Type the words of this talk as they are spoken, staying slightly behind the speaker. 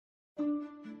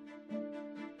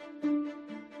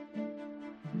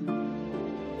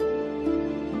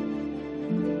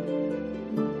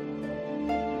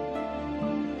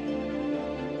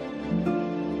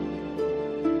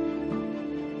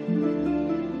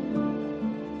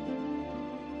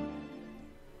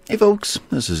Hey folks,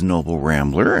 this is Noble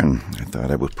Rambler, and I thought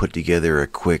I would put together a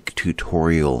quick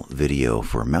tutorial video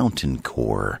for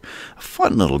Mountaincore. A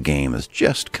fun little game has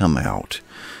just come out,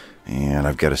 and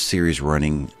I've got a series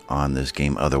running on this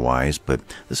game otherwise, but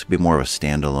this will be more of a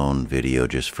standalone video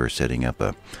just for setting up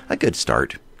a good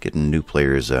start, getting new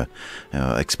players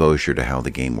exposure to how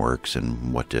the game works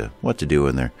and what to do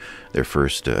in their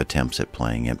first attempts at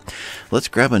playing it. Let's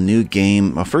grab a new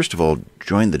game. Well, first of all,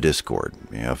 join the Discord.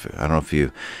 I don't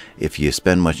know if you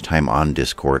spend much time on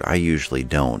Discord. I usually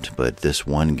don't, but this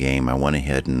one game I went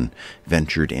ahead and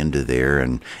ventured into there,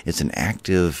 and it's an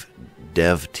active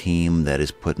dev team that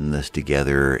is putting this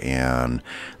together, and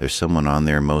there's someone on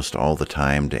there most all the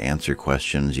time to answer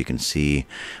questions. You can see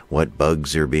what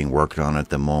bugs are being worked on at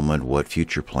the moment, what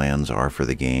future plans are for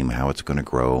the game, how it's going to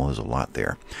grow. There's a lot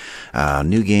there.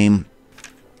 New game,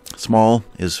 small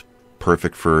is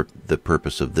perfect for the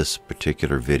purpose of this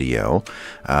particular video.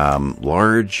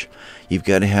 Large, you've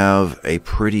got to have a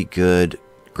pretty good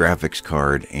graphics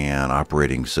card and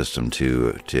operating system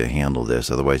to handle this,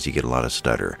 otherwise you get a lot of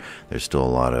stutter. There's still a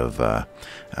lot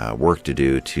of work to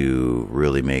do to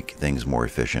really make things more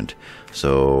efficient,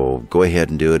 so go ahead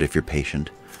and do it if you're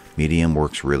patient. Medium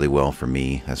works really well for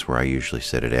me. That's where I usually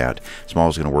set it at. Small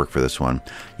is going to work for this one.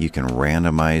 You can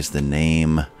randomize the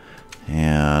name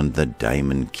and the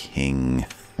Diamond King.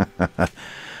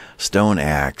 Stone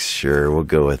Axe, sure, we'll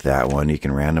go with that one. You can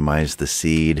randomize the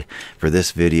seed. For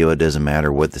this video, it doesn't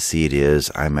matter what the seed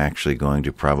is. I'm actually going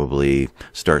to probably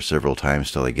start several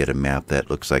times till I get a map that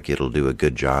looks like it'll do a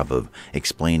good job of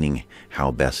explaining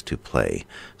how best to play.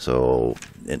 So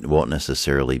it won't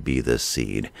necessarily be this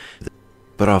seed,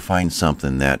 but I'll find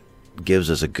something that gives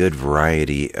us a good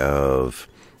variety of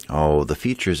the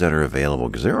features that are available,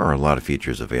 because there are a lot of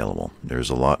features available. There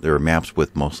are maps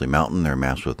with mostly mountain, there are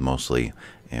maps with mostly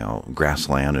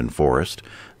grassland and forest.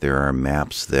 There are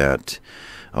maps that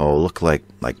look like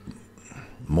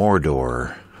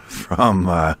Mordor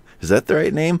from is that the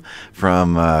right name?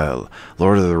 From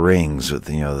Lord of the Rings, with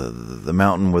the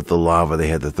mountain with the lava they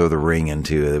had to throw the ring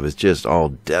into. It was just all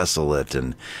desolate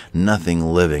and nothing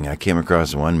living. I came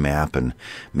across one map, and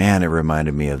man, it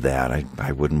reminded me of that.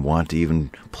 I wouldn't want to even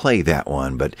play that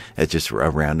one, but it's just a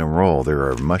random roll. There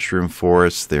are mushroom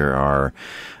forests, there are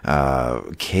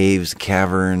caves,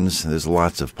 caverns. There's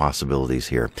lots of possibilities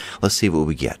here. Let's see what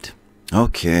we get.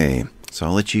 Okay, so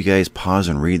I'll let you guys pause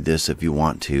and read this if you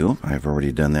want to. I've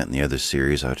already done that in the other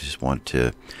series. I just want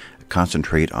to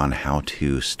concentrate on how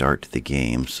to start the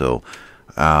game. So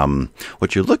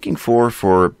what you're looking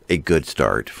for a good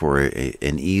start, for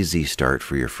an easy start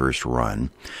for your first run,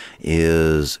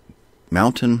 is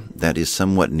mountain that is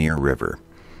somewhat near river.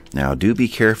 Now, do be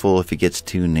careful if it gets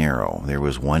too narrow. There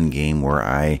was one game where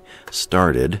I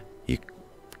started. You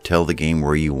tell the game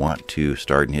where you want to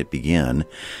start and hit begin,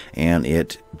 and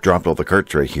it dropped all the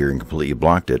carts right here and completely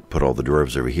blocked it. Put all the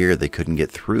dwarves over here. They couldn't get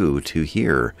through to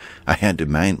here. I had to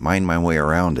mind my way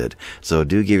around it. So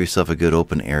do give yourself a good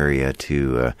open area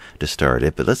to start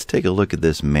it. But let's take a look at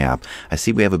this map. I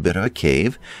see we have a bit of a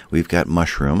cave. We've got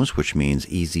mushrooms, which means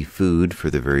easy food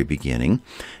for the very beginning.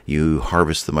 You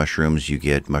harvest the mushrooms, you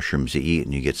get mushrooms to eat,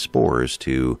 and you get spores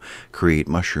to create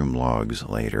mushroom logs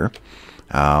later.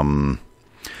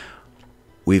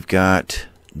 We've got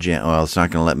well, it's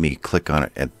not going to let me click on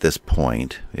it at this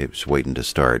point. It's waiting to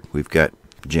start. We've got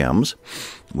gems.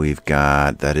 We've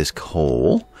got, that is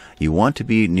coal. You want to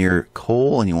be near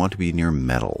coal and you want to be near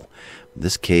metal. In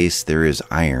this case, there is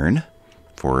iron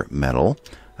for metal.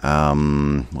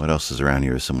 What else is around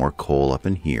here? There's some more coal up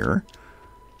in here.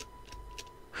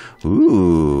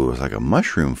 Ooh, it's like a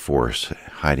mushroom forest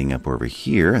hiding up over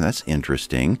here. That's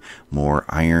interesting. More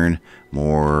iron,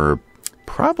 more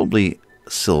probably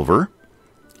silver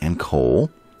and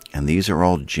coal, and these are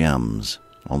all gems.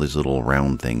 All these little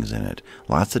round things in it.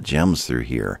 Lots of gems through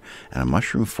here. And a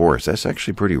mushroom forest, that's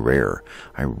actually pretty rare.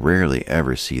 I rarely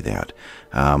ever see that.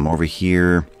 Over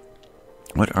here,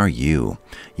 what are you?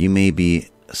 You may be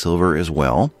silver as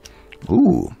well.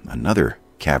 Ooh, another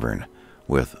cavern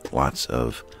with lots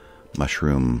of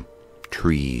mushroom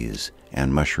trees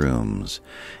and mushrooms.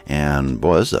 And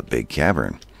boy, this is a big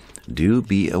cavern. Do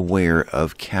be aware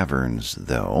of caverns,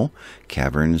 though.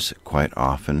 Caverns quite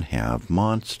often have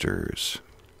monsters.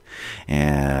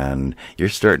 And you're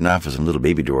starting off as some little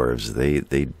baby dwarves.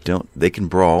 They can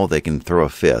brawl, they can throw a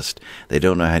fist. They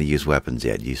don't know how to use weapons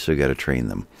yet. You still got to train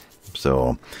them.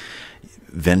 So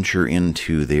venture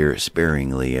into there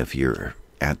sparingly if you're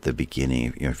at the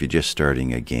beginning. You know, if you're just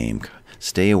starting a game,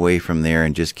 stay away from there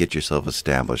and just get yourself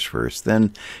established first.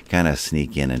 Then kind of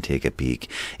sneak in and take a peek.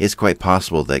 It's quite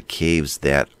possible that caves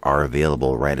that are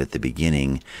available right at the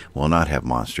beginning will not have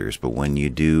monsters, but when you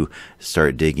do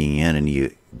start digging in and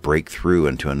you break through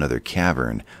into another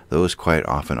cavern, those quite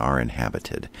often are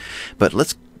inhabited. But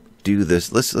let's do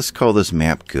this. Let's call this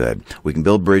map good. We can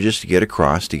build bridges to get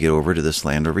across, to get over to this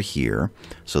land over here,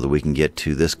 so that we can get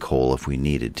to this coal if we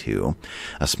needed to.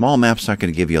 A small map's not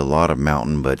going to give you a lot of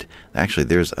mountain, but actually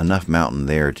there's enough mountain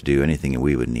there to do anything that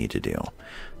we would need to do.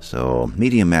 So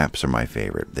medium maps are my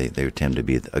favorite. They tend to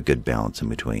be a good balance in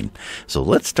between. So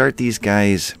let's start these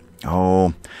guys,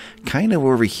 kind of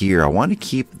over here. I want to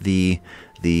keep the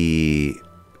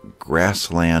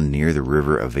grassland near the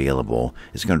river available.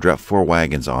 It's going to drop 4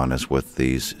 wagons on us with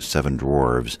these 7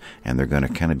 dwarves, and they're going to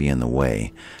kind of be in the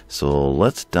way. So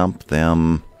let's dump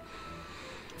them.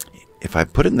 If I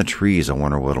put it in the trees, I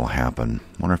wonder what will happen.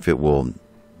 I wonder if it will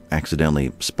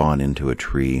accidentally spawn into a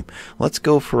tree. Let's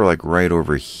go for like right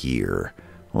over here.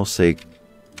 We'll say,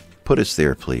 put us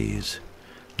there, please.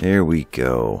 There we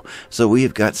go. So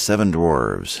we've got 7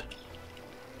 dwarves.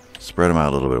 Spread them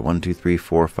out a little bit. 1, 2, 3,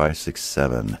 4, 5, 6,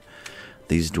 7.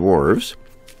 These dwarves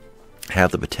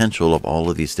have the potential of all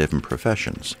of these different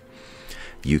professions.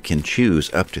 You can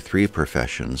choose up to 3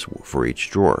 professions for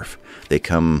each dwarf. They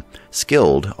come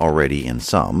skilled already in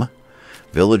some.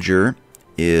 Villager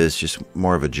is just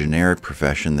more of a generic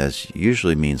profession that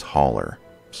usually means hauler.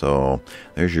 So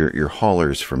there's your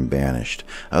haulers from Banished.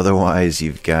 Otherwise,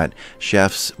 you've got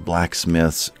chefs,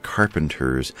 blacksmiths,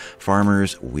 carpenters,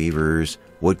 farmers, weavers,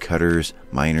 woodcutters,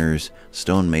 miners,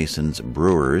 stonemasons,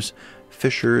 brewers,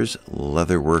 fishers,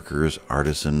 leather workers,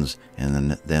 artisans,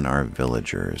 and then our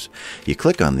villagers. You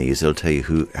click on these, it'll tell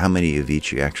you how many of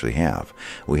each you actually have.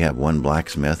 We have 1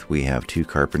 blacksmith, we have 2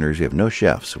 carpenters, we have no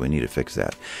chefs, so we need to fix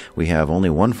that. We have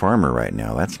only 1 farmer right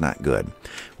now, that's not good.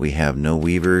 We have no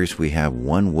weavers, we have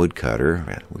 1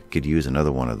 woodcutter, we could use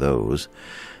another one of those.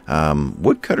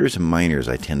 Woodcutters and miners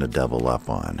I tend to double up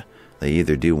on. They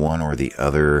either do one or the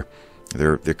other.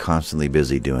 They're constantly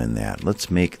busy doing that. Let's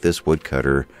make this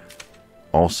woodcutter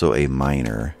also a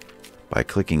miner by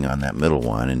clicking on that middle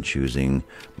one and choosing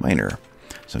miner.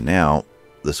 So now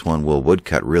this one will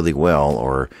woodcut really well,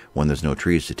 or when there's no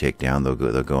trees to take down, they'll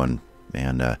go and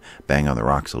bang on the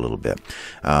rocks a little bit.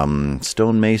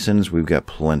 Stonemasons, we've got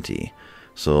plenty.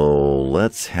 So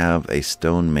let's have a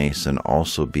stonemason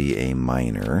also be a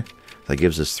miner. That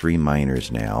gives us 3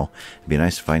 miners now. It'd be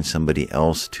nice to find somebody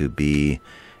else to be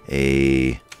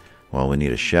well, we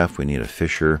need a chef, we need a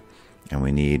fisher, and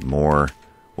we need more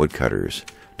woodcutters.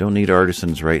 Don't need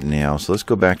artisans right now, so let's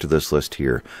go back to this list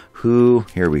here.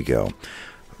 Here we go.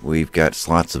 We've got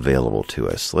slots available to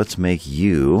us. Let's make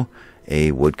you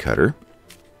a woodcutter.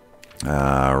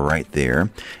 Right there.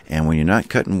 And when you're not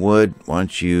cutting wood, why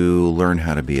don't you learn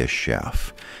how to be a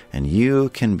chef? And you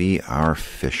can be our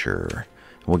fisher.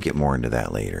 We'll get more into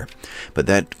that later. But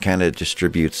that kind of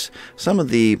distributes some of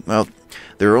the, well,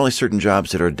 there are only certain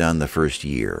jobs that are done the first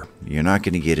year. You're not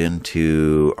going to get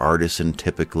into artisan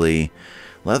typically.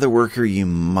 Leather worker you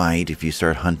might if you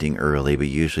start hunting early, but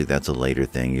usually that's a later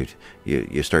thing.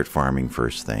 You start farming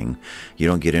first thing. You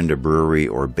don't get into brewery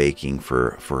or baking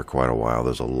for quite a while.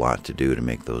 There's a lot to do to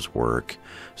make those work.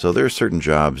 So there are certain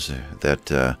jobs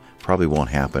that probably won't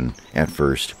happen at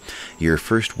first. Your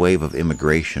first wave of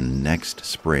immigration next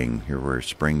spring, here we're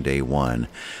spring day 1,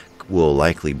 will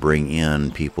likely bring in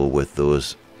people with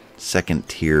those second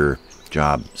tier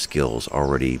job skills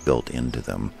already built into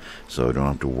them, so don't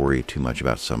have to worry too much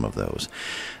about some of those.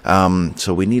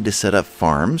 So we need to set up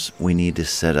farms, we need to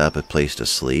set up a place to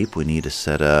sleep, we need to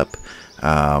set up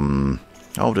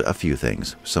a few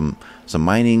things, some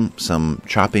mining, some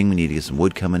chopping, we need to get some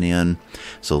wood coming in.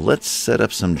 So let's set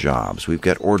up some jobs. We've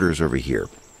got orders over here.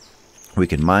 We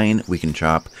can mine, we can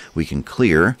chop, we can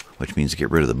clear, which means get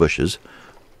rid of the bushes.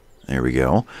 There we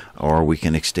go. Or we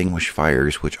can extinguish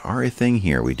fires, which are a thing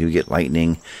here. We do get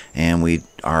lightning, and we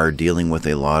are dealing with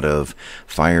a lot of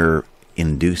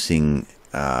fire-inducing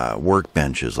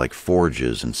workbenches like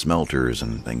forges and smelters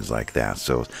and things like that.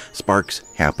 So sparks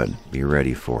happen. Be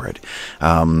ready for it.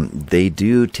 They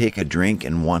do take a drink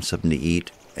and want something to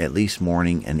eat at least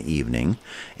morning and evening.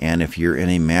 And if you're in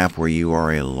a map where you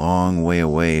are a long way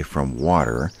away from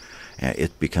water,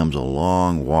 it becomes a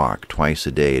long walk twice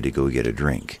a day to go get a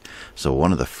drink. So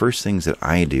one of the first things that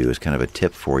I do is kind of a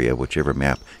tip for you, whichever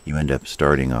map you end up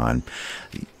starting on.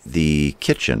 The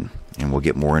kitchen, and we'll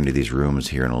get more into these rooms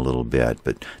here in a little bit,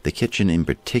 but the kitchen in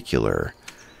particular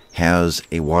has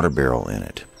a water barrel in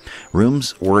it.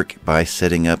 Rooms work by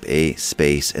setting up a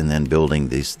space and then building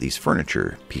these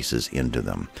furniture pieces into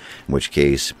them, in which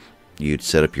case you'd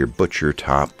set up your butcher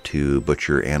top to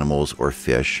butcher animals or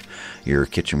fish. Your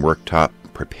kitchen worktop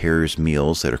prepares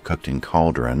meals that are cooked in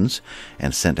cauldrons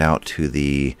and sent out to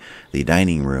the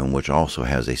dining room, which also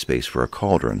has a space for a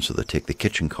cauldron. So they'll take the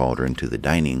kitchen cauldron to the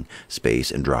dining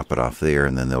space and drop it off there,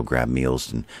 and then they'll grab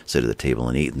meals and sit at the table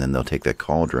and eat, and then they'll take that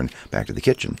cauldron back to the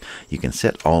kitchen. You can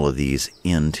set all of these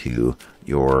into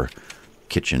your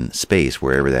kitchen space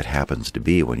wherever that happens to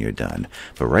be when you're done.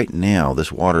 But right now,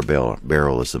 this water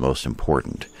barrel is the most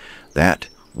important. That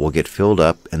will get filled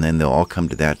up, and then they'll all come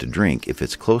to that to drink if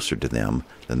it's closer to them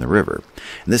than the river.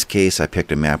 In this case, I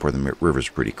picked a map where the river's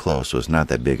pretty close, so it's not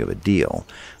that big of a deal.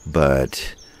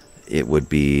 But it would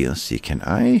be, let's see,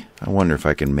 I wonder if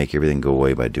I can make everything go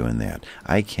away by doing that.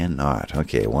 I cannot.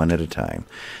 Okay, one at a time.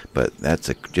 But that's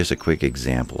just a quick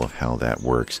example of how that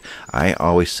works. I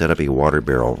always set up a water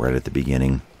barrel right at the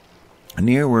beginning,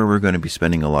 near where we're going to be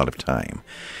spending a lot of time.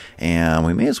 And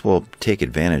we may as well take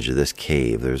advantage of this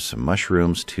cave. There's some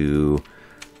mushrooms to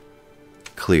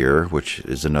clear, which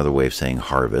is another way of saying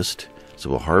harvest. So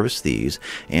we'll harvest these.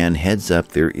 And heads up,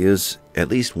 there is at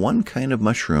least one kind of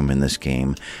mushroom in this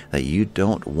game that you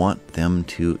don't want them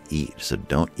to eat. So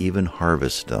don't even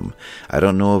harvest them. I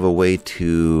don't know of a way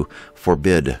to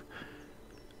forbid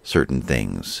certain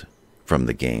things from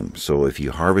the game. So if you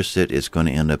harvest it, it's going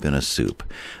to end up in a soup.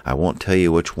 I won't tell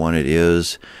you which one it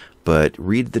is, but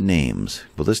read the names.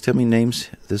 Will this tell me names?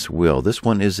 This will. This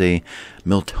one is a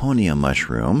Miltonia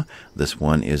mushroom. This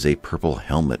one is a purple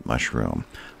helmet mushroom.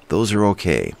 Those are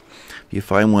okay. If you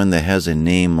find one that has a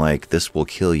name like "this will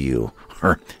kill you"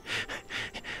 or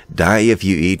 "die if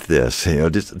you eat this,"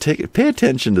 just pay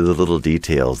attention to the little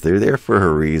details. They're there for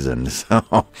a reason.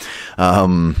 So,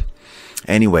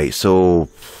 anyway, so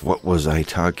what was I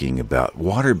talking about?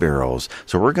 Water barrels.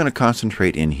 So we're going to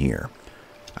concentrate in here.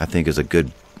 I think is a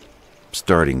good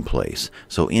starting place.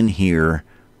 So in here,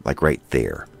 like right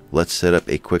there, let's set up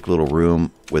a quick little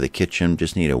room with a kitchen.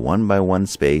 Just need a 1x1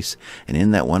 space, and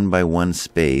in that 1x1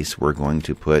 space we're going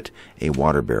to put a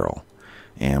water barrel,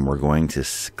 and we're going to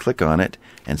click on it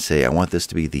and say I want this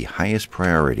to be the highest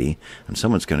priority, and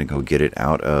someone's going to go get it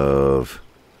out of,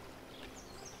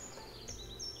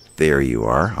 there you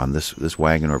are, on this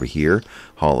wagon over here,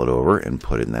 haul it over and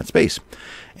put it in that space.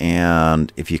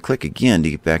 And if you click again to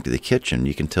get back to the kitchen,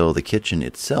 you can tell the kitchen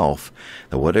itself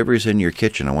that whatever's in your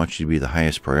kitchen, I want you to be the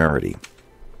highest priority.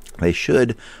 They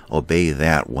should obey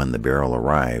that when the barrel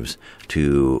arrives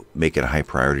to make it a high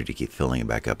priority to keep filling it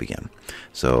back up again.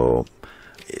 So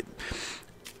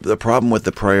the problem with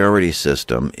the priority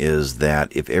system is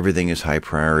that if everything is high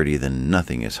priority, then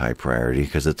nothing is high priority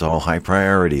because it's all high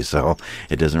priority, so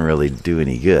it doesn't really do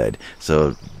any good.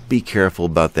 So be careful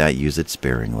about that. Use it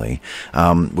sparingly.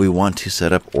 We want to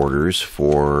set up orders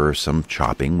for some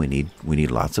chopping. We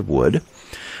need lots of wood.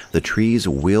 The trees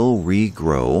will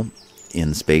regrow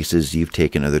in spaces you've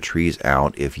taken other trees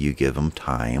out if you give them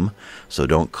time. So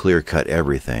don't clear cut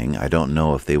everything. I don't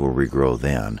know if they will regrow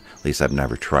then. At least I've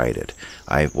never tried it.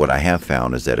 What I have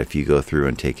found is that if you go through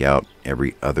and take out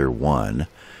every other one,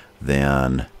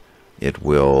 then it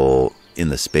will, in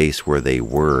the space where they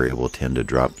were, it will tend to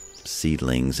drop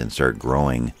seedlings and start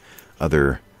growing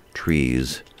other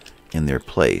trees in their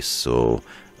place. So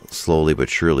slowly but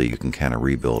surely you can kind of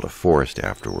rebuild a forest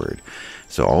afterward.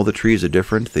 So all the trees are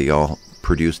different. They all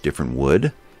produce different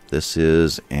wood. This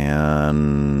is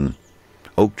an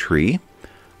oak tree.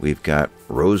 We've got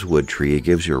rosewood tree. It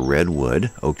gives you a red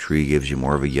wood. Oak tree gives you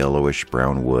more of a yellowish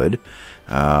brown wood.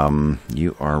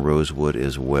 You are rosewood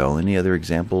as well. Any other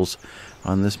examples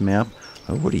on this map?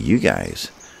 Oh, what are you guys?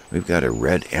 We've got a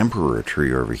red emperor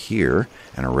tree over here,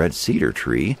 and a red cedar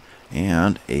tree,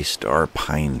 and a star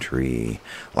pine tree.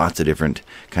 Lots of different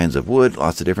kinds of wood,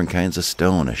 lots of different kinds of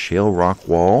stone. A shale rock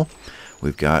wall.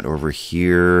 We've got over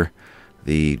here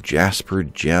the jasper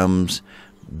gems,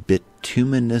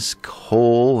 bituminous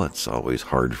coal. That's always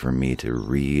hard for me to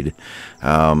read.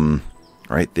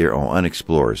 Right there, all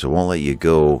unexplored, so it won't let you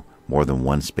go more than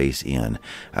one space in.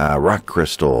 Rock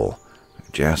crystal,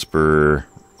 jasper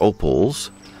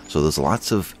opals. So there's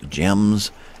lots of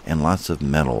gems and lots of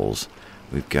metals.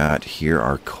 We've got here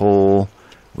our coal.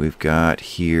 We've got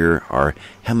here our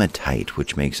hematite,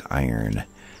 which makes iron.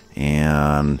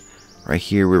 And right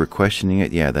here we were questioning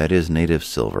it. Yeah, that is native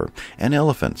silver. And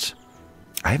elephants.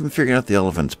 I haven't figured out the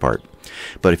elephants part.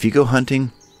 But if you go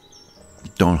hunting,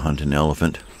 don't hunt an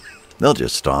elephant. They'll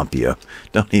just stomp you.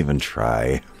 Don't even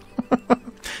try.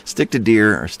 Stick to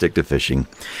deer or stick to fishing.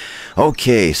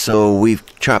 Okay, so we've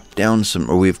chopped down some,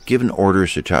 or we've given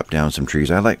orders to chop down some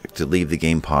trees. I like to leave the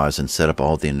game paused and set up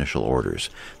all the initial orders.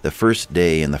 The first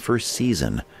day in the first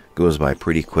season goes by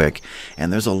pretty quick,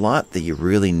 and there's a lot that you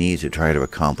really need to try to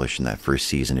accomplish in that first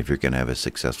season if you're going to have a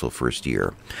successful first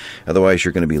year. Otherwise,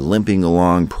 you're going to be limping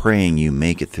along, praying you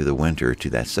make it through the winter to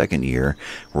that second year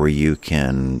where you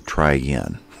can try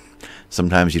again.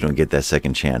 Sometimes you don't get that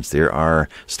second chance. There are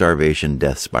starvation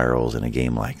death spirals in a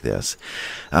game like this.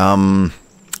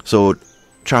 So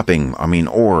chopping,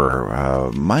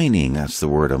 ore, mining, that's the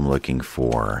word I'm looking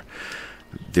for.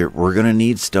 We're going to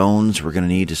need stones. We're going to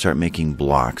need to start making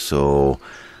blocks. So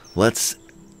let's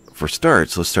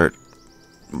start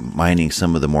mining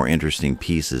some of the more interesting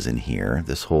pieces in here.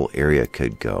 This whole area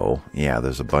could go. Yeah,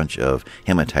 there's a bunch of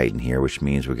hematite in here, which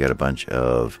means we got a bunch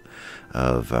of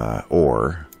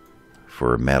ore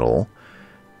for metal.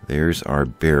 There's our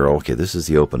barrel. Okay, this is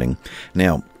the opening.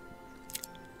 Now,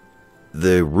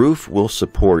 the roof will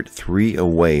support 3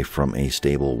 away from a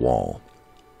stable wall.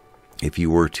 If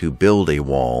you were to build a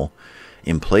wall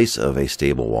in place of a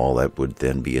stable wall, that would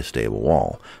then be a stable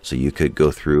wall. So you could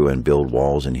go through and build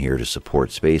walls in here to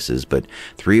support spaces, but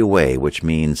 3 away, which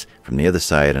means from the other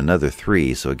side another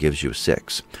 3, so it gives you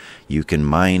 6. You can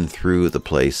mine through the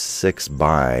place 6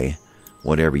 by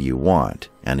whatever you want,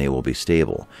 and it will be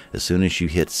stable. As soon as you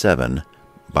hit 7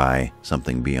 by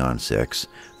something beyond 6,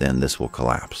 then this will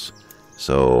collapse.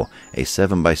 So a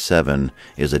 7 by 7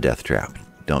 is a death trap.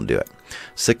 Don't do it.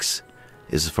 6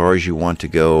 is as far as you want to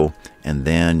go, and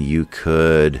then you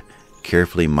could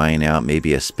carefully mine out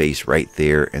maybe a space right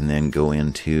there and then go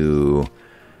into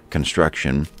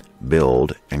construction,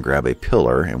 build, and grab a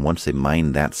pillar, and once they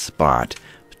mine that spot,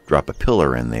 drop a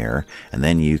pillar in there, and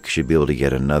then you should be able to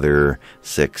get another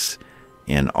 6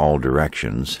 in all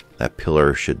directions. That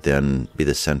pillar should then be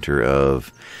the center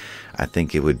of, I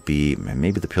think it would be,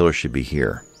 maybe the pillar should be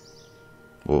here.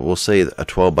 Well, we'll say a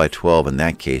 12 by 12 in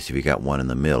that case if you got one in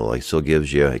the middle. It still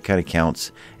gives you, it kind of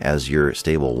counts as your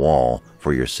stable wall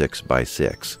for your 6 by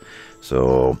 6.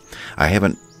 So I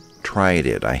haven't tried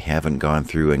it. I haven't gone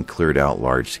through and cleared out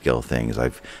large scale things.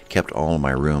 I've kept all my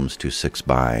rooms to 6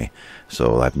 by,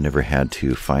 so I've never had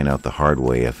to find out the hard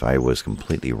way if I was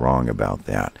completely wrong about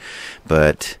that.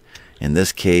 But in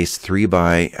this case, 3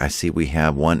 by, I see we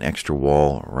have one extra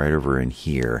wall right over in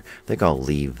here. I think I'll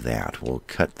leave that. We'll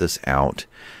cut this out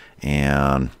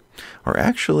and, or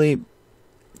actually,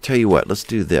 tell you what, let's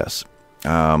do this.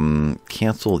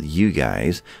 Cancel you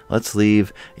guys. Let's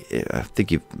leave. I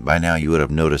think by now you would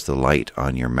have noticed the light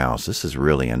on your mouse. This is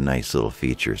really a nice little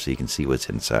feature so you can see what's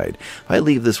inside. If I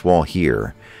leave this wall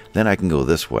here, then I can go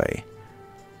this way.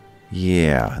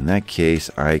 Yeah, in that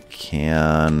case I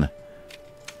can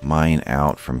mine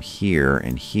out from here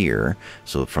and here.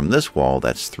 So from this wall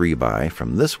that's 3 by,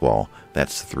 from this wall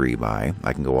that's 3 by.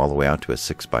 I can go all the way out to a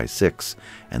 6 by 6,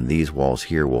 and these walls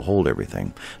here will hold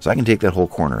everything. So I can take that whole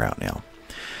corner out now.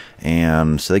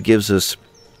 And so that gives us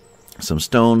some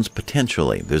stones,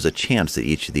 potentially. There's a chance that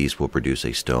each of these will produce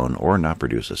a stone or not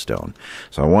produce a stone.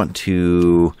 So I want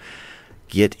to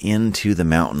get into the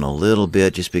mountain a little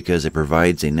bit just because it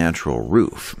provides a natural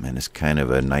roof. And it's kind of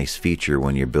a nice feature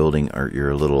when you're building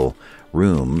your little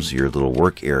rooms, your little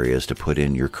work areas to put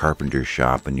in your carpenter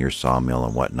shop and your sawmill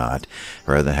and whatnot.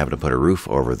 Rather than having to put a roof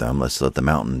over them, let's let the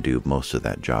mountain do most of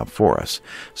that job for us.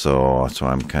 So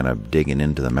I'm kind of digging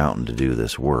into the mountain to do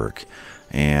this work.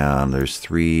 And there's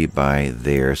 3 by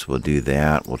there, so we'll do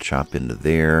that. We'll chop into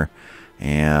there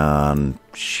and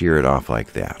shear it off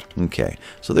like that. Okay,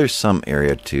 so there's some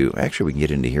area to, actually we can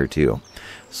get into here too.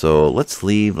 So let's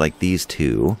leave like these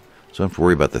 2, so I don't have to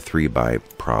worry about the 3 by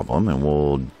problem, and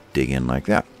we'll dig in like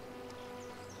that.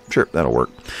 Sure, that'll work.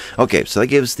 Okay, so that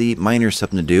gives the miners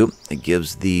something to do. It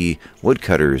gives the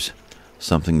woodcutters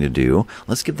something to do.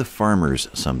 Let's give the farmers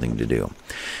something to do.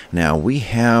 Now, we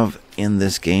have in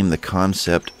this game the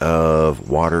concept of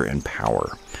water and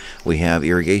power. We have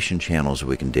irrigation channels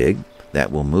we can dig that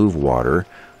will move water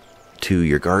to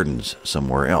your gardens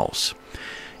somewhere else.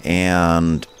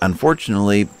 And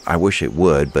unfortunately, I wish it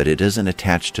would, but it isn't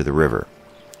attached to the river.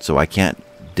 So I can't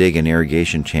dig an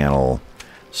irrigation channel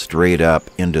straight up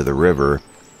into the river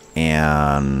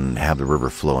and have the river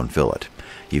flow and fill it.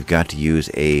 You've got to use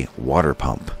a water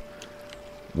pump,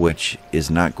 which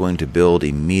is not going to build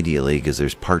immediately because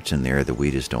there's parts in there that we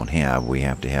just don't have. We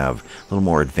have to have a little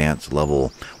more advanced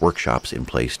level workshops in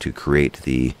place to create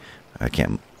the,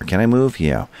 can I move?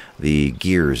 Yeah, the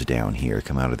gears down here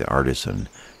come out of the artisan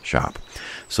shop.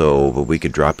 So, but we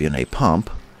could drop in a pump,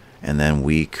 and then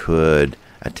we could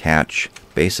attach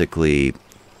basically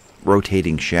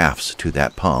rotating shafts to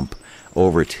that pump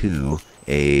over to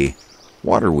a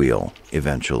water wheel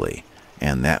eventually,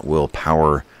 and that will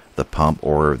power the pump,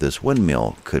 or this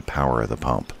windmill could power the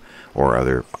pump, or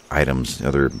other items,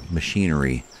 other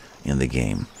machinery in the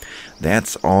game.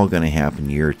 That's all going to happen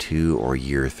year 2 or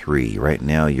year 3. Right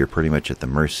now, you're pretty much at the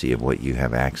mercy of what you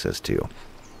have access to.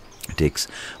 It takes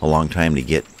a long time to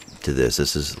get to this.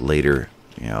 This is later,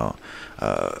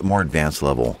 more advanced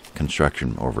level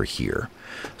construction over here.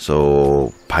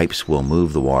 So pipes will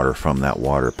move the water from that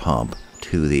water pump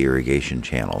to the irrigation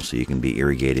channel, so you can be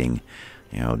irrigating,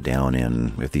 down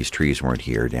in, if these trees weren't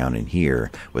here, down in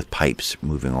here, with pipes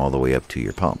moving all the way up to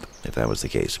your pump, if that was the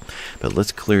case. But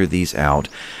let's clear these out.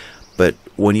 But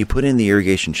when you put in the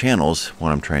irrigation channels,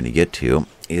 what I'm trying to get to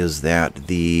is that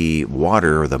the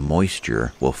water, or the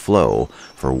moisture, will flow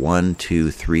for 1,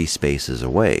 2, 3 spaces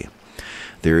away.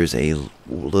 There is a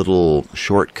little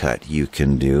shortcut you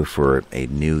can do for a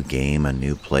new game, a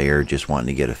new player just wanting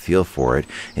to get a feel for it,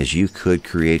 is you could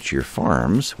create your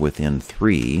farms within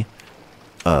 3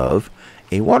 of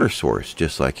a water source,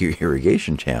 just like your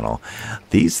irrigation channel.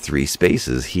 These 3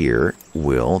 spaces here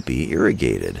will be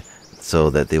irrigated, so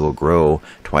that they will grow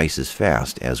twice as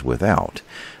fast as without.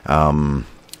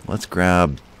 Let's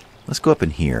go up in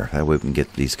here. That way we can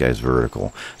get these guys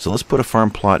vertical. So let's put a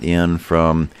farm plot in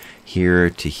from here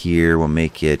to here. We'll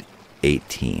make it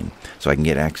 18, so I can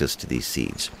get access to these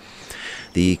seeds.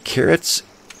 The carrots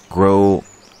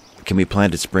can be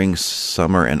planted spring,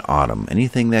 summer, and autumn.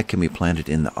 Anything that can be planted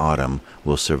in the autumn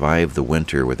will survive the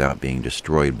winter without being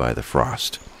destroyed by the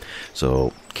frost.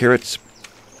 So carrots,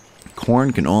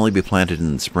 corn can only be planted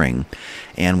in the spring,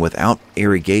 and without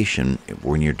irrigation,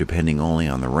 when you're depending only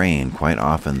on the rain, quite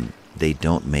often they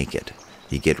don't make it.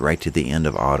 You get right to the end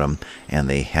of autumn and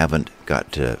they haven't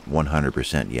got to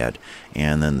 100% yet,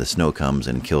 and then the snow comes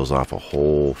and kills off a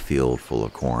whole field full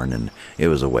of corn, and it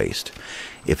was a waste.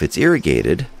 If it's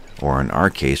irrigated, or in our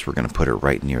case we're going to put it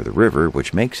right near the river,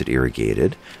 which makes it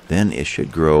irrigated, then it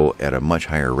should grow at a much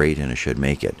higher rate and it should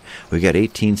make it. We got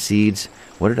 18 seeds.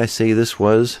 What did I say this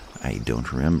was? I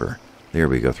don't remember. There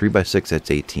we go. 3 by 6,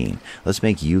 that's 18. Let's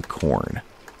make you corn.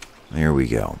 There we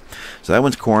go. So that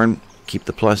one's corn. Keep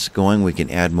the plus going. We can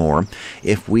add more.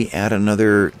 If we add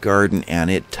another garden and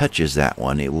it touches that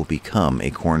one, it will become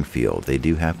a cornfield. They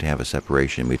do have to have a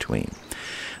separation between.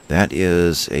 That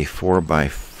is a 4 by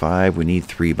 5. We need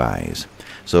 3 bys.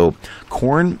 So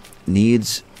corn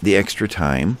needs the extra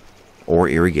time or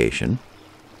irrigation.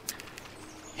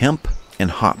 Hemp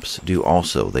and hops do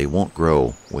also. They won't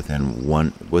grow within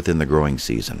the growing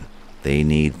season. They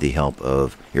need the help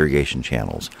of irrigation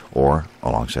channels or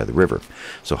alongside the river.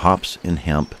 So hops and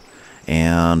hemp,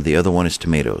 and the other one is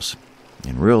tomatoes.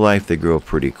 In real life they grow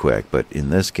pretty quick, but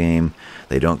in this game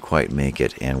they don't quite make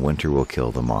it, and winter will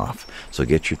kill them off. So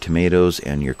get your tomatoes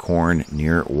and your corn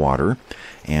near water,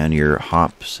 and your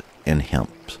hops and hemp.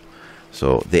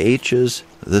 So the H's,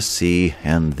 the C,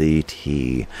 and the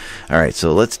T. Alright,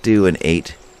 so let's do an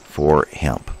 8 for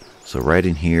hemp. So right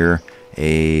in here,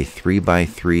 a 3 by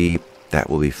 3, that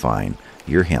will be fine.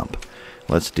 Your hemp.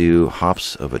 Let's do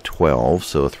hops of a 12,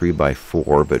 so a 3 by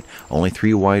 4, but only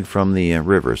 3 wide from the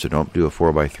river, so don't do a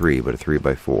 4 by 3, but a 3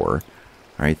 by 4.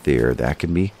 Right there, that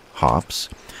can be hops.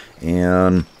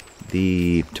 And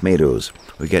the tomatoes,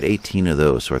 we got 18 of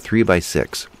those, so a 3 by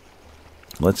 6.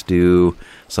 Let's do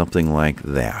something like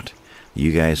that.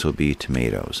 You guys will be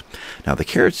tomatoes. Now the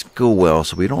carrots go well,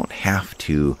 so we don't have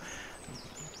to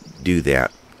do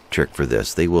that trick for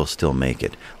this. They will still make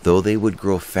it, though they would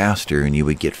grow faster and you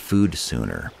would get food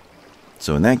sooner.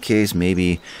 So in that case,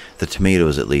 maybe the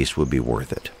tomatoes at least would be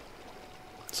worth it.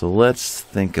 So let's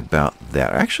think about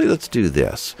that. Actually, let's do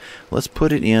this. Let's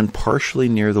put it in partially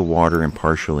near the water and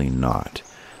partially not.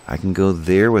 I can go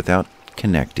there without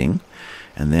connecting,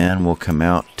 and then we'll come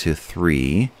out to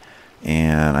 3,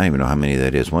 and I don't even know how many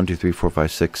that is. 1, 2, 3, 4,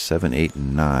 5, 6, 7, 8,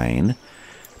 9,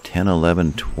 10,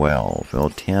 11, 12. Well,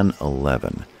 10,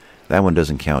 11. That one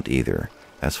doesn't count either.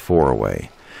 That's 4 away.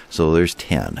 So there's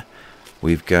 10.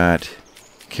 We've got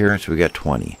carrots, we got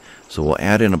 20. So we'll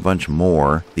add in a bunch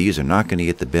more. These are not going to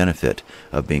get the benefit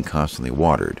of being constantly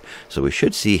watered. So we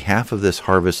should see half of this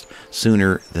harvest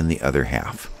sooner than the other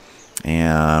half.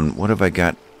 And what have I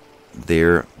got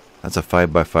there? That's a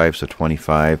 5 by 5, so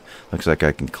 25. Looks like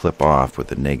I can clip off with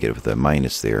the negative, the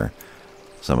minus there.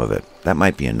 Some of it. That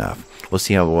might be enough. We'll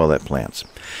see how well that plants.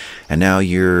 And now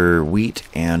your wheat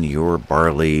and your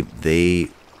barley, they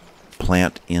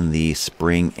plant in the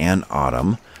spring and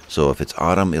autumn. So if it's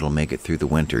autumn, it'll make it through the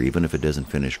winter, even if it doesn't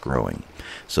finish growing.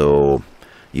 So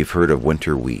you've heard of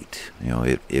winter wheat.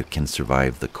 It can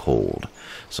survive the cold.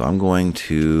 So I'm going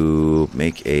to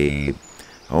make a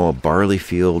barley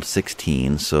field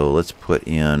 16. So let's put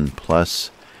in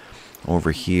plus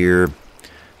Over here,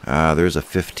 there's a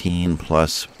 15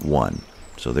 plus 1.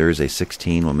 So there's a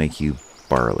 16 will make you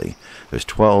barley. There's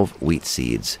 12 wheat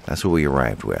seeds. That's what we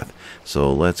arrived with.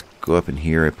 So let's go up in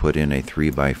here and put in a 3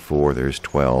 by 4. There's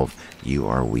 12. You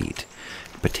are wheat.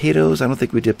 Potatoes, I don't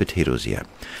think we did potatoes yet.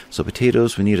 So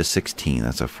potatoes, we need a 16.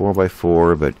 That's a 4 by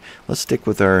 4, but let's stick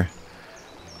with our...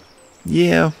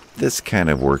 Yeah, this kind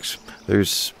of works.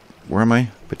 There's... Where am I?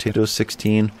 Potatoes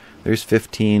 16. There's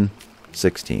 15,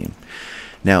 16.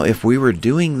 Now, if we were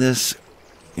doing this,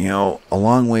 you know, a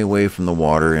long way away from the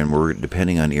water and we're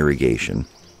depending on irrigation,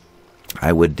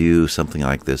 I would do something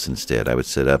like this instead. I would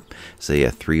set up, say, a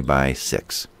 3 by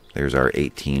 6. There's our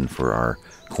 18 for our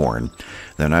corn.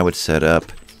 Then I would set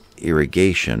up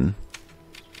irrigation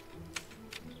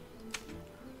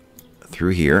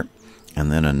through here,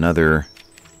 and then another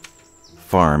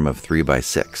farm of 3 by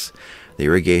 6. The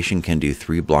irrigation can do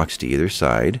 3 blocks to either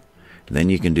side. Then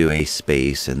you can do a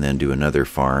space and then do another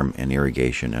farm and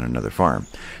irrigation and another farm.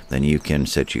 Then you can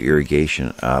set your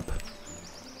irrigation up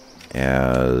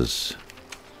as...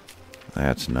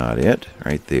 That's not it,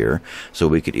 right there. So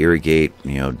we could irrigate,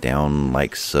 you know, down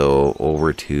like so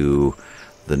over to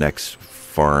the next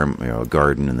farm, you know,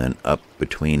 garden, and then up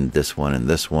between this one,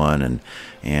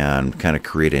 and kind of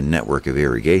create a network of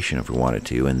irrigation if we wanted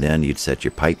to. And then you'd set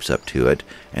your pipes up to it,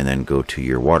 and then go to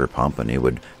your water pump, and it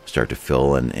would start to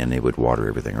fill, and it would water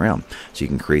everything around. So you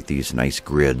can create these nice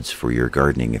grids for your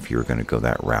gardening if you were going to go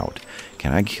that route.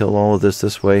 Can I kill all of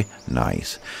this way?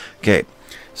 Nice. Okay,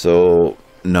 so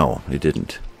no, it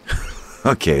didn't.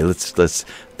 Okay, let's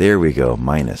there we go,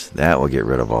 minus. That will get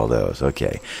rid of all those.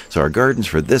 Okay, so our gardens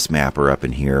for this map are up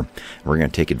in here. We're going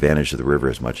to take advantage of the river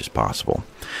as much as possible.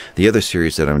 The other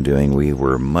series that I'm doing, we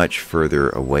were much further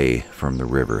away from the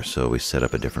river, so we set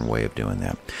up a different way of doing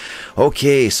that.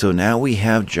 Okay, so now we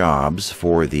have jobs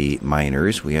for the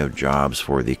miners, we have jobs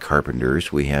for the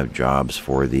carpenters, we have jobs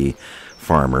for the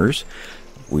farmers.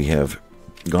 We have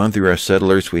gone through our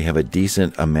settlers. We have a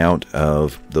decent amount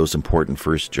of those important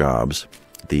first jobs: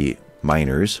 the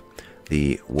miners,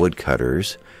 the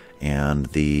woodcutters, and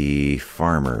the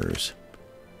farmers.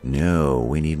 No,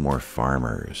 we need more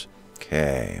farmers.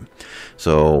 Okay,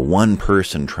 so one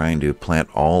person trying to plant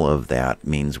all of that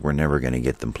means we're never going to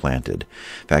get them planted.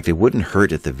 In fact, it wouldn't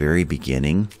hurt at the very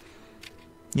beginning.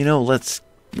 You know, let's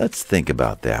think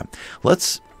about that.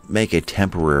 Let's make a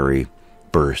temporary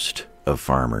burst of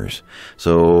farmers.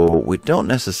 So we don't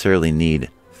necessarily need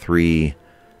 3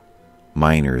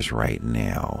 miners right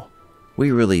now.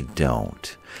 We really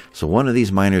don't. So one of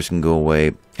these miners can go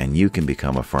away and you can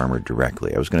become a farmer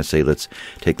directly. I was going to say let's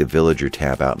take the villager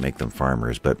tab out and make them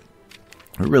farmers, but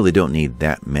we really don't need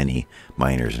that many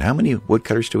miners. And how many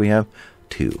woodcutters do we have?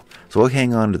 2. So we'll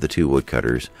hang on to the 2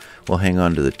 woodcutters. We'll hang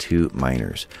on to the 2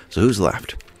 miners. So who's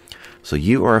left? So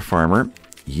you are a farmer.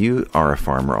 You are a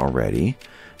farmer already.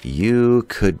 You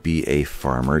could be a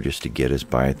farmer just to get us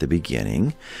by at the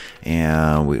beginning.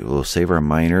 And we will save our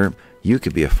miner. You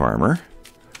could be a farmer.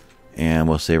 And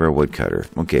we'll save our woodcutter.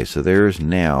 Okay, so there's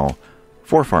now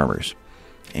 4 farmers.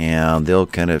 And they'll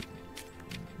kind of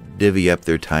divvy up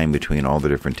their time between all the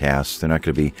different tasks. They're not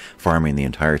going to be farming the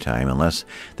entire time unless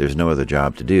there's no other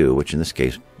job to do, which in this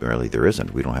case, really there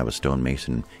isn't. We don't have a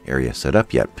stonemason area set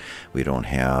up yet. We don't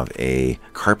have a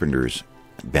carpenter's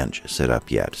bench set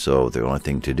up yet, so the only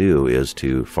thing to do is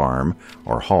to farm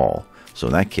or haul. So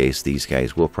in that case, these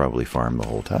guys will probably farm the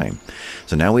whole time.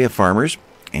 So now we have farmers,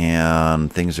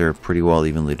 and things are pretty well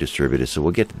evenly distributed, so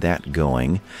we'll get that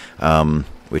going.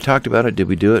 We talked about it. Did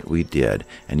we do it? We did.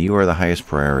 And you are the highest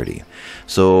priority.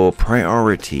 So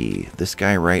priority, this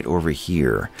guy right over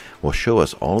here will show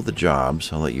us all of the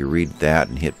jobs. I'll let you read that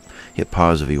and hit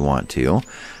pause if you want to.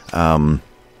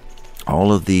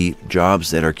 All of the jobs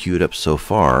that are queued up so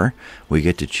far, we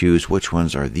get to choose which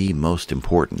ones are the most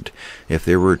important. If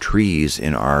there were trees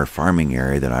in our farming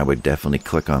area, then I would definitely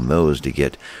click on those to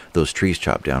get those trees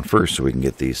chopped down first, so we can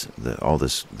get all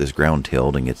this ground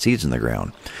tilled and get seeds in the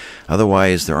ground.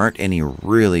 Otherwise, there aren't any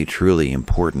really truly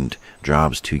important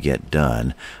jobs to get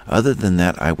done. Other than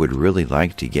that, I would really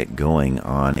like to get going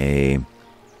on a...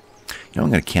 I'm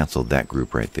going to cancel that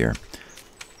group right there.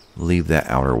 Leave that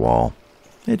outer wall.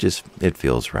 It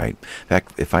feels right. In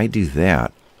fact, if I do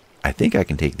that, I think I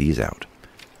can take these out.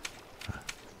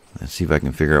 Let's see if I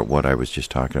can figure out what I was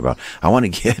just talking about. I want to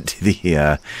get to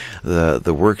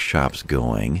the workshops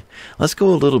going. Let's go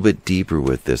a little bit deeper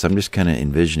with this. I'm just kind of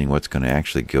envisioning what's going to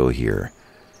actually go here.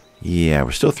 Yeah,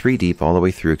 we're still 3 deep all the way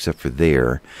through except for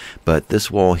there. But this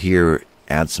wall here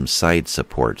adds some side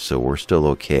support, so we're still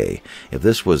okay. If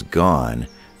this was gone,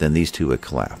 then these 2 would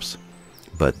collapse.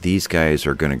 But these guys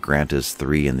are going to grant us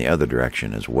 3 in the other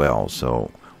direction as well,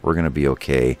 so we're going to be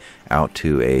okay out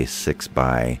to a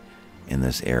 6x in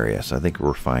this area. So I think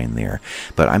we're fine there.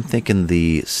 But I'm thinking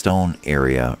the stone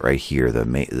area right here,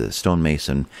 the stone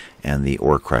mason and the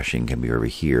ore crushing can be over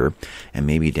here. And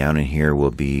maybe down in here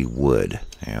will be wood.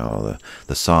 You know,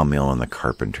 the sawmill and the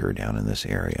carpenter down in this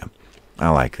area. I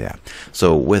like that.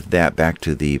 So with that, back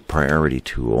to the priority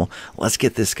tool. Let's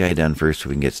get this guy done first so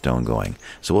we can get stone going.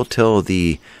 So we'll tell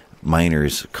the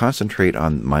miners, concentrate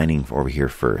on mining over here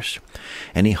first.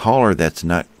 Any hauler that's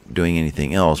not doing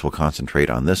anything else will concentrate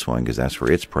on this one because that's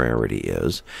where its priority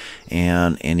is.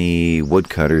 And any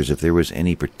woodcutters, if there was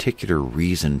any particular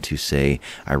reason to say,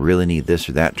 I really need this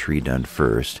or that tree done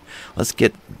first, let's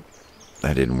get,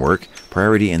 that didn't work,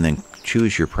 priority, and then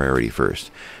choose your priority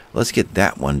first. Let's get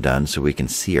that one done so we can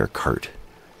see our cart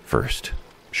first.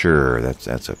 Sure, that's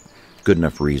a good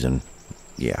enough reason.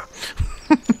 Yeah.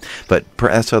 But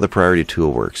that's how the priority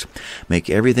tool works. Make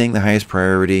everything the highest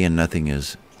priority and nothing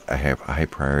is a high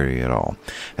priority at all.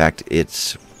 In fact,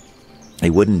 it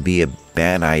wouldn't be a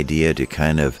bad idea to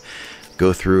kind of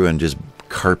go through and just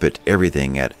carpet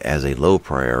everything as a low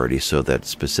priority so that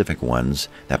specific ones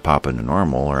that pop into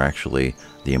normal are actually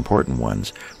the important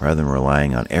ones, rather than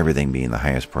relying on everything being the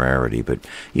highest priority. But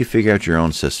you figure out your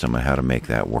own system on how to make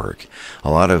that work. A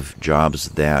lot of jobs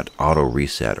that auto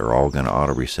reset are all going to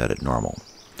auto reset at normal.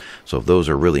 So if those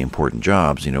are really important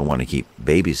jobs, you don't want to keep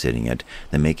babysitting it,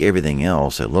 then make everything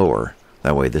else at lower.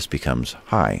 That way this becomes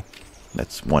high.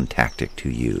 That's one tactic to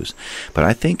use. But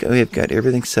I think we've got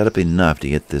everything set up enough to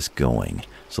get this going.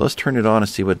 So let's turn it on and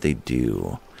see what they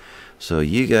do. So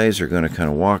you guys are going to kind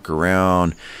of walk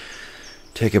around,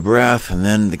 take a breath, and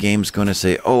then the game's going to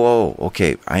say, oh,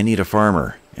 okay, I need a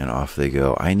farmer. And off they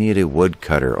go. I need a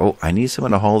woodcutter. Oh, I need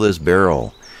someone to haul this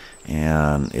barrel.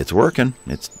 And it's working.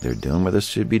 They're doing what this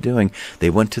should be doing.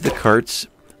 They went to the carts,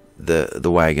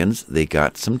 the wagons. They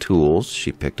got some tools.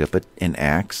 She picked up an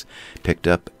axe, picked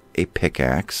up a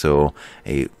pickaxe. So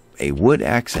a wood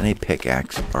axe and a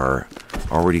pickaxe are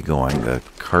already going. The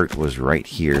cart was right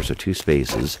here, so 2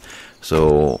 spaces.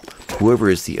 So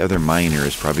whoever is the other miner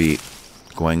is probably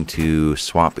going to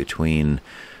swap between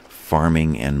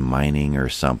farming and mining or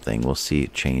something. We'll see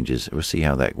it changes. We'll see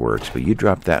how that works. But you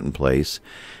drop that in place.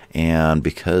 And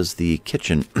because the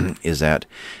kitchen is at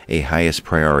a highest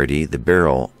priority, the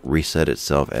barrel reset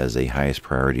itself as a highest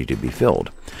priority to be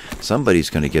filled. Somebody's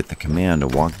going to get the command to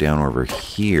walk down over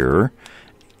here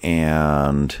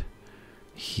and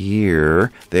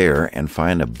there, and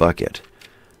find a bucket.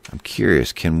 I'm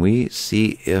curious, can we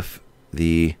see if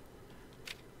the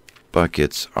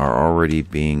buckets are already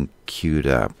being queued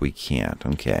up? We can't.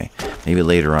 Okay. Maybe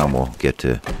later on we'll get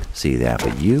to see that.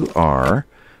 But you are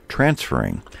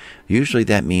transferring. Usually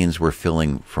that means we're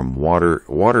filling from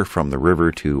water from the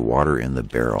river to water in the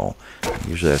barrel.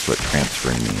 Usually that's what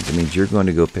transferring means. It means you're going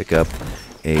to go pick up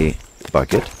a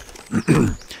bucket.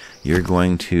 You're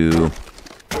going to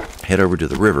head over to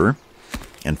the river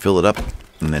and fill it up,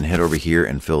 and then head over here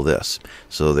and fill this.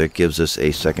 So that gives us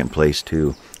a second place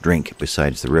to drink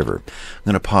besides the river. I'm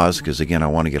going to pause because, again, I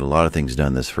want to get a lot of things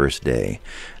done this first day.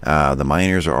 The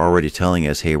miners are already telling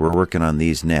us, hey, we're working on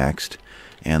these next.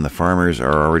 And the farmers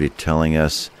are already telling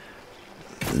us,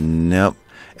 nope,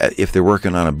 if they're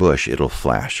working on a bush, it'll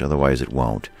flash. Otherwise, it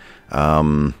won't.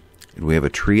 We have a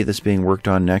tree that's being worked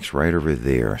on next right over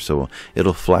there. So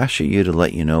it'll flash at you to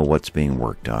let you know what's being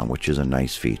worked on, which is a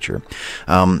nice feature.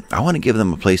 I want to give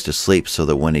them a place to sleep so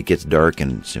that when it gets dark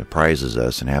and surprises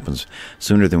us and happens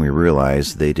sooner than we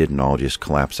realize, they didn't all just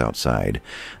collapse outside.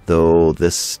 Though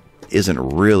this isn't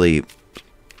really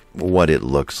what it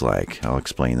looks like. I'll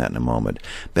explain that in a moment.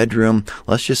 Bedroom,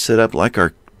 let's just set up like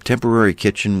our temporary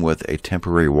kitchen with a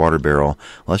temporary water barrel.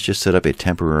 Let's just set up a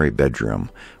temporary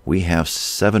bedroom. We have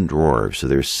 7 dwarves, so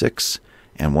there's 6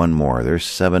 and 1 more. There's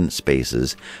 7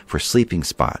 spaces for sleeping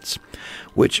spots,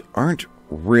 which aren't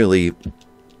really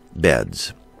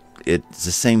beds. It's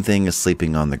the same thing as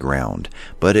sleeping on the ground,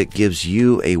 but it gives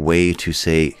you a way to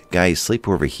say, guys, sleep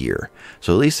over here.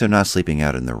 So at least they're not sleeping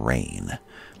out in the rain,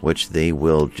 which they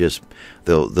will just,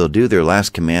 they'll do their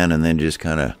last command and then just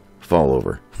kind of fall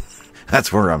over.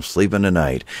 That's where I'm sleeping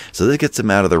tonight. So this gets them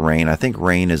out of the rain. I think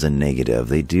rain is a negative.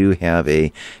 They do have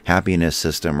a happiness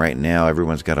system right now.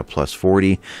 Everyone's got a plus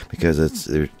 40 because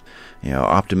they're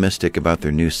optimistic about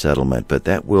their new settlement, but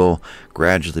that will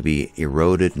gradually be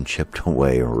eroded and chipped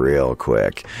away real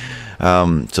quick.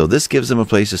 So this gives them a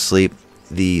place to sleep.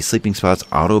 The sleeping spots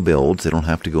auto-builds. They don't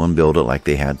have to go and build it like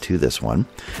they had to this one.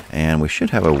 And we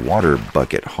should have a water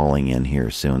bucket hauling in here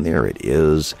soon. There it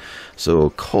is.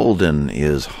 So Colden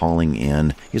is hauling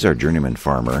in, he's our journeyman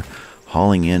farmer,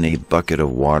 hauling in a bucket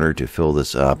of water to fill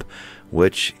this up,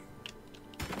 which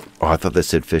Oh, I thought that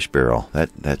said fish barrel.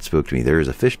 That spooked me. There is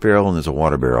a fish barrel and there's a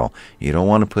water barrel. You don't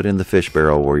want to put in the fish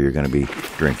barrel where you're going to be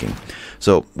drinking.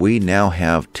 So we now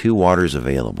have 2 waters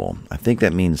available. I think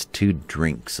that means 2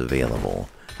 drinks available,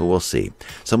 but we'll see.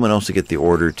 Someone else will get the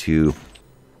order to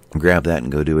grab that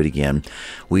and go do it again.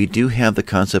 We do have the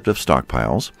concept of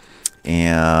stockpiles,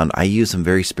 and I use them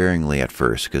very sparingly at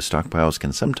first because stockpiles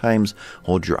can sometimes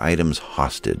hold your items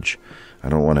hostage. I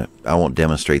won't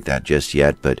demonstrate that just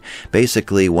yet, but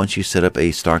basically once you set up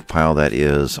a stockpile that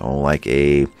is like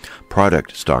a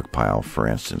product stockpile, for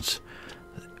instance,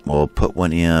 we'll put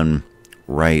one in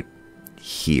right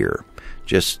here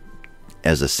just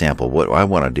as a sample. What I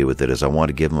want to do with it is I want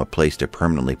to give them a place to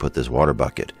permanently put this water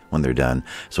bucket when they're done,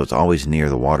 so it's always near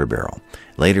the water barrel.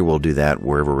 Later we'll do that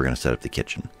wherever we're going to set up the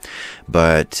kitchen.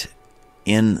 But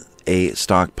in a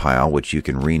stockpile, which you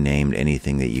can rename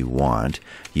anything that you want,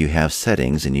 you have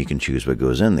settings and you can choose what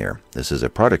goes in there. This is a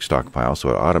product stockpile, so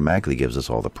it automatically gives us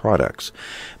all the products.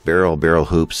 Barrel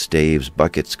hoops, staves,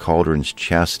 buckets, cauldrons,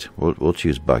 chest. We'll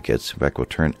choose buckets. In fact, we'll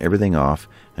turn everything off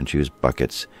and choose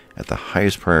buckets at the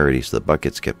highest priority, so the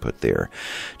buckets get put there.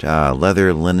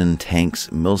 Leather, linen,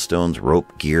 tanks, millstones,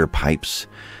 rope, gear, pipes,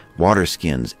 water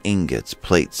skins, ingots,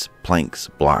 plates, planks,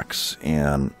 blocks.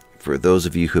 And for those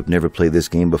of you who have never played this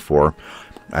game before,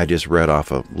 I just read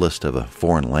off a list of a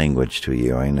foreign language to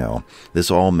you. I know. This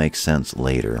all makes sense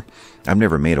later. I've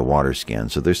never made a water skin,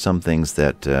 so there's some things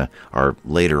that are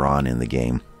later on in the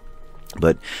game.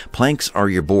 But planks are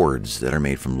your boards that are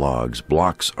made from logs.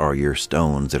 Blocks are your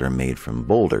stones that are made from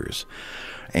boulders.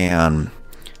 And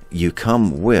you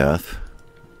come with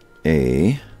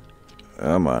a...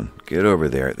 Come on, get over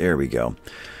there. There we go.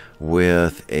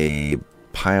 With a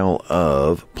pile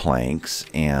of planks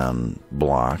and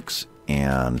blocks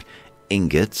and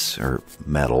ingots or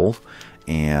metal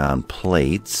and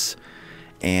plates.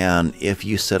 And if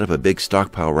you set up a big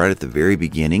stockpile right at the very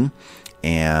beginning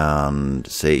and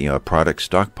say, a product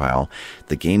stockpile,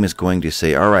 the game is going to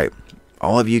say, all right,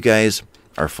 all of you guys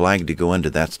are flagged to go into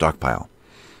that stockpile.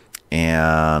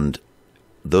 And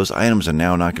those items are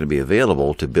now not going to be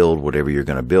available to build whatever you're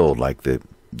going to build, like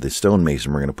the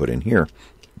stonemason we're going to put in here,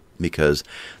 because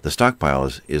the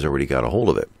stockpile is already got a hold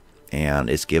of it. And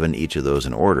it's given each of those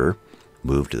an order,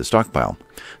 move to the stockpile.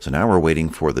 So now we're waiting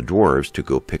for the dwarves to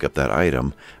go pick up that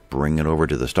item, bring it over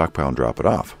to the stockpile and drop it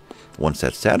off. Once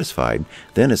that's satisfied,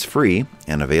 then it's free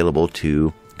and available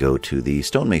to go to the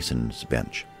stonemason's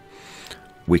bench.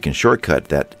 We can shortcut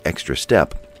that extra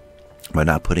step by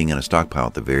not putting in a stockpile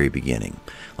at the very beginning.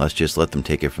 Let's just let them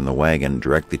take it from the wagon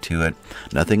directly to it.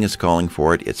 Nothing is calling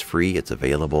for it. It's free. It's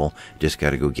available. Just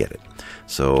got to go get it.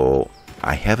 So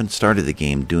I haven't started the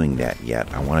game doing that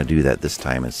yet. I want to do that this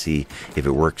time and see if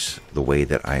it works the way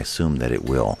that I assume that it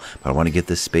will. But I want to get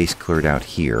this space cleared out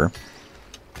here.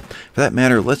 For that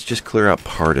matter, let's just clear out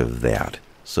part of that.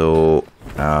 So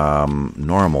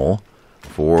normal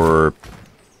for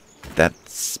that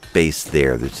space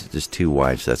there. There's just too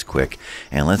wide, so that's quick.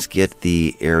 And let's get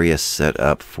the area set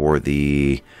up for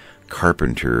the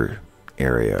carpenter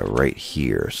area right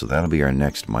here. So that'll be our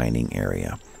next mining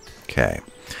area. Okay.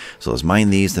 So let's mine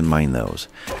these, then mine those.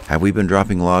 Have we been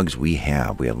dropping logs? We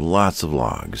have. We have lots of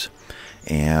logs.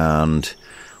 And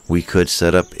we could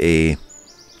set up a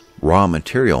raw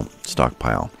material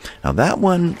stockpile. Now that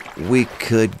one we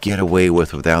could get away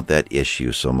with without that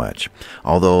issue so much.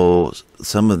 Although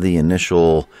some of the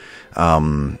initial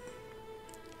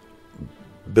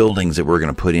buildings that we're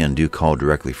going to put in do call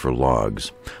directly for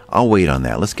logs. I'll wait on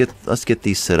that. Let's get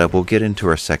these set up. We'll get into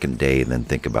our second day and then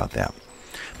think about that.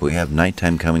 But we have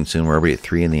nighttime coming soon. We're already at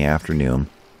 3 in the afternoon.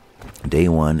 Day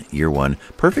 1, year 1.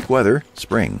 Perfect weather,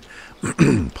 spring.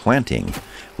 Planting.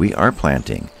 We are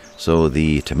planting. So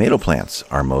the tomato plants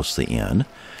are mostly in.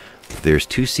 There's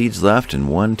 2 seeds left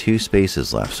and 2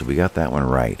 spaces left. So we got that one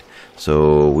right.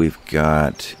 So we've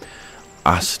got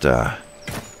Asta,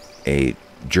 a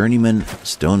journeyman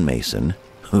stonemason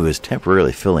who is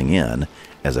temporarily filling in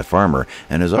as a farmer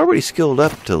and is already skilled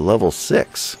up to level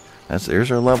 6.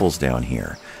 There's our levels down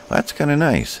here. Well, that's kind of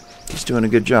nice. He's doing a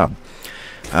good job.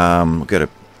 We've got to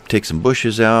take some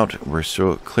bushes out. We're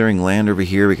still clearing land over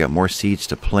here. We got more seeds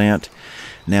to plant.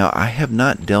 Now, I have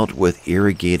not dealt with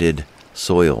irrigated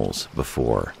soils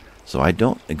before, so I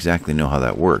don't exactly know how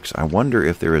that works. I wonder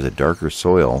if there is a darker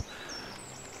soil.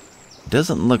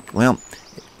 Doesn't look, well,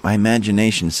 my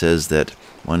imagination says that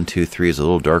 1, 2, 3 is a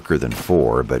little darker than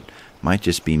 4, but might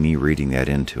just be me reading that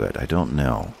into it. I don't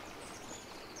know.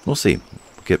 We'll see.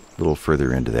 We'll get a little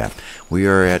further into that. We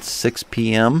are at 6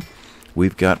 p.m.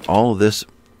 We've got all of this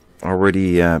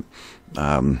already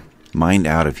mined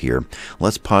out of here.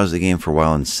 Let's pause the game for a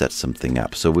while and set something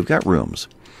up. So we've got rooms.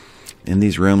 in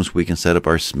these rooms we can set up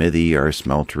our smithy, our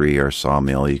smeltery, our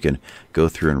sawmill. You can go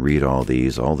through and read all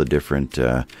these, all the different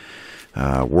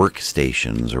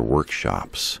workstations or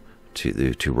workshops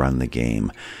to run the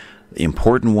game. The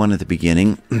important one at the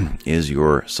beginning is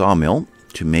your sawmill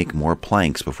to make more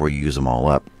planks before you use them all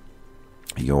up.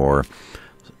 Your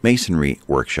masonry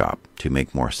workshop to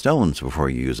make more stones before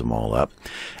you use them all up,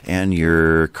 and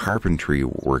your carpentry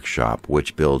workshop,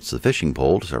 which builds the fishing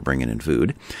pole to start bringing in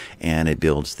food, and it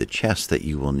builds the chest that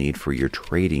you will need for your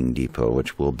trading depot,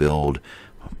 which will build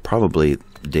probably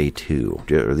day 2,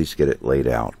 or at least get it laid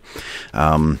out.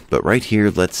 But right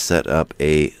here, let's set up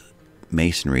a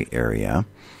masonry area,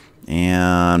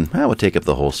 and we'll take up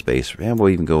the whole space, and we'll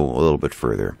even go a little bit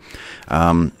further.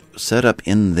 Set up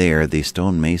in there the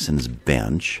stonemason's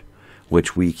bench,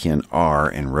 which we can R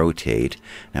and rotate.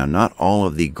 Now, not all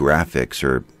of the graphics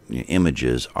or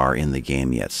images are in the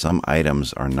game yet. Some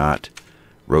items are not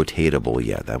rotatable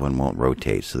yet. That one won't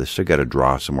rotate, so they still got to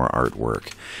draw some more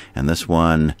artwork. And this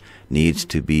one needs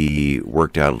to be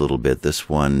worked out a little bit. This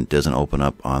one doesn't open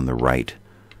up on the right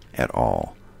at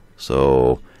all.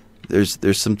 So there's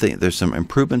some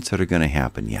improvements that are going to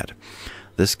happen yet.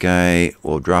 This guy,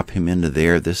 we'll drop him into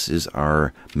there. This is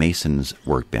our mason's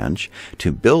workbench.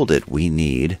 To build it, we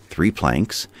need 3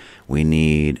 planks. We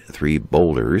need 3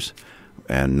 boulders,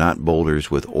 and not boulders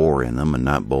with ore in them, and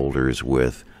not boulders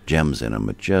with gems in them,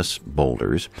 but just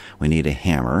boulders. We need a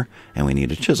hammer, and we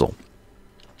need a chisel.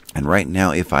 And right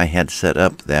now, if I had set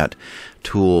up that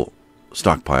tool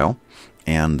stockpile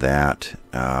and that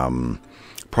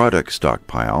product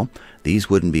stockpile, these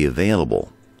wouldn't be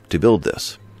available to build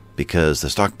this, because the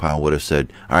stockpile would have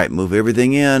said, all right, move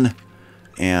everything in,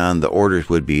 and the orders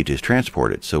would be to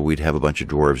transport it. So we'd have a bunch of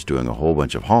dwarves doing a whole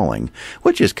bunch of hauling,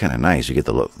 which is kind of nice. You get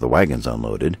the wagons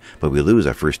unloaded, but we lose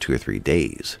our first 2 or 3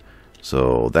 days.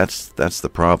 So that's the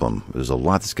problem. There's a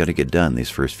lot that's got to get done these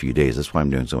first few days. That's why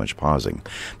I'm doing so much pausing.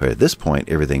 But at this point,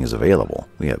 everything is available.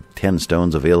 We have 10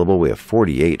 stones available. We have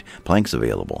 48 planks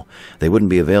available. They wouldn't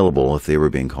be available if they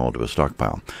were being called to a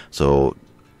stockpile. So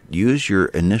use your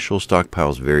initial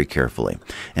stockpiles very carefully.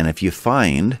 And if you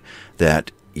find that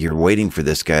you're waiting for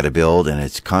this guy to build and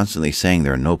it's constantly saying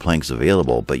there are no planks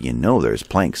available, but you know there's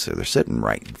planks, so they're sitting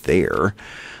right there,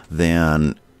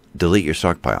 then delete your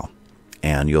stockpile,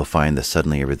 and you'll find that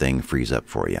suddenly everything frees up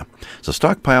for you. So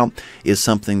stockpile is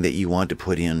something that you want to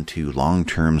put in to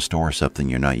long-term store something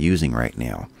you're not using right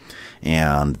now.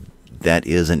 And that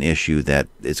is an issue that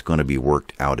it's going to be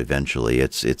worked out eventually.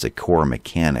 It's a core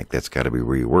mechanic that's got to be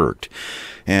reworked.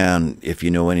 And if you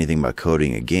know anything about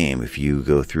coding a game, if you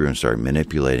go through and start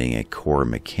manipulating a core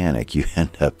mechanic, you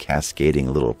end up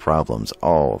cascading little problems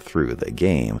all through the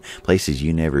game, places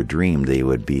you never dreamed they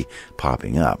would be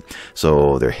popping up.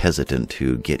 So they're hesitant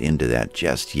to get into that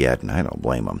just yet, and I don't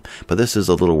blame them. But this is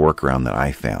a little workaround that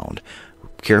I found.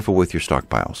 Careful with your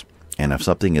stockpiles. And if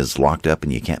something is locked up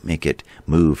and you can't make it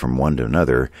move from one to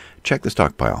another, check the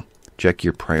stockpile. Check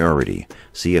your priority.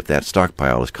 See if that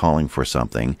stockpile is calling for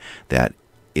something that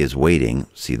is waiting.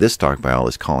 See, this stockpile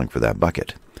is calling for that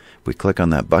bucket. If we click on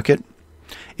that bucket,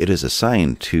 it is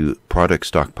assigned to product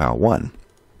stockpile 1.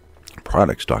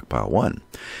 Product stockpile 1.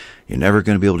 You're never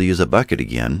going to be able to use a bucket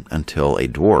again until a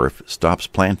dwarf stops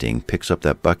planting, picks up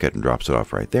that bucket, and drops it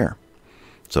off right there.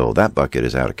 So that bucket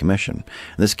is out of commission.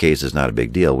 In this case, it's not a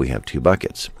big deal. We have 2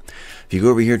 buckets. If you go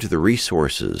over here to the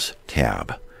Resources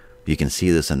tab, you can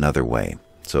see this another way.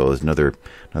 So there's another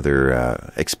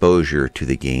exposure to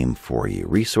the game for you.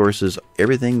 Resources,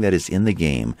 everything that is in the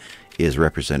game is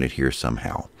represented here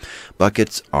somehow.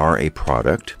 Buckets are a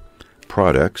product.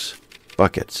 Products,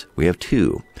 buckets. We have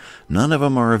 2. None of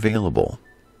them are available.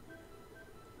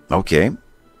 Okay,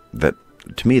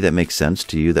 to me, that makes sense.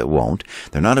 To you, that won't.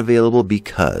 They're not available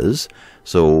because,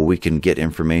 so we can get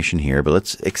information here, but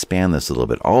let's expand this a little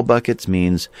bit. All buckets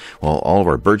means, well, all of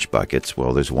our birch buckets,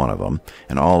 well, there's one of them,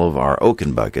 and all of our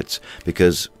oaken buckets,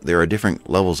 because there are different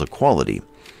levels of quality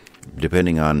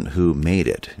depending on who made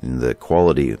it, and the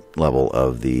quality level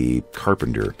of the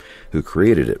carpenter who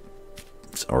created it,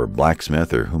 or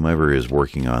blacksmith, or whomever is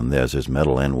working on this. There's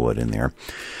metal and wood in there.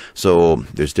 So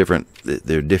there's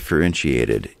they're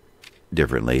differentiated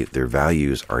differently. Their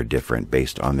values are different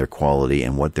based on their quality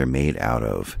and what they're made out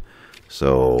of.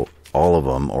 So all of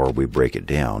them, or we break it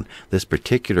down. This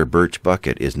particular birch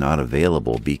bucket is not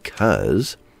available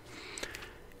because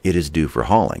it is due for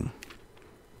hauling.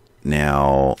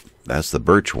 Now, that's the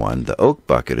birch one. The oak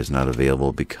bucket is not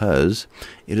available because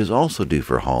it is also due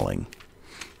for hauling.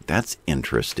 That's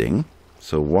interesting.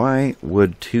 So why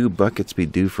would 2 buckets be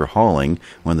due for hauling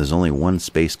when there's only 1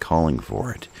 space calling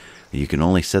for it? You can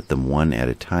only set them 1 at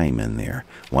a time in there.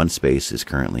 1 space is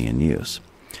currently in use.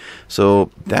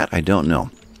 So that I don't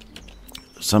know.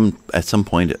 At some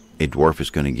point a dwarf is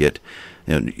going to get,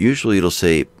 usually it'll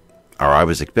say, or I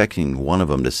was expecting one of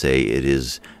them to say it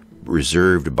is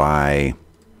reserved by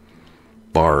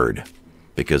Bard,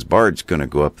 because Bard's going to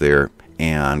go up there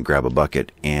and grab a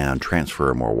bucket and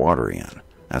transfer more water in.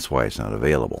 That's why it's not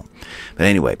available. But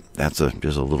anyway, that's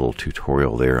just a little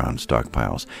tutorial there on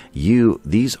stockpiles.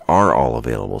 These are all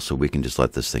available, so we can just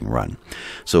let this thing run.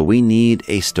 So we need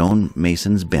a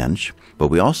stonemason's bench, but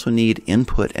we also need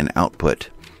input and output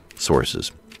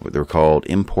sources. They're called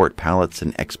import pallets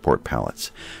and export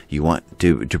pallets. You want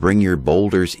to bring your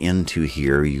boulders into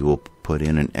here, you will put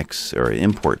in an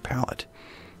import pallet.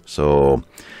 So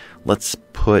let's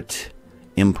put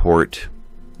import.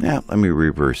 Now let me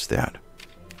reverse that.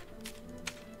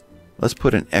 Let's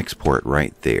put an export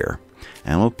right there,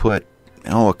 and we'll put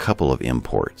a couple of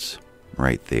imports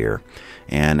right there.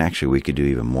 And actually we could do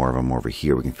even more of them over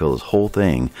here. We can fill this whole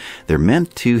thing. They're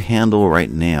meant to handle right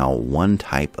now one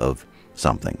type of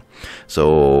something.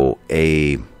 So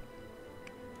a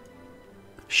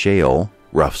shale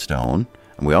rough stone,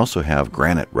 and we also have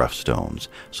granite rough stones.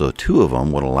 So two of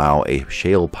them would allow a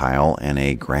shale pile and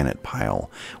a granite pile,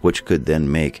 which could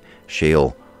then make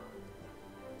shale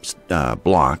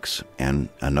blocks, and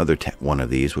another one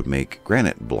of these would make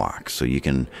granite blocks. So you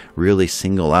can really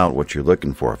single out what you're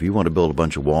looking for. If you want to build a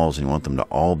bunch of walls and you want them to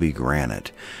all be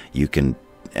granite, you can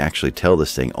actually tell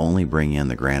this thing only bring in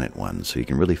the granite ones, so you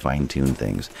can really fine-tune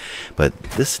things. But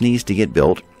this needs to get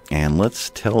built, and let's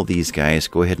tell these guys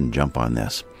go ahead and jump on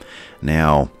this.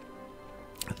 Now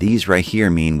these right here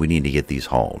mean we need to get these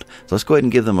hauled. So let's go ahead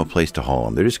and give them a place to haul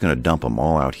them. They're just going to dump them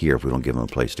all out here if we don't give them a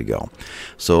place to go.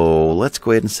 So let's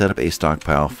go ahead and set up a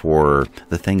stockpile for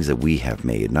the things that we have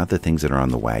made, not the things that are on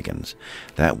the wagons.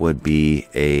 That would be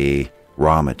a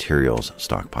raw materials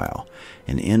stockpile.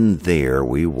 And in there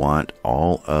we want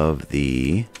all of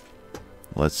the,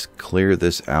 let's clear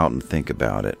this out and think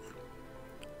about it.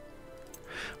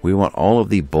 We want all of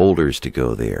the boulders to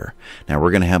go there. Now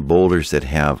we're going to have boulders that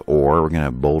have ore. We're going to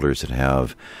have boulders that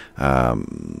have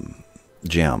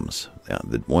gems.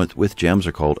 The ones with gems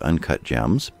are called uncut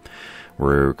gems.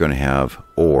 We're going to have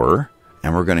ore,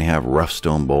 and we're going to have rough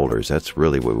stone boulders. That's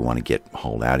really what we want to get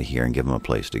hauled out of here and give them a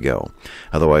place to go.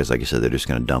 Otherwise, like I said, they're just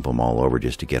going to dump them all over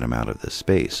just to get them out of this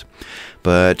space.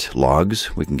 But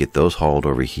logs, we can get those hauled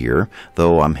over here,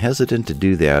 though I'm hesitant to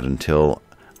do that until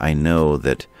I know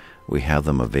that we have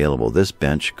them available. This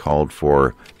bench called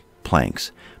for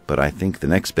planks, but I think the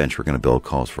next bench we're going to build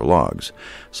calls for logs.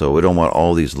 So we don't want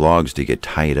all these logs to get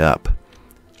tied up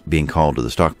being called to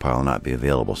the stockpile and not be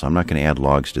available. So I'm not going to add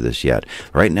logs to this yet.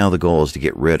 Right now the goal is to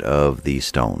get rid of the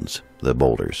stones, the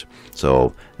boulders.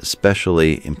 So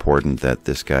especially important that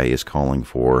this guy is calling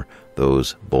for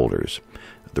those boulders.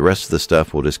 The rest of the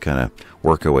stuff we'll just kind of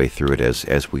work our way through it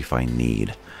as we find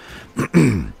need.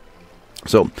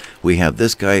 So we have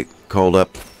this guy called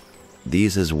up,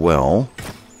 these as well.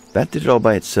 That did it all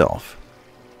by itself.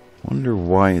 Wonder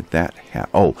why that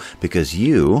happened. Oh, because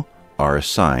you are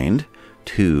assigned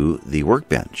to the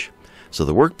workbench. So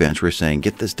the workbench, we're saying,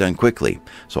 get this done quickly.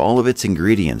 So all of its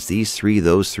ingredients, these three,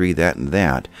 those three, that, and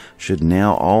that, should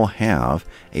now all have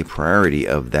a priority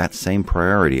of that same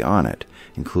priority on it,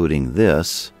 including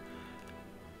this,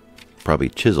 probably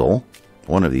chisel,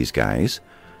 one of these guys,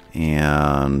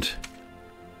 and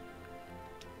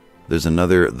there's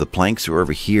another, the planks are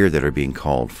over here that are being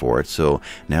called for it. So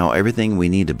now everything we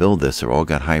need to build this have all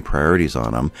got high priorities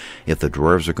on them. If the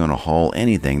dwarves are going to haul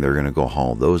anything, they're going to go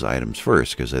haul those items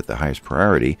first, because at the highest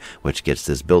priority, which gets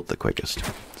this built the quickest.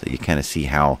 So you kind of see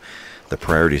how the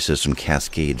priority system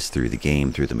cascades through the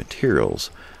game, through the materials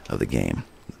of the game.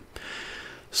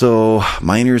 So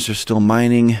miners are still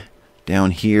mining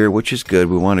down here, which is good.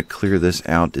 We want to clear this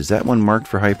out. Is that one marked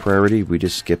for high priority? We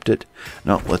just skipped it.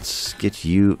 No, let's get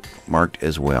you marked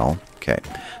as well. Okay,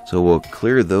 so we'll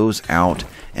clear those out,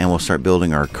 and we'll start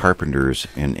building our carpenters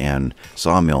and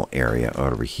sawmill area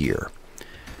over here,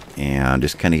 and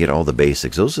just kind of get all the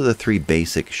basics. Those are the three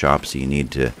basic shops that you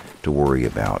need to worry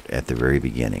about at the very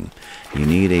beginning. You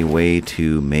need a way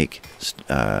to make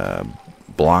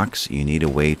blocks, you need a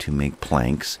way to make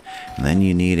planks, and then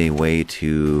you need a way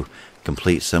to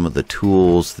complete some of the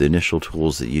tools, the initial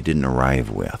tools that you didn't arrive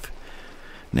with.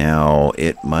 Now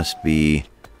it must be,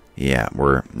 yeah,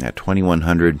 we're at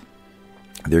 2100.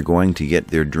 They're going to get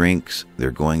their drinks, they're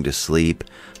going to sleep.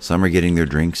 Some are getting their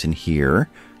drinks in here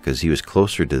because he was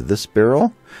closer to this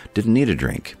barrel, didn't need a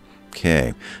drink.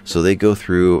 Okay, so they go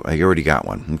through, I already got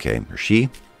one. Okay, or she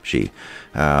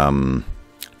Tove,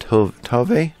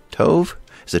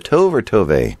 is it Tove or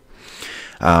Tove?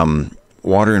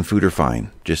 Water and food are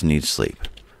fine, just needs sleep.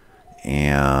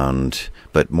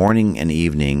 But morning and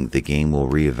evening, the game will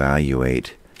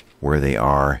reevaluate where they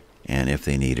are and if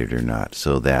they need it or not,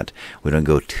 so that we don't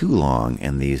go too long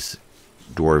and these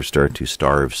dwarves start to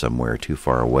starve somewhere too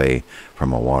far away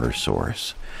from a water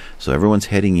source. So everyone's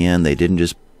heading in. They didn't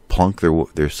just plunk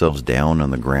themselves down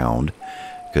on the ground,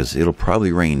 because it'll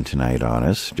probably rain tonight on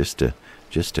us, just to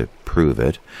prove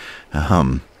it.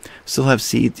 Still have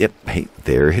seeds. Yep, hey,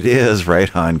 there it is,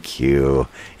 right on cue.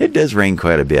 It does rain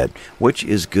quite a bit, which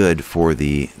is good for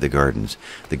the gardens.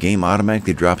 The game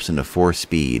automatically drops into 4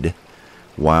 speed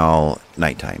while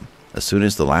nighttime, as soon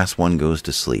as the last one goes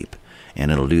to sleep.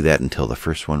 And it'll do that until the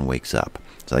first one wakes up.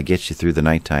 So that gets you through the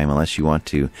nighttime, unless you want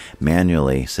to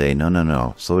manually say,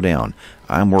 no, slow down.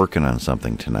 I'm working on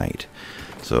something tonight.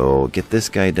 So get this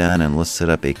guy done, and let's set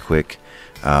up a quick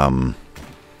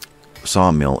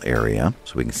sawmill area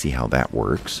so we can see how that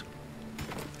works.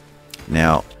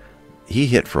 Now, he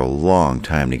hit for a long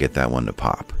time to get that one to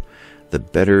pop. The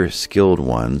better skilled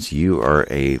ones, you are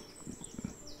a...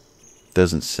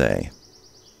 doesn't say.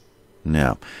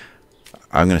 No.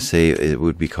 I'm going to say it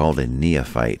would be called a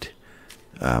neophyte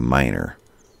miner.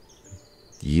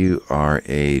 You are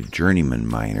a journeyman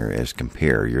miner as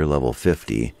compared. You're level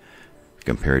 50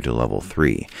 compared to level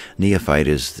 3. Neophyte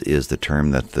is the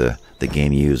term that the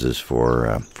game uses for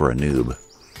a noob.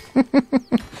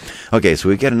 Okay, so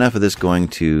we get enough of this going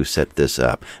to set this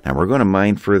up. Now we're going to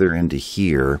mine further into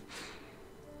here.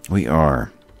 We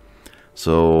are.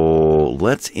 So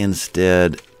let's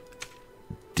instead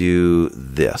do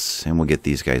this, and we'll get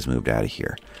these guys moved out of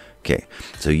here. Okay,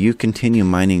 so you continue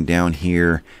mining down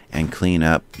here and clean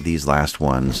up these last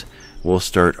ones. We'll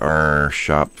start our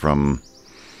shop from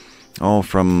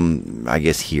I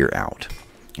guess here out,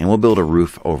 and we'll build a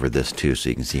roof over this too, so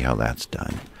you can see how that's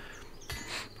done.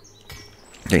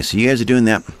 Okay, so you guys are doing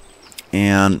that,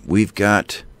 and we've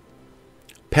got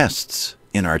pests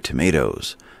in our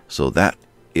tomatoes, so that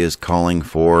is calling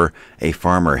for a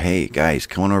farmer. Hey guys,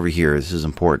 come on over here, this is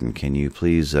important. Can you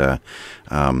please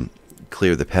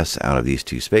clear the pests out of these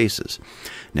 2 spaces?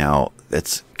 Now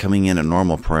that's coming in at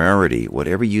normal priority.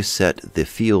 Whatever you set the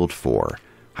field for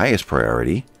highest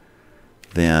priority,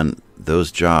 then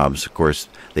those jobs, of course,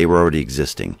 they were already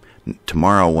existing.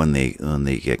 Tomorrow when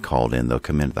they get called in, they'll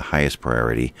come in at the highest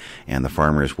priority, and the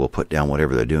farmers will put down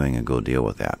whatever they're doing and go deal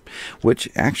with that, which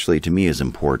actually to me is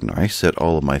important. I set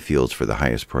all of my fields for the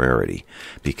highest priority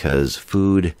because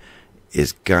food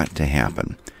is got to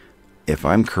happen. If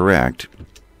I'm correct,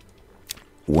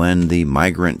 when the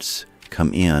migrants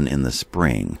come in the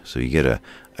spring, so you get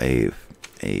a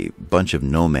bunch of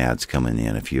nomads coming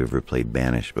in, if you ever played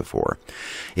Banished before,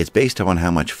 it's based on how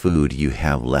much food you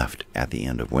have left at the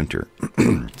end of winter.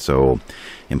 So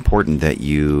important that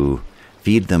you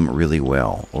feed them really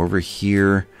well. Over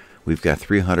here we've got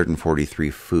 343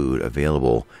 food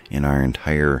available in our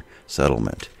entire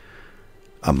settlement.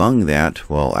 Among that,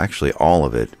 well, actually all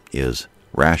of it is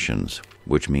rations,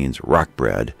 which means rock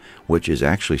bread, which is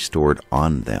actually stored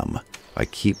on them. I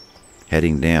keep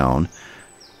heading down.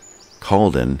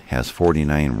 Calden has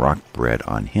 49 rock bread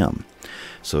on him.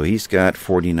 So he's got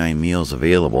 49 meals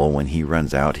available. When he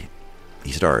runs out,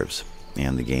 he starves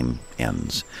and the game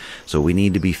ends. So we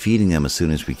need to be feeding them as soon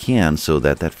as we can so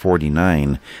that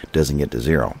 49 doesn't get to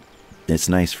 0. It's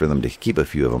nice for them to keep a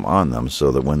few of them on them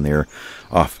so that when they're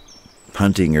off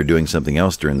hunting or doing something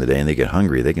else during the day and they get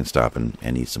hungry, they can stop and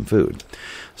eat some food.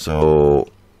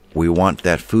 So we want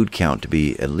that food count to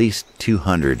be at least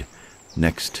 200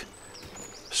 next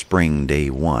spring day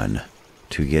 1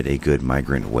 to get a good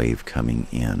migrant wave coming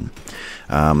in.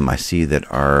 I see that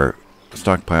our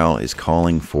stockpile is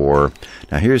calling for...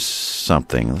 Now here's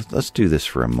something. Let's do this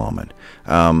for a moment.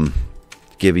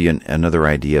 Give you another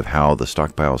idea of how the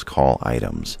stockpiles call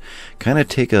items. Kind of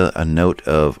take a note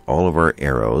of all of our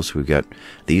arrows. We've got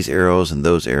these arrows and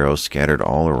those arrows scattered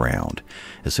all around.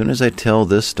 As soon as I tell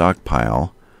this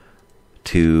stockpile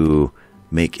to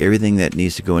make everything that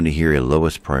needs to go into here a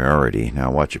lowest priority. Now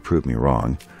watch it prove me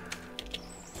wrong.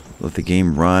 Let the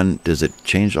game run. Does it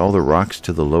change all the rocks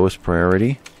to the lowest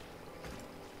priority?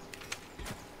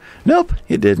 Nope,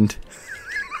 it didn't.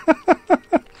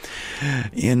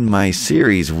 In my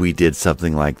series we did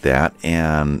something like that,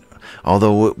 and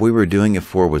although what we were doing it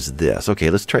for was this. Okay,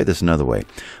 let's try this another way.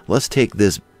 Let's take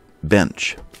this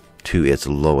bench to its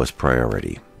lowest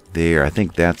priority. There, I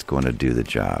think that's going to do the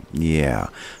job. Yeah.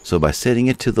 So by setting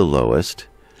it to the lowest,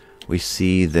 we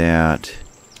see that...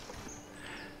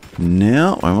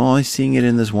 No, I'm only seeing it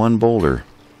in this one boulder.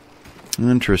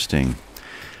 Interesting.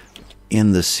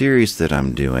 In the series that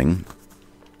I'm doing,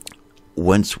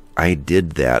 once I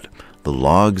did that, the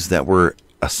logs that were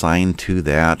assigned to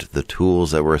that, the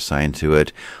tools that were assigned to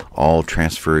it, all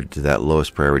transferred to that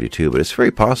lowest priority too. But it's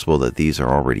very possible that these are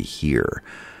already here.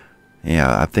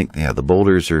 Yeah, I think, yeah, the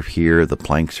boulders are here, the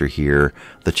planks are here.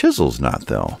 The chisel's not,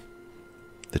 though.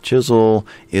 The chisel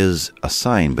is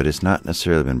assigned, but it's not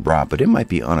necessarily been brought. But it might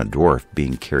be on a dwarf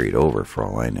being carried over, for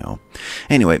all I know.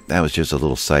 Anyway, that was just a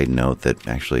little side note that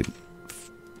actually,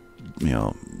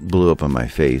 blew up on my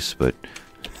face, but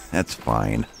that's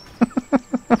fine.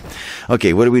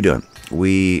 Okay, what are we doing?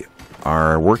 We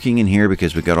are working in here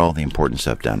because we got all the important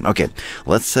stuff done. Okay,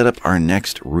 let's set up our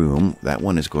next room. That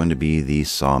one is going to be the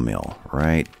sawmill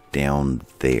right down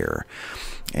there.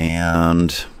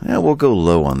 And we'll go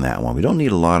low on that one. We don't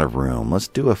need a lot of room. Let's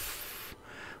do a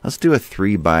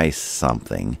 3 by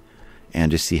something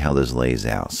and just see how this lays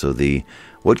out. So the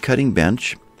wood cutting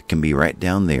bench can be right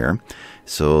down there.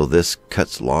 So this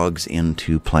cuts logs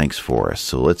into planks for us.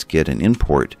 So let's get an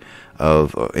import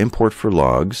for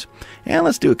logs, and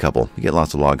let's do a couple. We get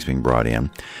lots of logs being brought in,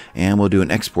 and we'll do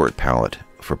an export pallet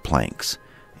for planks,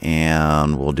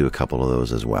 and we'll do a couple of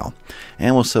those as well.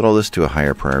 And we'll set all this to a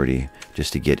higher priority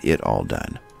just to get it all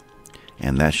done.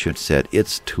 And that should set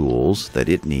its tools that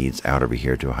it needs out over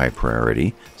here to a high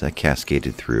priority. So that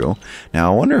cascaded through.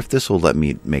 Now I wonder if this will let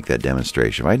me make that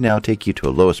demonstration. If I now take you to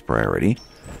a lowest priority,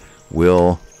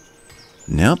 nope,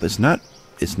 it's not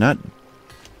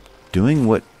doing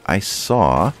what I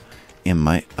saw in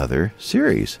my other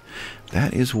series.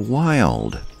 That is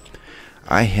wild.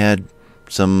 I had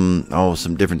some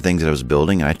different things that I was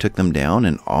building, and I took them down,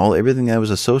 and everything that was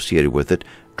associated with it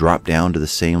dropped down to the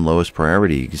same lowest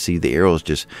priority. You can see the arrows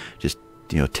just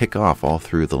tick off all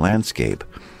through the landscape.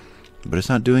 But it's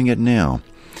not doing it now.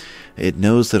 It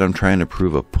knows that I'm trying to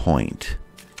prove a point.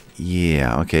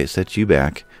 Yeah, okay, it sets you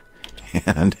back.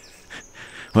 And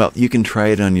well, you can try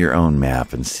it on your own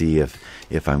map and see if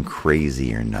I'm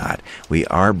crazy or not. We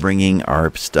are bringing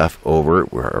our stuff over,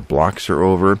 where our blocks are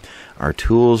over. Our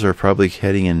tools are probably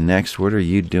heading in next. What are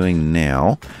you doing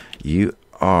now? You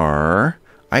are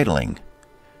idling.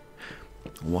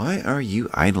 Why are you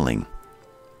idling?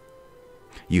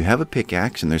 You have a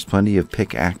pickaxe, and there's plenty of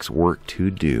pickaxe work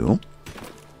to do.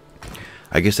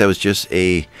 I guess that was just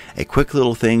a quick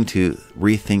little thing to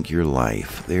rethink your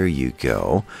life. There you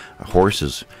go.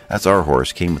 That's our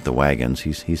horse, came with the wagons.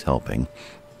 He's helping.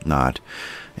 Not.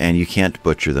 And you can't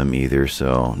butcher them either,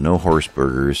 so no horse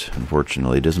burgers,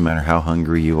 unfortunately. It doesn't matter how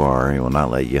hungry you are, it will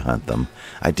not let you hunt them.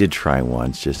 I did try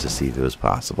once just to see if it was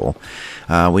possible.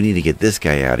 We need to get this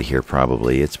guy out of here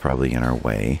probably. It's probably in our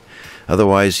way.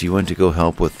 Otherwise, you want to go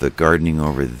help with the gardening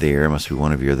over there. Must be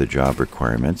one of your other job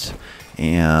requirements.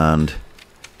 And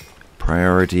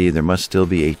priority, there must still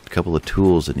be a couple of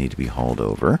tools that need to be hauled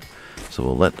over. So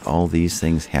we'll let all these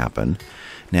things happen.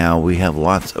 Now, we have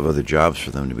lots of other jobs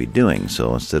for them to be doing,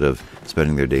 so instead of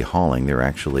spending their day hauling, they're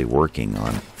actually working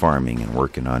on farming and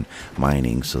working on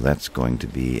mining, so that's going to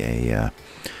be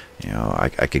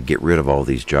I could get rid of all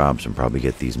these jobs and probably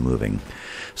get these moving.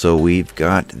 So we've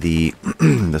got the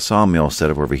the sawmill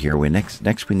set up over here.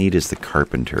 Next we need is the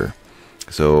carpenter.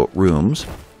 So rooms,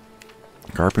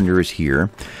 carpenter is here,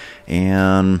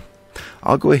 and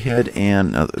I'll go ahead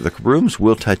and the rooms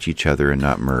will touch each other and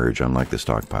not merge, unlike the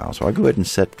stockpile. So I'll go ahead and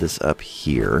set this up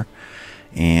here,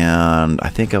 and I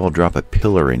think I will drop a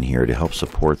pillar in here to help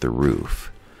support the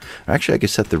roof. Actually, I could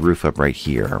set the roof up right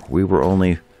here. We're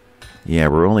only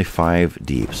 5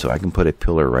 deep, so I can put a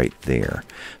pillar right there.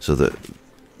 So the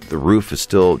roof is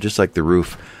still just like the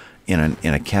roof in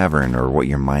a cavern or what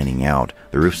you're mining out.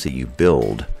 The roofs that you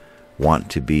build want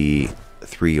to be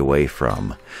 3 away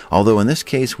from. Although in this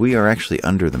case we are actually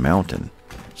under the mountain,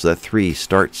 so that 3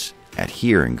 starts at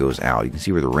here and goes out. You can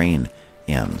see where the rain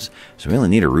ends. So we only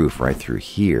need a roof right through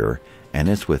here, and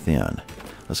it's within.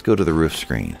 Let's go to the roof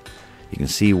screen. You can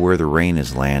see where the rain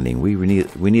is landing. We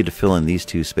need to fill in these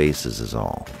 2 spaces is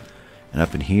all. And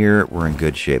up in here we're in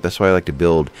good shape. That's why I like to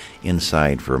build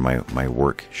inside for my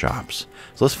workshops.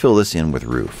 So let's fill this in with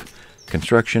roof.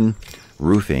 Construction,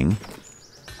 roofing.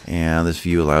 And this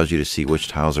view allows you to see which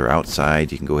tiles are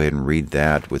outside. You can go ahead and read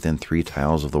that within 3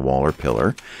 tiles of the wall or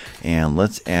pillar. And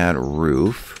let's add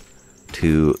roof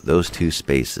to those 2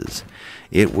 spaces.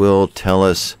 It will tell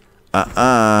us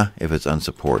if it's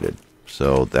unsupported.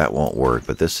 So that won't work,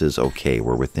 but this is okay.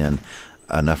 We're within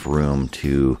enough room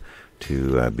to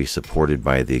be supported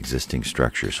by the existing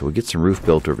structure. So we'll get some roof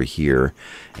built over here,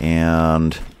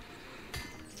 and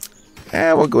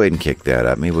we'll go ahead and kick that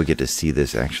up. Maybe we'll get to see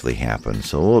this actually happen.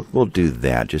 So we'll do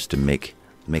that just to make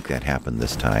that happen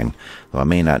this time. Though I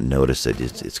may not notice it.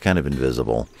 It's kind of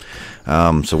invisible.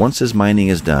 So once this mining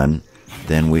is done,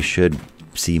 then we should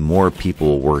see more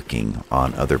people working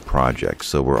on other projects.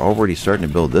 So we're already starting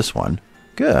to build this one.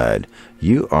 Good.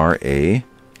 You are a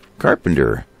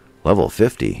carpenter. Level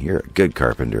 50. You're a good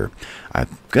carpenter.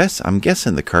 I'm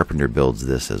guessing the carpenter builds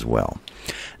this as well.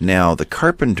 Now, the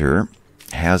carpenter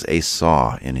has a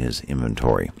saw in his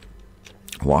inventory.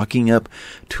 Walking up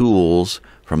tools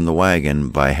from the wagon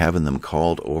by having them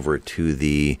called over to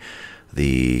the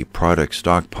product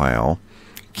stockpile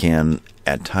can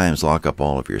at times lock up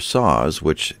all of your saws,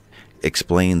 which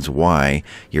explains why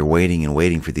you're waiting and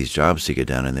waiting for these jobs to get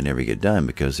done and they never get done,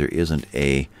 because there isn't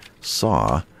a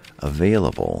saw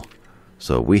available.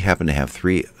 So we happen to have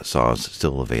 3 saws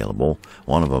still available.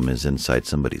 One of them is inside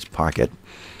somebody's pocket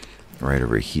right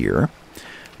over here.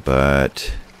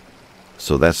 But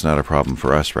so that's not a problem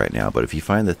for us right now. But if you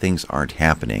find that things aren't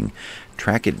happening,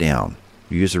 track it down.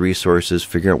 Use the resources,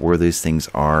 figure out where these things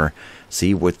are,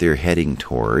 see what they're heading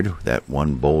toward. That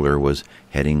one boulder was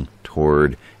heading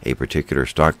toward a particular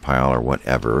stockpile or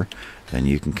whatever. Then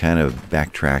you can kind of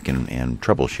backtrack and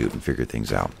troubleshoot and figure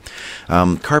things out.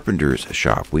 Carpenter's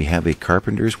shop. We have a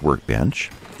carpenter's workbench,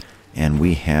 and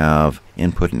we have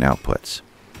input and outputs.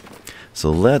 So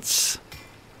let's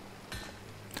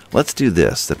do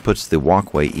this. That puts the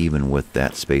walkway even with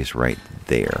that space right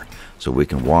there, so we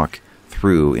can walk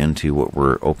through into what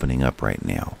we're opening up right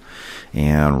now.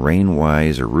 And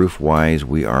rain-wise or roof-wise,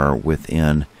 we are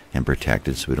within and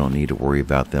protected, so we don't need to worry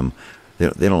about them.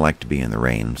 They don't like to be in the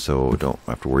rain, so don't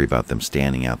have to worry about them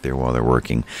standing out there while they're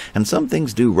working. And some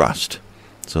things do rust,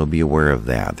 so be aware of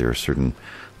that. There are certain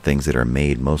things that are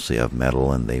made mostly of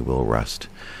metal, and they will rust.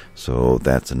 So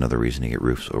that's another reason to get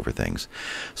roofs over things.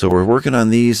 So we're working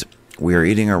on these. We are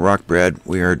eating our rock bread.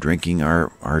 We are drinking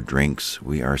our drinks.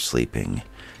 We are sleeping.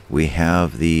 We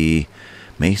have the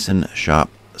mason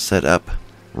shop set up,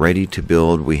 ready to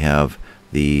build. We have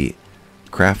the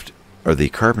the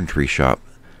carpentry shop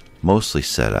mostly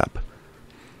set up.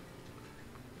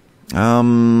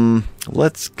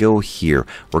 Let's go here.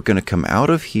 We're going to come out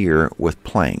of here with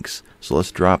planks. So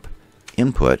let's drop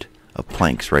input of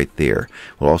planks right there.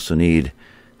 We'll also need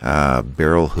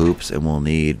barrel hoops, and we'll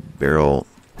need barrel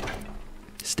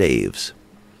staves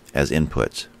as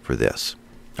inputs for this.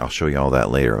 I'll show you all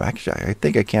that later. Actually, I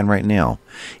think I can right now.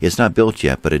 It's not built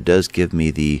yet, but it does give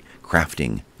me the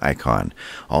crafting icon.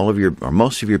 All of your, or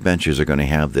most of your benches are going to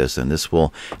have this, and this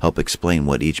will help explain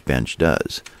what each bench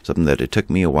does. Something that it took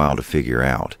me a while to figure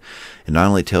out. It not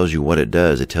only tells you what it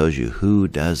does, it tells you who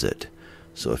does it.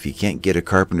 So if you can't get a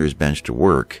carpenter's bench to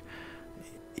work,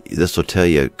 this will tell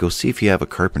you, go see if you have a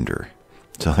carpenter.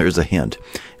 So there's a hint.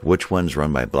 Which one's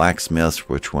run by blacksmiths,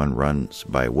 which one runs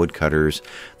by woodcutters.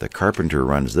 The carpenter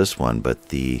runs this one, but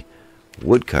the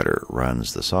woodcutter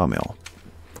runs the sawmill.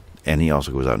 And he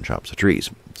also goes out and chops the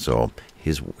trees. So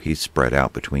he's spread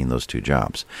out between those 2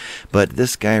 jobs. But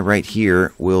this guy right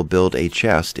here will build a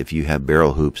chest if you have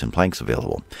barrel hoops and planks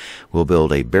available. We'll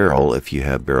build a barrel if you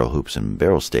have barrel hoops and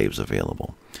barrel staves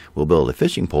available. We'll build a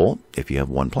fishing pole if you have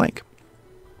 1 plank.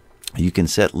 You can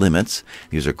set limits.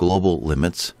 These are global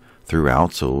limits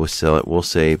throughout. So we'll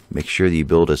say make sure that you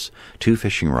build us 2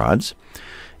 fishing rods.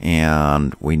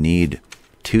 And we need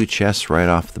 2 chests right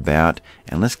off the bat.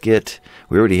 And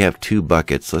we already have 2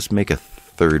 buckets. Let's make a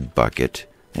 3rd bucket.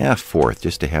 Yeah, 4th,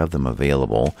 just to have them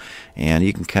available. And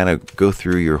you can kind of go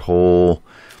through your whole,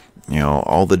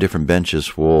 all the different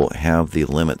benches will have the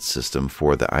limit system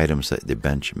for the items that the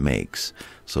bench makes.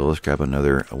 So let's grab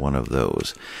another one of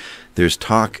those. There's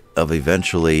talk of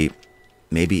eventually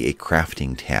maybe a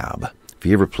crafting tab. If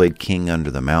you ever played King Under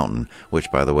the Mountain,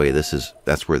 which, by the way,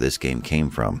 that's where this game came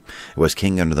from. It was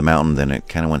King Under the Mountain, then it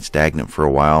kind of went stagnant for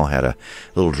a while, had a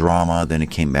little drama, then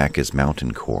it came back as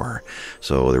Mountaincore.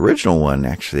 So the original one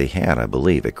actually had, I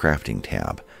believe, a crafting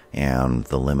tab, and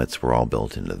the limits were all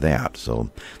built into that.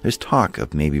 So there's talk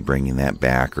of maybe bringing that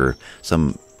back, or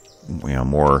some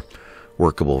more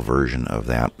workable version of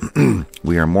that.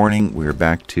 We are morning. We are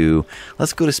back to,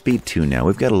 let's go to speed 2 now.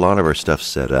 We've got a lot of our stuff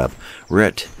set up. We're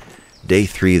at day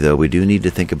 3, though. We do need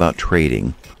to think about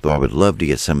trading, though I would love to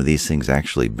get some of these things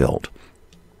actually built.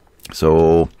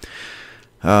 So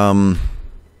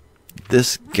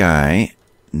this guy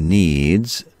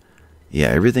needs,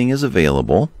 everything is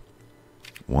available.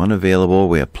 1 available.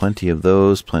 We have plenty of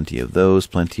those, plenty of those,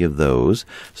 plenty of those.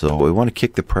 So we want to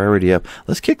kick the priority up.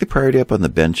 Let's kick the priority up on the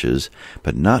benches,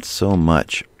 but not so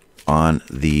much on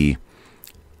the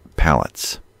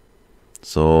pallets.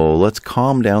 So let's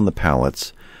calm down the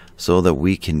pallets so that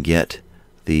we can get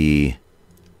the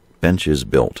benches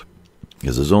built.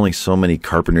 Because there's only so many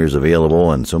carpenters available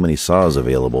and so many saws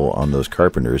available on those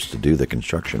carpenters to do the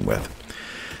construction with.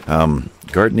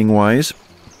 Gardening wise,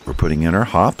 we're putting in our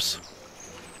hops.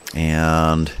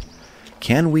 And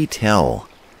can we tell?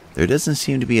 There doesn't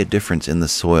seem to be a difference in the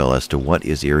soil as to what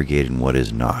is irrigated and what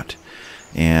is not.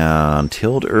 And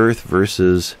tilled earth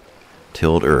versus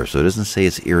tilled earth. So it doesn't say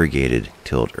it's irrigated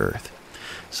tilled earth.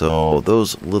 So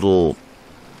those little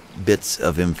bits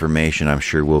of information I'm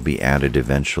sure will be added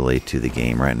eventually to the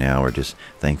game. Right now we're just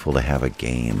thankful to have a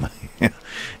game.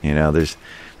 You know, there's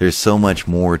so much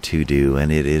more to do,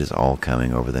 and it is all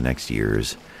coming over the next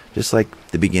years. Just like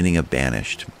the beginning of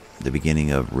Banished, the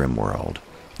beginning of RimWorld.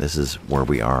 This is where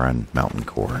we are on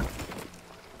Mountaincore.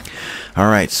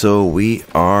 Alright, so we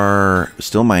are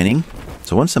still mining.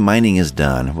 So once the mining is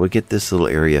done, we'll get this little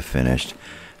area finished. In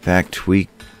fact,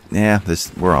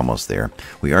 we're almost there.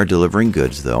 We are delivering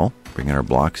goods, though. Bringing our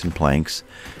blocks and planks.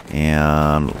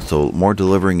 And so more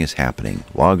delivering is happening.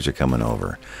 Logs are coming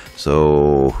over.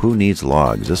 So who needs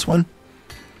logs? This one?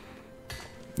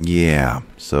 Yeah.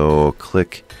 So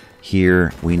click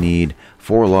here. We need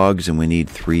 4 logs and we need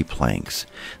 3 planks.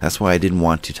 That's why I didn't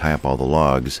want to tie up all the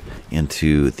logs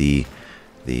into the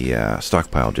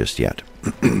stockpile just yet.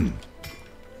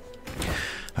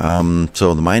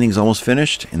 So the mining's almost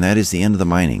finished, and that is the end of the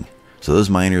mining. So those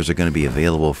miners are going to be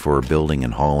available for building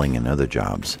and hauling and other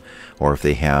jobs. Or if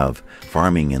they have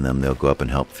farming in them, they'll go up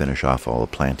and help finish off all the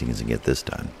plantings and get this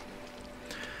done.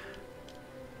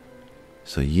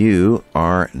 So you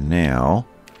are now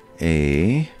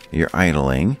you're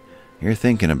idling. You're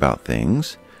thinking about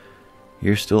things.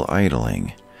 You're still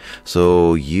idling.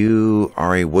 So you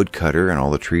are a woodcutter and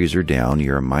all the trees are down.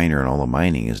 You're a miner and all the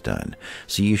mining is done.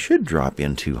 So you should drop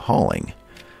into hauling.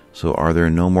 So are there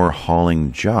no more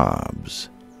hauling jobs?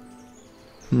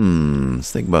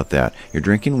 Let's think about that. You're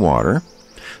drinking water.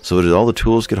 So did all the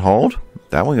tools get hauled?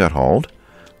 That one got hauled.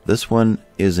 This one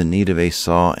is in need of a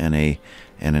saw and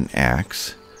an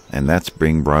axe. And that's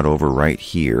being brought over right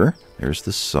here. There's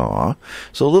the saw.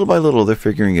 So little by little they're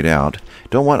figuring it out.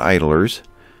 Don't want idlers.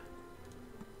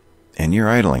 And you're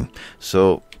idling.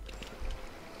 So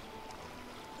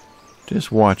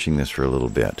just watching this for a little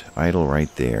bit. Idle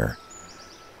right there.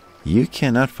 You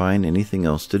cannot find anything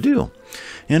else to do.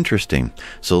 Interesting.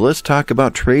 So let's talk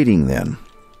about trading then.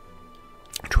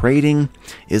 Trading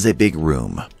is a big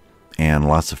room and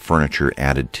lots of furniture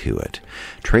added to it.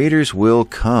 Traders will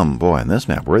come. Boy, on this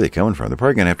map, where are they coming from? They're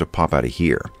probably going to have to pop out of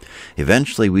here.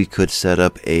 Eventually, we could set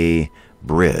up a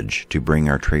bridge to bring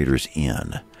our traders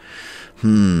in.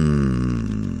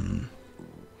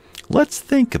 Let's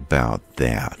think about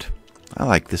that. I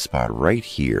like this spot right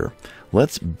here.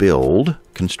 Let's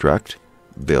construct,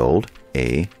 build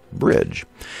a bridge.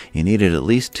 You need it at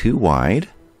least 2 wide.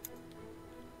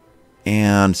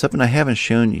 And something I haven't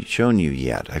shown you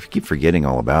yet. I keep forgetting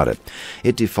all about it.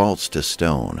 It defaults to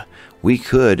stone. We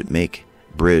could make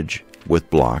bridge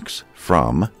with blocks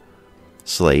from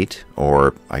slate,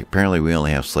 or apparently we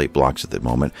only have slate blocks at the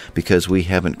moment because we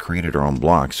haven't created our own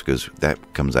blocks, because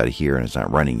that comes out of here and it's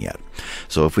not running yet.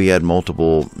 So if we had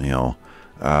multiple,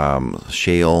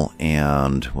 shale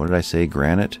and what did I say,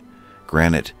 granite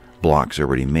blocks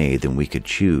already made, then we could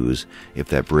choose if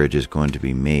that bridge is going to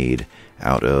be made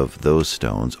out of those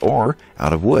stones or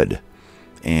out of wood.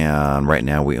 And right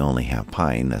now we only have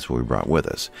pine. That's what we brought with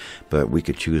us. But we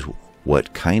could choose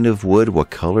what kind of wood,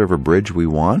 what color of a bridge we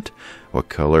want, what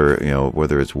color,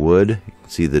 whether it's wood, you can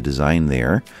see the design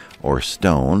there, or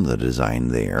stone, the design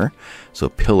there. So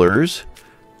pillars,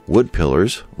 wood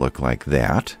pillars look like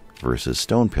that versus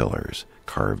stone pillars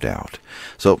carved out.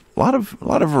 So a lot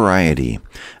of variety.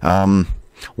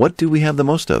 What do we have the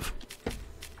most of?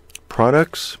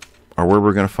 Products are where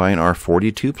we're going to find our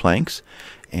 42 planks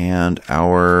and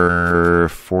our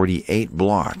 48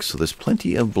 blocks. So there's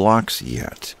plenty of blocks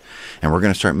yet. And we're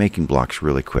going to start making blocks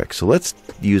really quick. So let's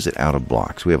use it out of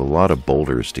blocks. We have a lot of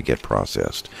boulders to get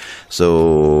processed.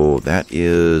 So that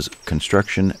is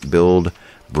construction, build,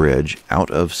 bridge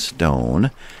out of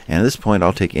stone. And at this point,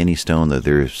 I'll take any stone that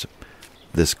there's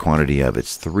this quantity of.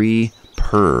 It's 3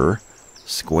 per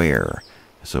square.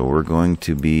 So we're going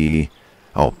to be,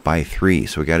 by 3.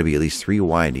 So we got to be at least 3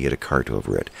 wide to get a cart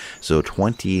over it. So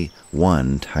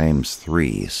 21 times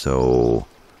 3. So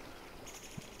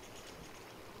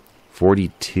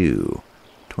 42.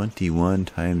 21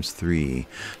 times 3.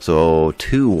 So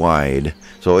 2 wide.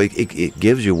 So it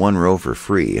gives you 1 row for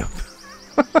free.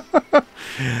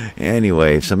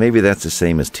 Anyway, so maybe that's the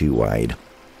same as 2 wide.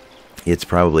 It's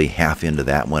probably half into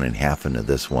that one and half into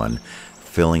this one,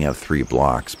 filling up 3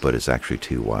 blocks, but it's actually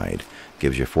 2 wide.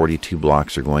 Gives you 42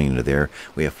 blocks are going into there.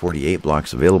 We have 48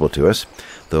 blocks available to us,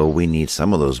 though we need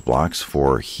some of those blocks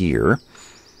for here.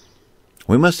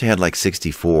 We must have had like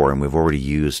 64, and we've already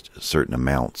used certain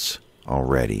amounts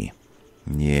already.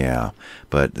 Yeah,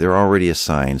 but they're already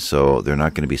assigned, so they're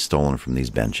not going to be stolen from these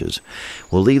benches.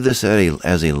 We'll leave this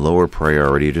as a lower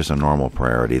priority, just a normal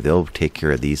priority. They'll take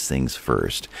care of these things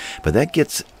first. But that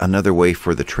gets another way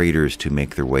for the traders to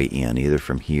make their way in, either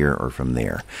from here or from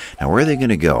there. Now, where are they going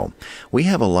to go? We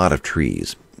have a lot of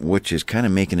trees, which is kind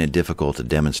of making it difficult to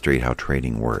demonstrate how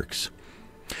trading works.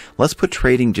 Let's put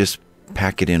trading, just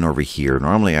pack it in over here.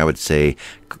 Normally I would say,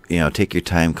 take your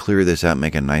time, clear this out,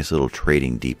 make a nice little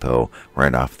trading depot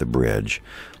right off the bridge.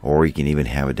 Or you can even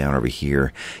have it down over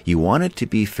here. You want it to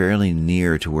be fairly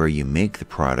near to where you make the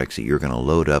products that you're going to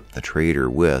load up the trader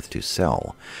with to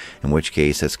sell. In which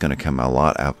case, that's going to come a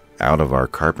lot out of our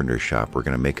carpenter shop. We're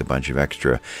going to make a bunch of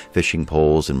extra fishing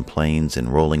poles and planes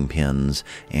and rolling pins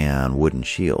and wooden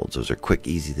shields. Those are quick,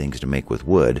 easy things to make with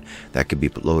wood that could be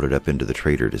loaded up into the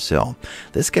trader to sell.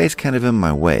 This guy's kind of in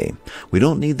my way. We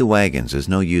don't need the wagons. There's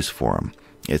no use for them.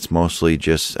 It's mostly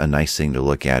just a nice thing to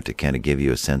look at to kind of give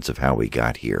you a sense of how we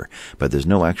got here. But there's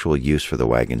no actual use for the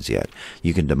wagons yet.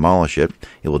 You can demolish it.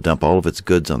 It will dump all of its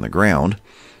goods on the ground,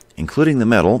 including the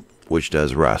metal, which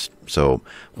does rust. So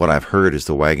what I've heard is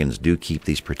the wagons do keep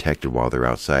these protected while they're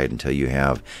outside until you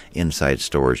have inside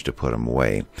storage to put them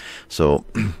away. So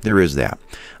there is that.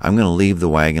 I'm going to leave the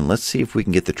wagon. Let's see if we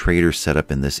can get the trader set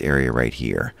up in this area right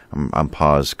here. I'm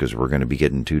paused because we're going to be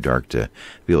getting too dark to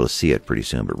be able to see it pretty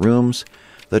soon. But rooms,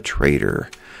 the trader.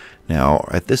 Now,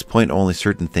 at this point, only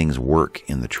certain things work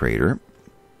in the trader.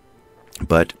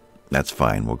 But that's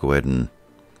fine. We'll go ahead and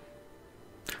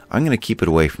I'm going to keep it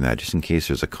away from that just in case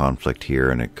there's a conflict here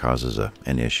and it causes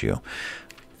an issue.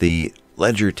 The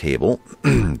ledger table,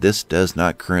 this does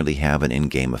not currently have an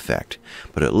in-game effect,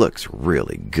 but it looks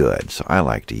really good, so I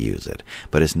like to use it.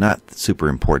 But it's not super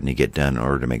important to get done in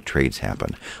order to make trades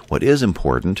happen. What is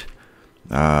important,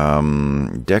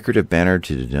 decorative banner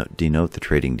to denote the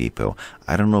trading depot.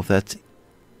 I don't know if that's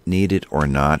needed or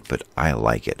not, but I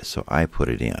like it, so I put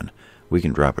it in. We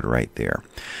can drop it right there.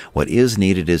 What is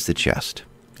needed is the chest.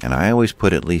 And I always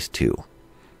put at least 2,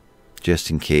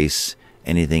 just in case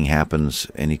anything happens,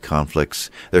 any conflicts.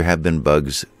 There have been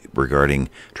bugs regarding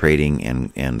trading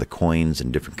and the coins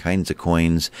and different kinds of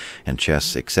coins and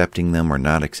chests, accepting them or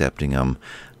not accepting them.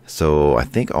 So I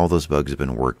think all those bugs have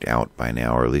been worked out by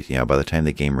now, or at least, by the time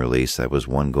the game released, that was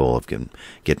one goal of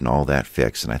getting all that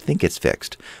fixed. And I think it's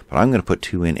fixed, but I'm going to put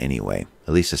 2 in anyway,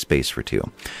 at least a space for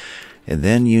 2. And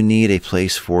then you need a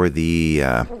place for the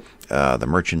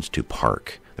merchants to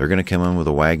park. They're going to come in with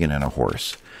a wagon and a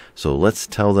horse. So let's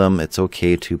tell them it's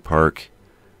okay to park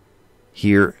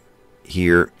here,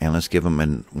 and let's give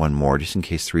them one more just in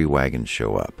case 3 wagons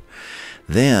show up.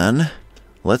 Then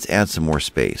let's add some more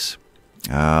space.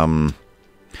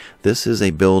 This is a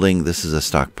building, this is a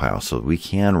stockpile, so we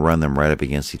can run them right up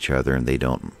against each other and they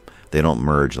don't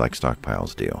merge like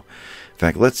stockpiles do. In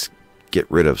fact, let's get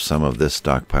rid of some of this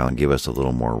stockpile and give us a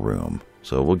little more room.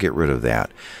 So we'll get rid of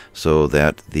that so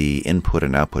that the input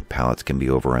and output pallets can be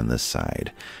over on this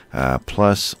side.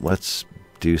 Plus, let's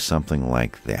do something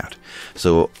like that.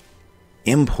 So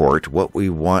import what we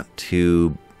want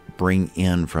to bring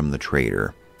in from the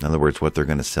trader. In other words, what they're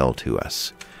going to sell to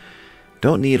us.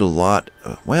 Don't need a lot.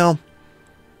 Well,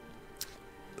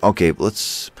 okay,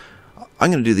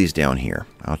 I'm going to do these down here.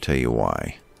 I'll tell you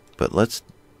why. But let's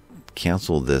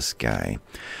cancel this guy.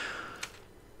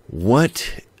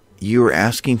 What you're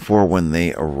asking for when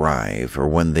they arrive or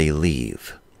when they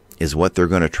leave is what they're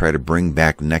going to try to bring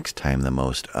back next time the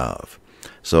most of.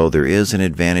 So there is an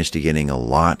advantage to getting a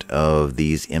lot of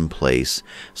these in place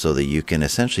so that you can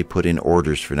essentially put in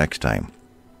orders for next time.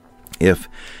 If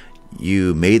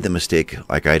you made the mistake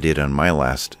like I did on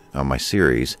my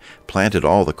series, planted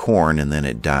all the corn and then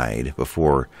it died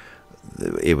before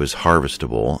it was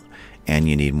harvestable and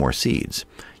you need more seeds,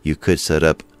 you could set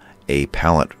up a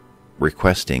pallet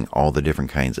requesting all the different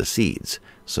kinds of seeds,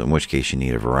 so in which case you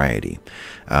need a variety.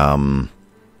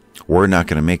 We're not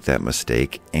going to make that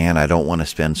mistake, and I don't want to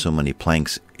spend so many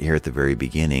planks here at the very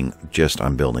beginning just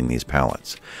on building these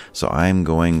pallets. So I'm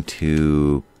going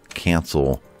to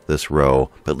cancel this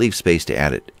row, but leave space to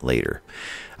add it later.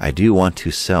 I do want to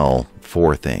sell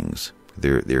 4 things.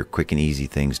 They're quick and easy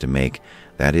things to make.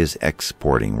 That is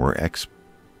exporting. We're exporting.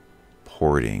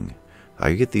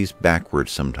 I get these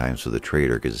backwards sometimes for the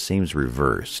trader because it seems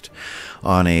reversed.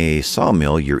 On a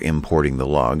sawmill, you're importing the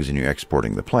logs and you're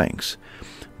exporting the planks.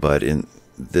 But in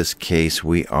this case,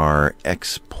 we are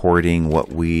exporting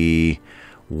what we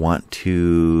want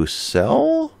to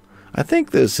sell. I think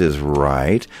this is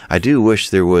right. I do wish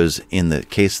there was, in the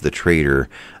case of the trader,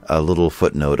 a little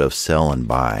footnote of sell and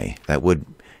buy. That would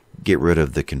get rid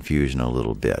of the confusion a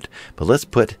little bit. But let's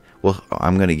put, well,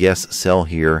 I'm going to guess sell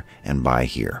here and buy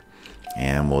here.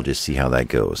 and we'll just see how that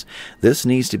goes. This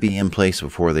needs to be in place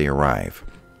before they arrive.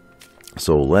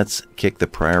 So let's kick the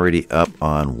priority up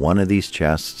on one of these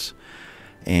chests,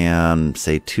 and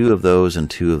say 2 of those and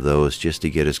 2 of those just to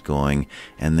get us going,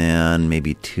 and then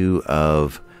maybe 2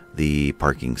 of the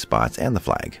parking spots and the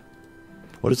flag.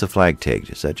 What does the flag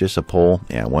take? Is that just a pole?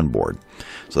 Yeah, 1 board.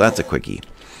 So that's a quickie.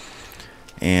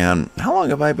 And how long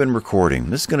have I been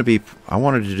recording? This is going to be, I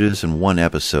wanted to do this in 1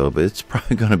 episode, but it's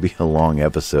probably going to be a long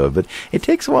episode. But it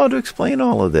takes a while to explain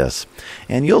all of this.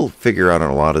 And you'll figure out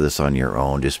a lot of this on your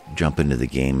own. Just jump into the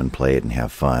game and play it and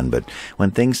have fun. But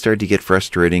when things start to get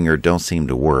frustrating or don't seem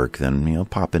to work, then, you know,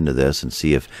 pop into this and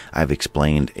see if I've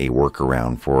explained a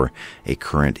workaround for a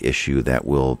current issue that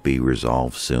will be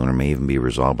resolved soon, or may even be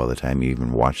resolved by the time you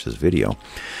even watch this video.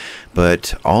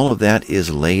 But all of that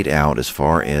is laid out as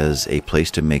far as a place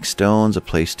to make stones, a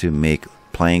place to make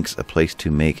planks, a place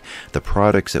to make the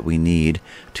products that we need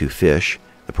to fish,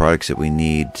 the products that we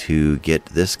need to get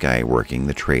this guy working,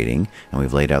 the trading, and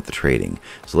we've laid out the trading.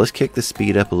 So let's kick the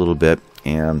speed up a little bit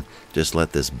and just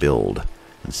let this build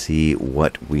and see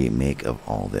what we make of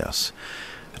all this.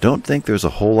 I don't think there's a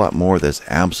whole lot more that's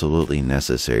absolutely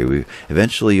necessary.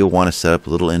 Eventually you'll want to set up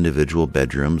little individual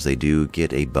bedrooms. They do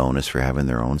get a bonus for having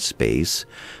their own space.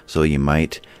 So you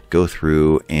might go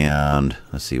through and,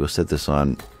 let's see, we'll set this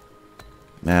on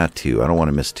 2. I don't want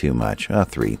to miss too much.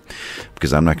 3,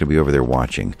 because I'm not going to be over there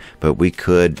watching. But we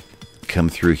could come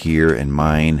through here and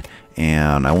mine,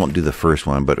 and I won't do the first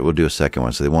one, but we'll do a second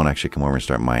one, so they won't actually come over and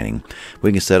start mining.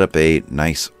 We can set up a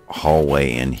nice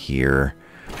hallway in here,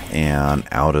 and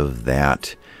out of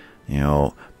that, you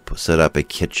know, set up a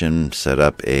kitchen, set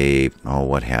up a, oh,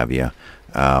 what have you,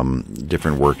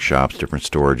 different workshops, different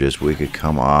storages. We could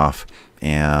come off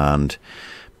and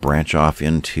branch off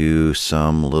into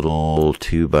some little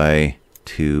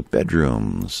 2x2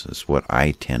 bedrooms. Is what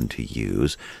I tend to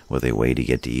use, with a way to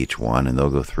get to each one, and they'll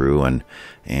go through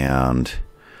and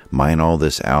mine all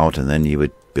this out, and then you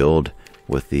would build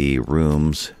with the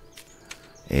rooms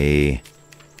a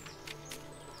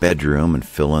bedroom and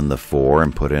fill in the 4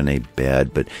 and put in a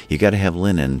bed. But you got to have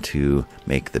linen to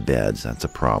make the beds. That's a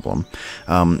problem.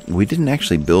 We didn't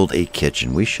actually build a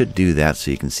kitchen. We should do that so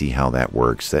you can see how that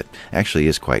works. That actually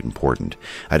is quite important.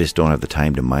 I just don't have the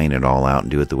time to mine it all out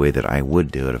and do it the way that I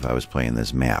would do it if I was playing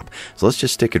this map. So let's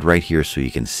just stick it right here so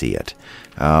you can see it.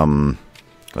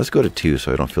 Let's go to 2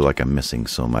 so I don't feel like I'm missing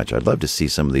so much. I'd love to see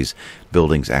some of these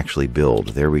buildings actually build.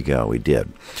 There we go. We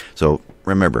did. So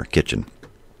remember, kitchen.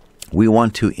 We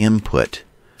want to import.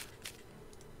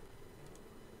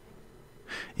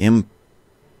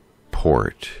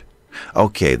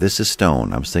 Okay, this is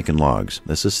stone. I was thinking logs.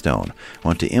 This is stone. I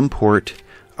want to import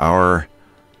our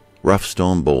rough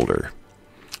stone boulder.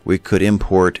 We could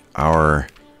import our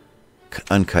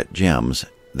uncut gems.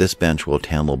 This bench will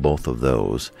handle both of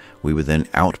those. We would then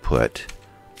output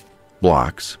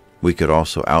blocks. We could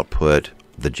also output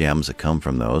the gems that come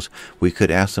from those. We could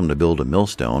ask them to build a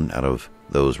millstone out of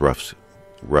those rough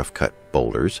cut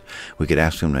boulders. We could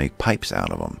ask them to make pipes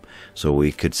out of them. So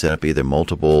we could set up either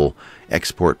multiple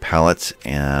export pallets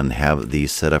and have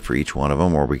these set up for each one of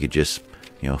them, or we could just,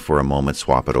 you know, for a moment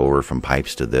swap it over from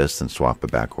pipes to this and swap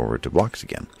it back over to blocks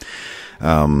again.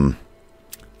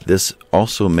 This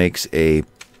also makes a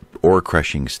ore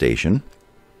crushing station,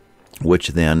 which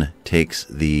then takes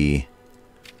the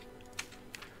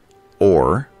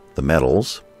ore, the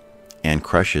metals, and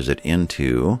crushes it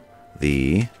into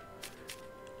the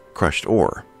crushed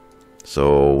ore.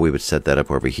 So we would set that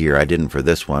up over here. I didn't for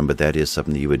this one, but that is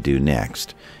something that you would do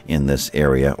next in this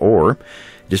area. Or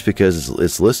just because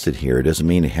it's listed here, it doesn't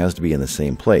mean it has to be in the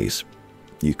same place.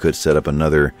 You could set up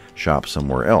another shop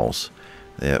somewhere else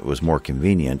that was more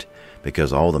convenient,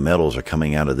 because all the metals are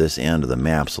coming out of this end of the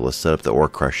map. So let's set up the ore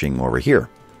crushing over here,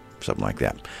 something like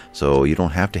that. So you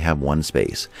don't have to have one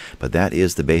space, but that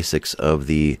is the basics of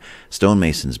the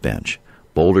stonemason's bench.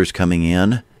 Boulders coming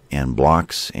in and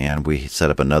blocks, and we set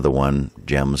up another one,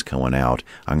 gems going out.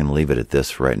 I'm going to leave it at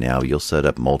this for right now. You'll set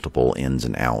up multiple ins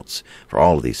and outs for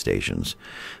all of these stations.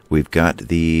 We've got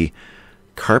the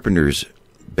carpenter's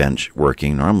bench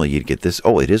working. Normally you'd get this.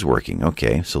 Oh, it is working.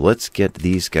 Okay, so let's get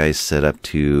these guys set up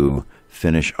to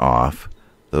finish off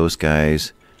those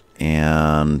guys.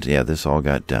 And yeah, this all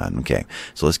got done. Okay,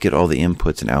 so let's get all the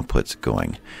inputs and outputs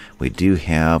going. We do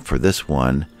have for this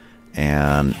one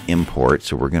an import,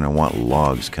 so we're going to want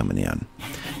logs coming in,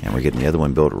 and we're getting the other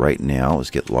one built right now. Let's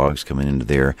get logs coming into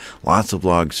there. Lots of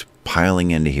logs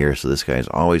piling into here, so this guy's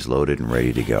always loaded and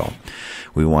ready to go.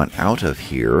 We want out of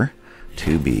here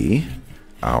to be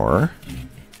our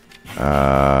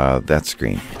that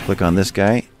screen. Click on this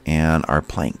guy and our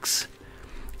planks.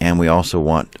 And we also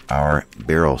want our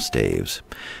barrel staves.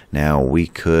 Now we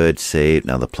could say,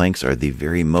 now the planks are the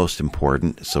very most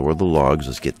important, so are the logs.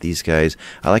 Let's get these guys.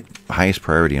 I like highest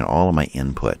priority on all of my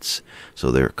inputs, so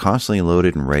they're constantly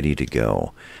loaded and ready to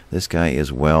go. This guy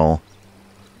as well.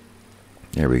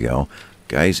 There we go.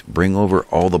 Guys, bring over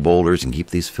all the boulders and keep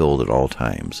these filled at all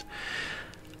times.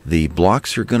 The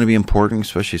blocks are going to be important,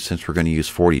 especially since we're going to use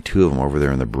 42 of them over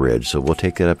there on the bridge, so we'll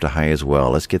take that up to high as well.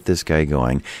 Let's get this guy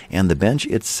going. And the bench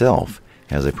itself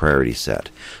has a priority set.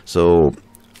 So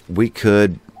we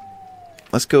could,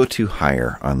 let's go to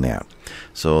higher on that,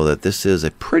 so that this is a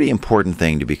pretty important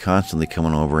thing to be constantly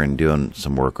coming over and doing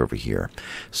some work over here.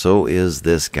 So is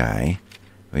this guy.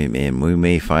 We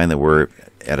may find that we're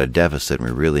at a deficit and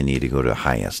we really need to go to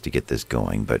highest to get this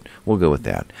going, but we'll go with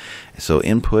that. So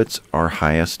inputs are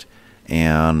highest,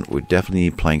 and we definitely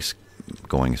need planks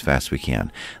going as fast as we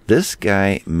can. This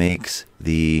guy makes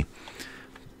the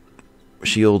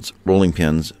shields, rolling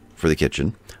pins for the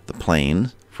kitchen, the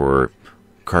plane for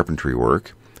carpentry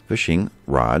work, fishing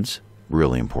rods,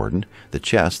 really important, the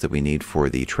chest that we need for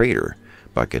the trader,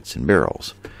 buckets and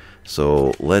barrels.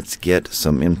 So let's get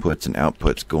some inputs and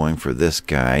outputs going for this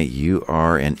guy. You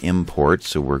are an import,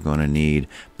 so we're going to need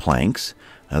planks.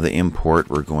 Another import,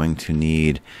 we're going to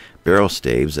need barrel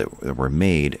staves that were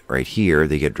made right here.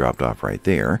 They get dropped off right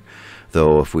there.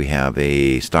 Though if we have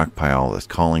a stockpile that's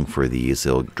calling for these,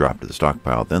 they'll drop to the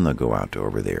stockpile, then they'll go out to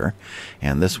over there.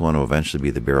 And this one will eventually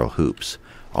be the barrel hoops.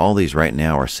 All these right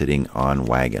now are sitting on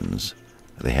wagons.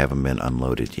 They haven't been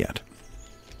unloaded yet.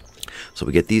 So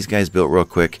we get these guys built real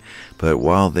quick, but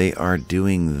while they are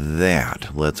doing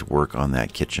that, let's work on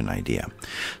that kitchen idea.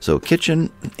 So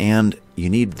kitchen, and you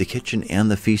need the kitchen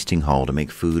and the feasting hall to make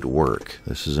food work.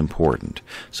 This is important.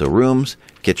 So rooms,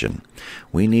 kitchen.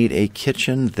 We need a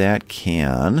kitchen that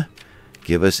can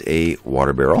give us a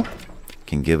water barrel,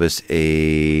 can give us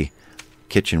a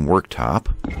kitchen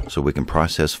worktop so we can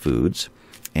process foods,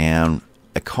 and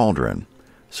a cauldron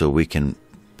so we can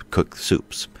cook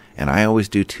soups. And I always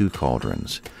do 2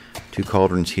 cauldrons. 2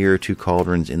 cauldrons here, 2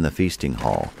 cauldrons in the feasting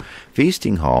hall.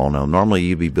 Feasting hall, now normally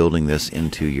you'd be building this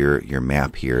into your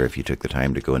map here if you took the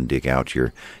time to go and dig out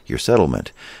your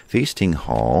settlement. Feasting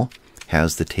hall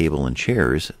has the table and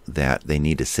chairs that they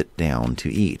need to sit down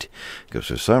to eat. Because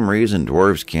for some reason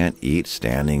dwarves can't eat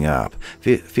standing up.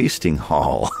 Feasting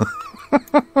hall.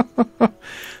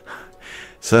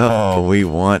 So we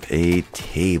want a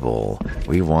table.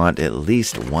 We want at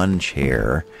least 1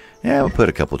 chair. Yeah, we'll put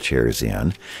a couple chairs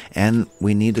in. And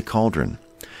we need a cauldron.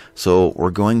 So we're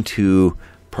going to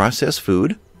process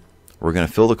food. We're going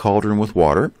to fill the cauldron with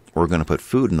water. We're going to put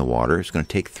food in the water. It's going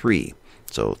to take 3.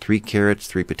 So 3 carrots,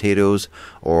 3 potatoes,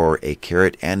 or a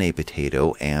carrot and a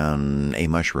potato and a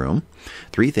mushroom.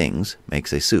 3 things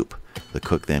makes a soup. The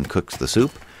cook then cooks the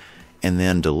soup and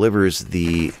then delivers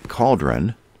the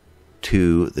cauldron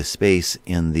to the space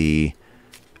in the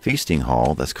feasting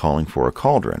hall that's calling for a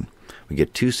cauldron. We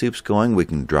get 2 soups going, we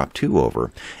can drop 2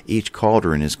 over. Each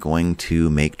cauldron is going to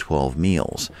make 12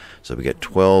 meals. So we get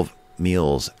 12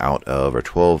 meals out of, or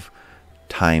 12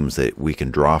 times that we can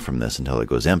draw from this until it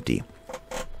goes empty.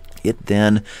 It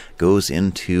then goes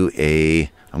into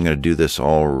a, I'm going to do this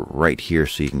all right here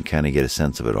so you can kind of get a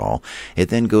sense of it all. It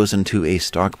then goes into a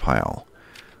stockpile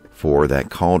for that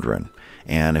cauldron.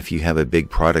 And if you have a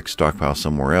big product stockpile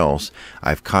somewhere else,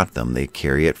 I've caught them. They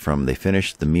carry it from, they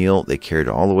finished the meal, they carried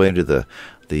it all the way to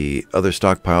the other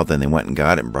stockpile, then they went and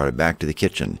got it and brought it back to the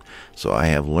kitchen. So I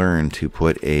have learned to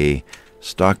put a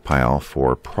stockpile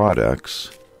for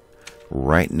products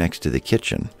right next to the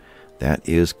kitchen. That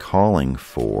is calling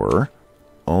for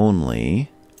only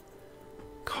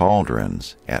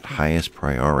cauldrons at highest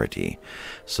priority.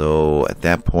 So at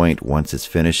that point, once it's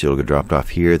finished, it'll get dropped off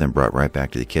here, then brought right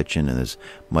back to the kitchen, and there's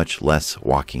much less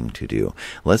walking to do.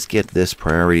 Let's get this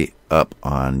priority up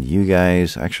on you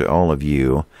guys, actually all of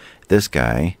you, this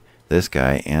guy,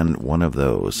 and one of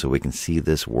those, so we can see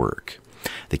this work.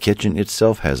 The kitchen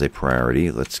itself has a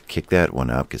priority. Let's kick that one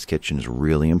up because kitchen is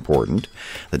really important.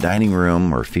 The dining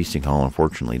room or feasting hall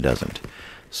unfortunately doesn't.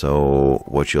 So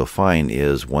what you'll find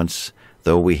is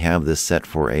though we have this set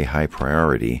for a high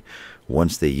priority,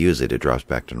 once they use it, it drops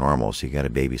back to normal. So you got to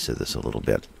babysit this a little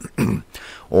bit.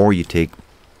 Or you take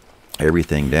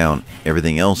everything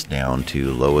else down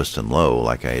to lowest and low,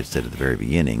 like I had said at the very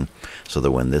beginning, so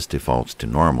that when this defaults to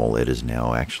normal, it is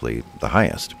now actually the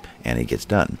highest, and it gets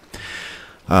done.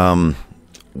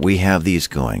 We have these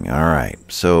going. All right.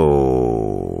 So,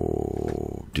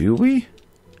 do we?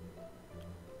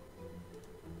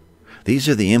 These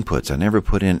are the inputs. I never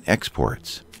put in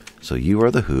exports. So you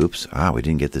are the hoops. We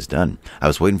didn't get this done. I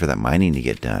was waiting for that mining to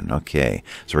get done. Okay,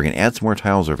 so we're going to add some more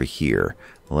tiles over here.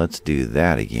 Let's do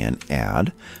that again.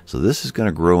 Add. So this is going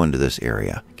to grow into this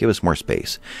area. Give us more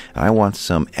space. And I want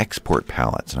some export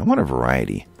pallets. And I want a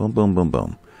variety. Boom, boom, boom,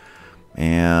 boom.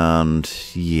 And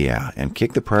yeah, and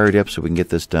kick the priority up so we can get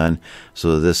this done.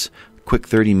 So this quick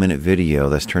 30-minute video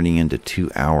that's turning into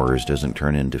 2 hours doesn't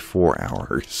turn into 4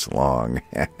 hours long.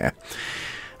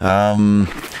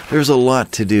 There's a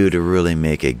lot to do to really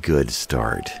make a good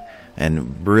start.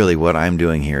 And really what I'm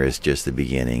doing here is just the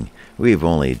beginning. We've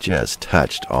only just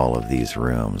touched all of these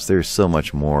rooms. There's so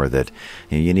much more that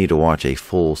you need to watch a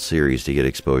full series to get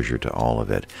exposure to all of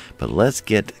it. But let's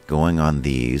get going on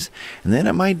these. And then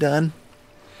am I done?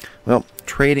 Well,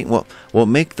 trading, we'll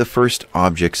make the first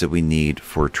objects that we need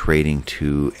for trading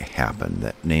to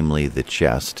happen, namely the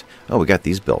chest. Oh, we got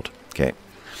these built. Okay.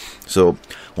 So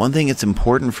one thing it's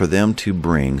important for them to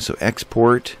bring, so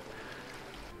export.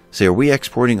 Say, are we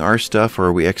exporting our stuff or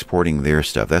are we exporting their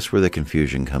stuff? That's where the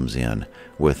confusion comes in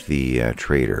with the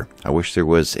trader. I wish there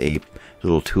was a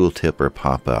little tooltip or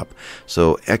pop-up.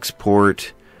 So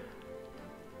export,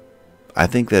 I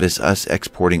think that is us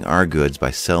exporting our goods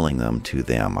by selling them to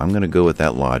them. I'm going to go with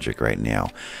that logic right now.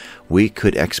 We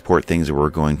could export things that we're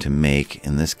going to make.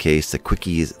 In this case, the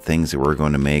quickie things that we're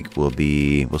going to make will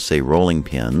be, we'll say rolling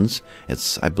pins.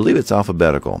 I believe it's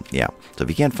alphabetical. Yeah. So if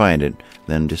you can't find it,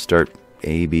 then just start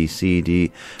A, B, C,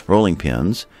 D, rolling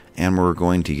pins, and we're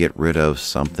going to get rid of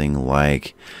something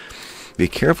like, be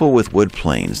careful with wood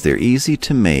planes. They're easy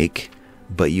to make,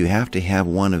 but you have to have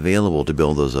one available to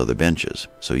build those other benches.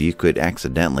 So you could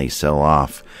accidentally sell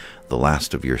off the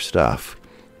last of your stuff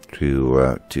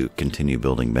to continue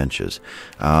building benches.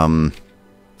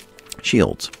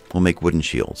 Shields. We'll make wooden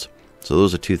shields. So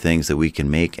those are two things that we can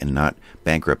make and not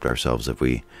bankrupt ourselves if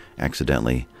we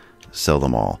accidentally sell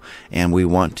them all. And we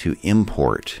want to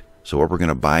import, so what we're going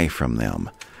to buy from them.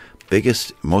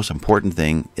 Biggest, most important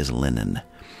thing is linen.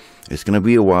 It's going to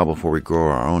be a while before we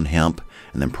grow our own hemp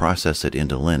and then process it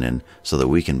into linen so that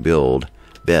we can build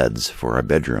beds for our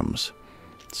bedrooms.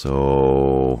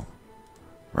 So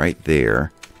right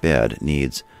there, bed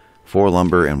needs 4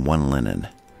 lumber and 1 linen.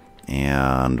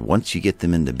 And once you get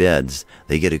them into beds,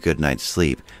 they get a good night's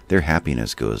sleep. Their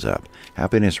happiness goes up.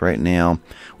 Happiness right now,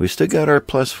 we've still got our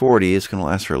plus 40. It's going to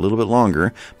last for a little bit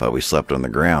longer, but we slept on the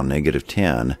ground, negative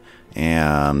 10.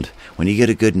 And when you get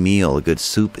a good meal, a good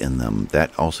soup in them,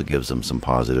 that also gives them some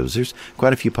positives. There's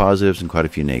quite a few positives and quite a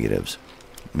few negatives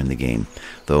in the game,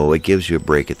 though it gives you a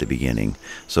break at the beginning.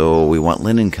 So we want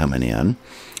linen coming in.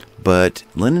 But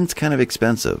linen's kind of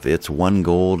expensive. It's 1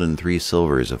 gold and 3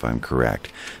 silvers, if I'm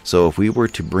correct. So if we were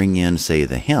to bring in, say,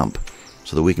 the hemp,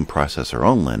 so that we can process our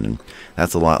own linen,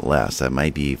 that's a lot less. That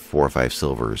might be 4 or 5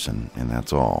 silvers, and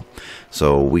that's all.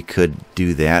 So we could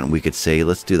do that, and we could say,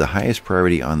 let's do the highest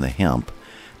priority on the hemp,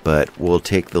 but we'll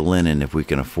take the linen if we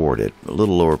can afford it. A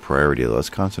little lower priority, though.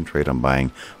 Let's concentrate on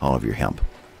buying all of your hemp.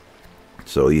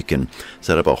 So you can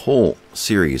set up a whole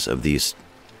series of these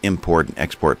import and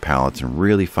export pallets and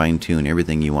really fine-tune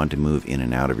everything you want to move in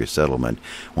and out of your settlement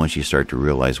once you start to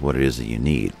realize what it is that you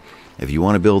need. If you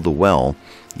want to build the well,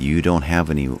 you don't have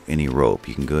any rope.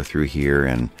 You can go through here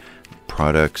and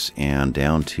products and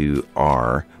down to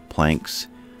R, planks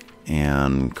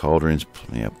and cauldrons.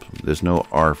 Yep, there's no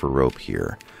R for rope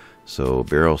here. So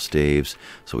barrel staves.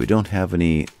 So we don't have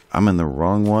any. I'm in the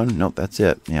wrong one. Nope, that's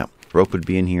it. Yeah, rope would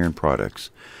be in here in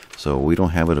products. So we don't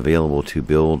have it available to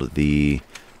build the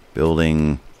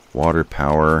building water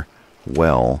power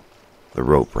well, the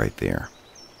rope right there.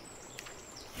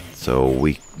 So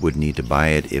we would need to buy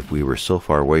it if we were so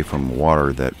far away from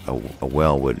water that a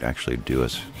well would actually do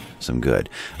us some good.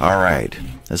 Alright,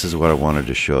 this is what I wanted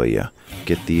to show you.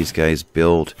 Get these guys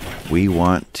built. We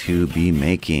want to be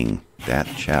making that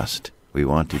chest. We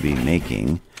want to be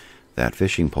making that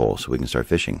fishing pole so we can start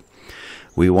fishing.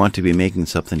 We want to be making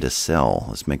something to sell.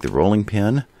 Let's make the rolling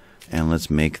pin and let's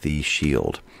make the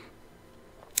shield.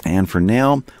 And for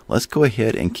now, let's go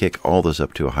ahead and kick all this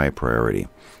up to a high priority.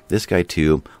 This guy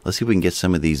too, let's see if we can get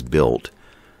some of these built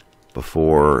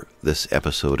before this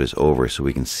episode is over so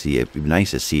we can see it. It'd be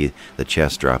nice to see the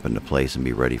chest drop into place and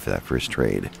be ready for that first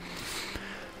trade.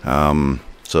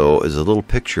 So there's a little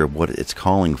picture of what it's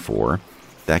calling for.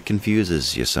 That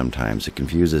confuses you sometimes. It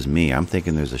confuses me. I'm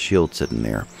thinking there's a shield sitting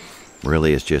there.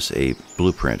 Really, it's just a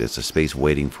blueprint. It's a space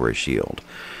waiting for a shield.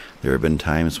 There have been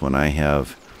times when I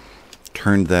have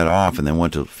turned that off and then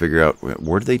went to figure out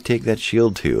where did they take that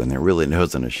shield to, and there really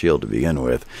wasn't a shield to begin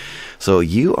with. So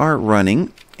you are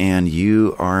running And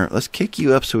you are, let's kick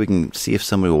you up so we can see if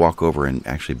somebody will walk over and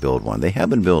actually build one. They have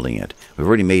been building it. We've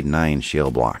already made 9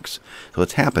 shale blocks. So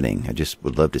it's happening. I just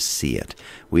would love to see it.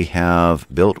 We have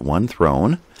built 1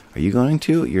 throne. Are you going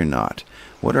to? You're not.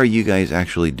 What are you guys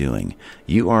actually doing?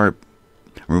 You are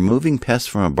removing pests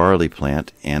from a barley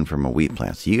plant and from a wheat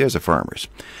plant. So you guys are farmers.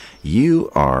 You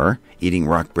are eating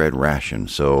rock bread ration.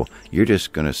 So you're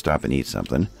just going to stop and eat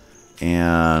something.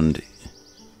 And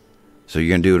so you're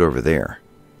going to do it over there.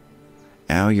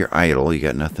 Now you're idle, you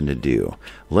got nothing to do.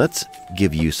 Let's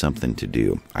give you something to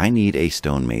do. I need a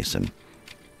stonemason.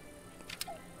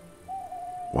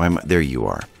 There you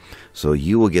are. So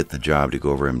you will get the job to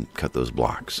go over and cut those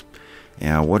blocks.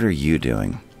 Now, what are you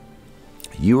doing?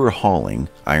 You are hauling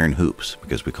iron hoops,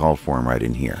 because we called for them right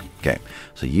in here. Okay,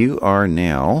 so you are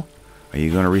now, are you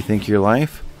going to rethink your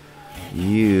life?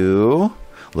 You...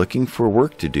 looking for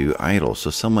work to do, idle. So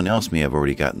someone else may have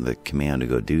already gotten the command to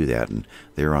go do that, and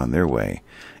they're on their way.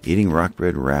 Eating rock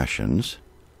bread rations,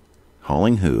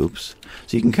 hauling hoops.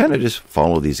 So you can kind of just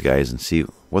follow these guys and see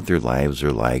what their lives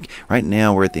are like. Right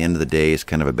now, we're at the end of the day. It's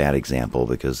kind of a bad example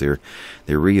because they're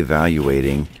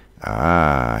reevaluating.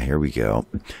 Here we go.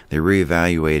 They're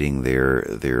reevaluating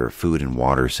their food and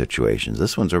water situations.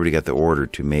 This one's already got the order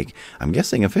to make, I'm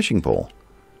guessing, a fishing pole.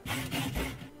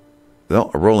 Well,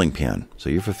 a rolling pin. So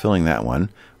you're fulfilling that one.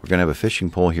 We're going to have a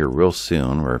fishing pole here real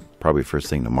soon, or probably first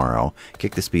thing tomorrow.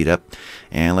 Kick the speed up,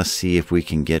 and let's see if we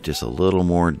can get just a little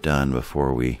more done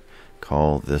before we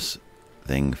call this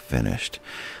thing finished.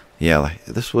 Yeah,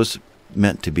 this was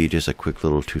meant to be just a quick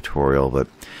little tutorial, but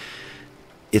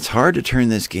it's hard to turn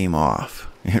this game off.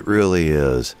 It really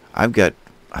is. I've got,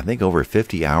 I think, over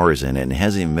 50 hours in it, and it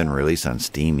hasn't even been released on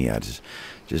Steam yet.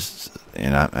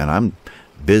 And I'm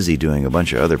busy doing a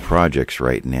bunch of other projects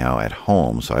right now at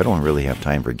home, so I don't really have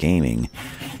time for gaming,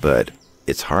 but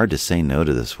it's hard to say no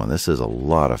to this one. This is a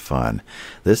lot of fun.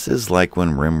 This is like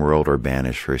when RimWorld or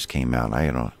Banish first came out.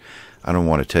 I don't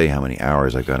want to tell you how many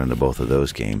hours I got into both of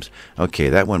those games. Okay,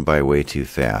 that went by way too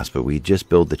fast, but we just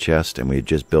built the chest and we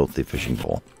just built the fishing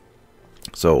pole.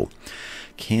 So,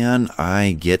 can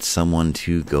I get someone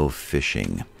to go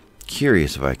fishing?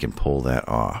 Curious if I can pull that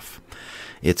off.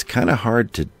 It's kind of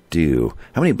hard to do.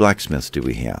 How many blacksmiths do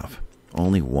we have?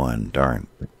 Only 1. Darn.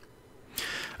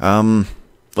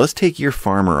 Let's take your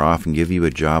farmer off and give you a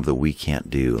job that we can't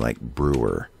do, like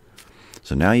brewer.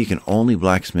 So now you can only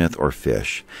blacksmith or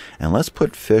fish. And let's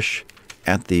put fish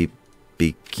at the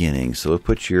beginning. So we'll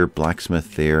put your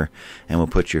blacksmith there, and we'll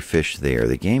put your fish there.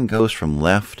 The game goes from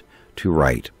left to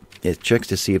right. It checks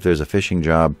to see if there's a fishing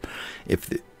job.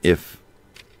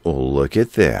 Oh, look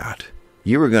at that.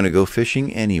 You were going to go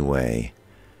fishing anyway.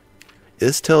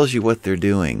 This tells you what they're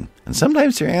doing. And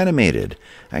sometimes they're animated.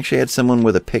 I actually had someone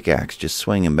with a pickaxe just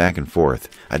swinging back and forth.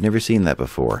 I'd never seen that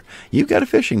before. You've got a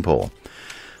fishing pole.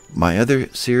 My other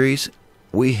series,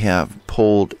 we have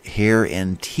pulled hair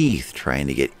and teeth trying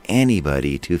to get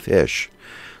anybody to fish.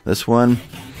 This one,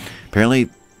 apparently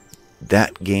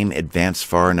that game advanced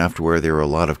far enough to where there were a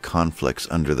lot of conflicts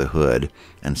under the hood,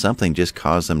 and something just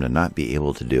caused them to not be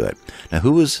able to do it. Now,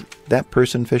 who was that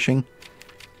person fishing?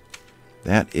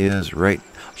 That is right.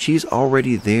 She's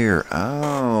already there.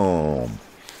 Oh.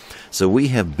 So we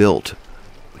have built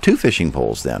 2 fishing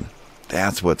poles then.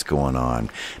 That's what's going on.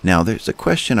 Now, there's a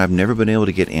question I've never been able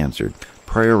to get answered.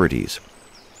 Priorities.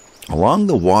 Along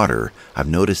the water, I've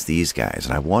noticed these guys,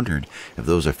 and I wondered if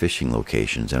those are fishing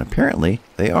locations, and apparently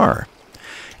they are.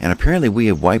 And apparently we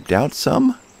have wiped out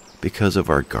some because of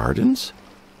our gardens.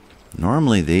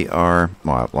 Normally they are,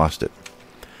 well, I've lost it.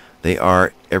 They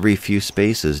are every few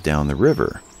spaces down the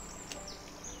river.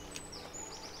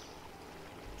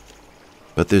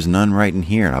 But there's none right in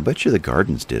here, and I bet you the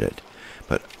gardens did it.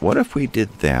 But what if we did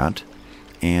that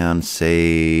and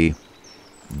say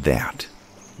that?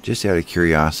 Just out of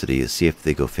curiosity to see if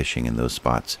they go fishing in those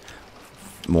spots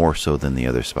more so than the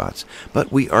other spots.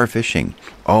 But we are fishing.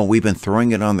 Oh, we've been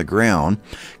throwing it on the ground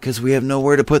because we have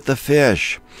nowhere to put the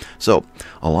fish. So,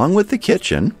 along with the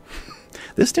kitchen,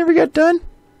 this never got done.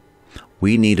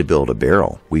 We need to build a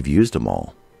barrel. We've used them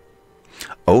all.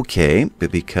 Okay,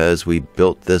 but because we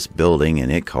built this building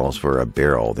and it calls for a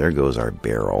barrel, there goes our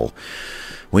barrel.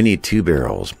 We need 2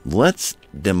 barrels. Let's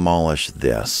demolish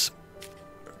this.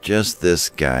 Just this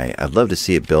guy. I'd love to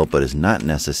see it built, but it's not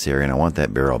necessary, and I want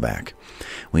that barrel back.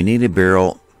 We need a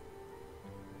barrel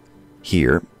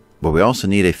here, but we also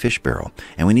need a fish barrel,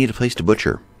 and we need a place to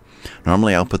butcher.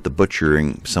 Normally, I'll put the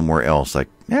butchering somewhere else, like,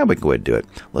 yeah, we can go ahead and do it.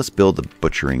 Let's build the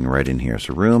butchering right in here.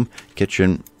 So room,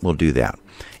 kitchen, we'll do that.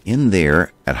 In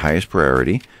there, at highest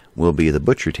priority, will be the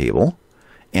butcher table,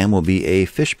 and will be a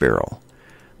fish barrel.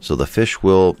 So the fish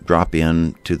will drop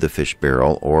into the fish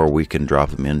barrel, or we can drop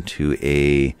them into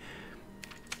a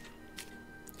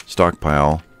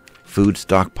stockpile, food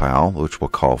stockpile, which will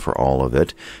call for all of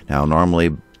it. Now, normally,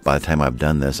 by the time I've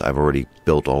done this, I've already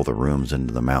built all the rooms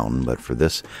into the mountain, but for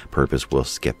this purpose, we'll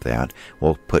skip that.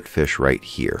 We'll put fish right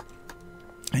here.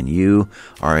 And you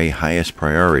are a highest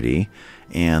priority,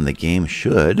 and the game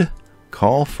should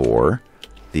call for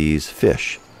these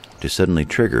fish to suddenly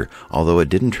trigger, although it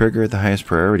didn't trigger at the highest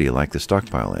priority like the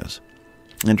stockpile is.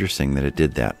 Interesting that it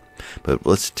did that. But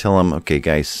let's tell them, okay,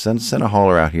 guys, send a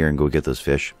hauler out here and go get those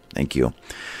fish. Thank you.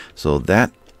 So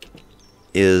that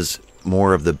is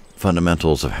more of the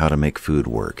fundamentals of how to make food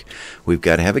work. We've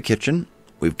got to have a kitchen.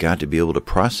 We've got to be able to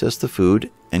process the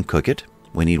food and cook it.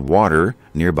 We need water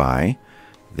nearby.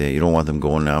 You don't want them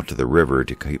going out to the river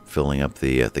to keep filling up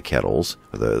the kettles,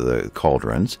 or the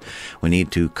cauldrons. We need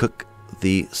to cook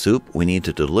the soup. We need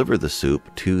to deliver the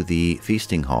soup to the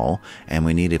feasting hall, and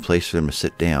we need a place for them to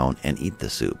sit down and eat the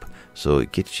soup. So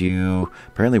it gets you,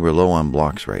 apparently we're low on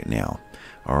blocks right now.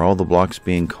 Are all the blocks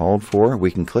being called for?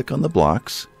 We can click on the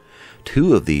blocks.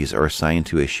 2 of these are assigned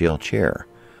to a shale chair.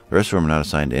 The rest of them are not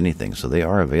assigned to anything, so they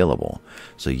are available.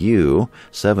 So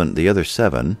the other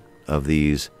 7 of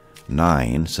these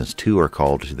 9, since 2 are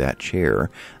called to that chair,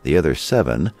 the other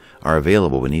 7 are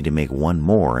available. We need to make 1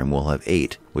 more, and we'll have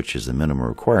 8, which is the minimum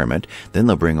requirement. Then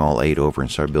they'll bring all 8 over and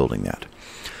start building that.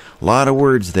 A lot of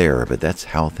words there, but that's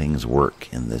how things work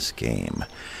in this game.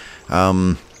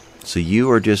 So you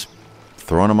are just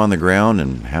throwing them on the ground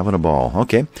and having a ball.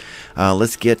 Okay,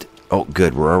 let's get... Oh,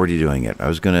 good, we're already doing it. I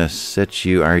was going to set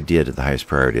you... I already did at the highest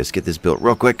priority. Let's get this built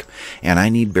real quick, and I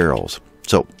need barrels.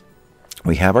 So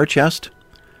we have our chest.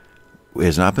 It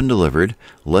has not been delivered.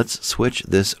 Let's switch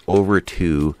this over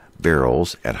to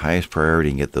barrels at highest priority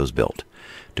and get those built.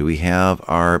 Do we have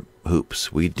our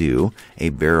hoops? We do. A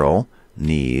barrel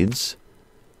needs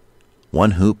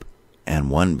 1 hoop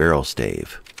and 1 barrel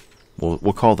stave.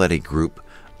 We'll call that a group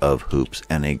of hoops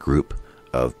and a group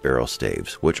of barrel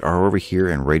staves, which are over here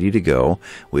and ready to go.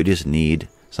 We just need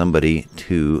somebody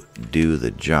to do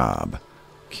the job.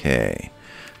 Okay,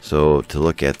 so to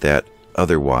look at that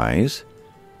otherwise,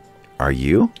 are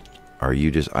you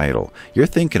just idle? You're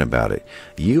thinking about it.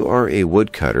 You are a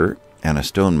woodcutter and a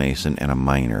stonemason and a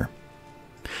miner.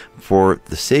 For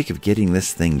the sake of getting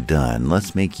this thing done,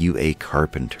 let's make you a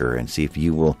carpenter and see if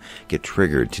you will get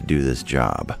triggered to do this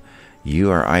job. You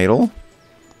are idle?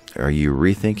 Are you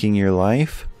rethinking your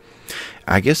life?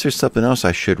 I guess there's something else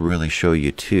I should really show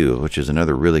you too, which is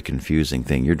another really confusing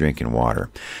thing. You're drinking water.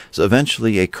 So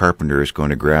eventually a carpenter is going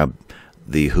to grab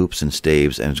the hoops and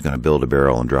staves and is going to build a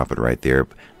barrel and drop it right there.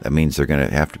 That means they're going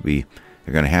to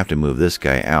have to move this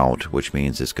guy out, which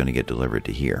means it's going to get delivered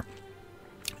to here,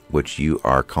 which you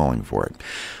are calling for it.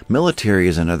 Military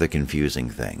is another confusing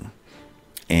thing.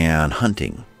 And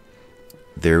hunting.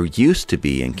 There used to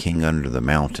be in King Under the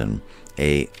Mountain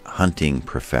a hunting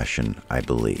profession, I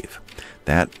believe.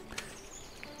 That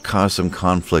caused some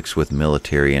conflicts with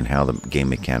military and how the game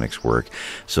mechanics work.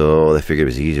 So they figured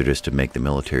it was easier just to make the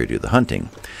military do the hunting.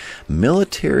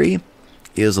 Military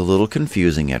is a little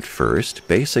confusing at first.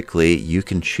 Basically, you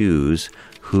can choose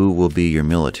who will be your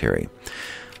military.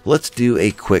 Let's do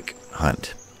a quick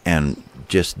hunt and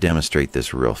just demonstrate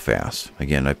this real fast.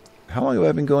 Again, how long have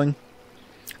I been going?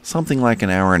 Something like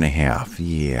 1.5 hours.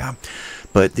 Yeah.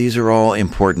 But these are all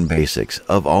important basics.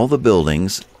 Of all the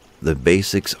buildings, the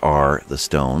basics are the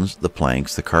stones, the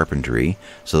planks, the carpentry,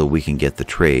 so that we can get the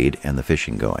trade and the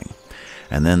fishing going.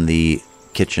 And then the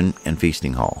kitchen and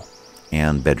feasting hall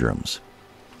and bedrooms.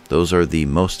 Those are the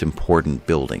most important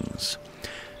buildings.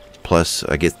 Plus,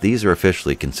 I guess these are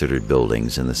officially considered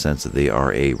buildings in the sense that they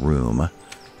are a room,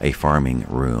 a farming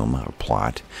room or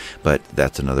plot, but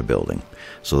that's another building.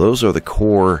 So those are the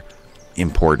core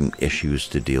important issues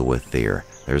to deal with there.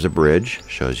 There's a bridge,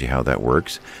 shows you how that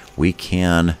works. We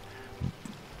can,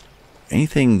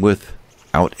 anything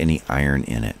without any iron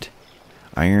in it.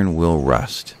 Iron will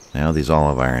rust. Now these all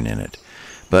have iron in it.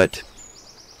 But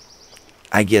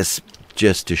I guess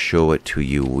just to show it to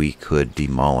you, we could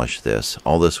demolish this.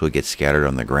 All this would get scattered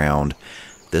on the ground.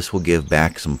 This will give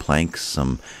back some planks,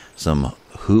 some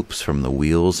hoops from the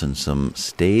wheels, and some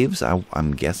staves,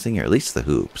 I'm guessing, or at least the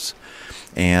hoops.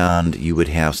 And you would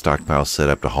have stockpiles set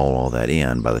up to haul all that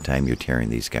in by the time you're tearing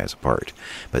these guys apart.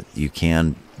 But you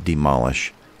can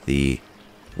demolish the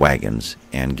wagons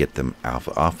and get them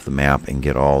off the map and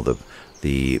get all the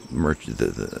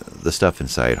stuff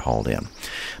inside hauled in.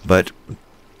 But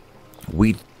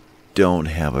we don't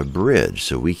have a bridge,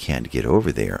 so we can't get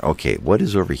over there. Okay, what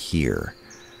is over here?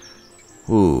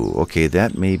 Ooh, okay,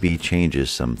 that maybe changes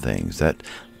some things.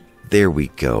 There we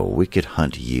go. We could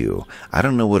hunt you. I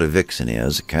don't know what a vixen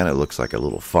is. It kind of looks like a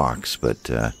little fox, but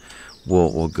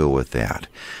we'll go with that.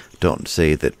 Don't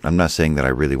say that. I'm not saying that I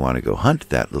really want to go hunt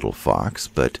that little fox,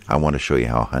 but I want to show you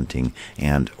how hunting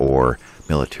and or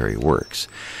military works.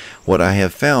 What I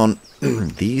have found,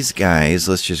 these guys,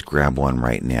 let's just grab one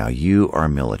right now. You are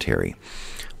military.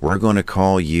 We're going to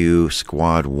call you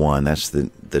Squad 1. That's the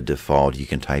default. You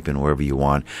can type in wherever you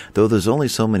want, though there's only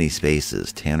so many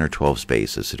spaces, 10 or 12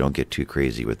 spaces, so don't get too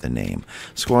crazy with the name.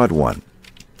 Squad 1,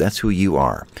 that's who you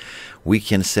are. We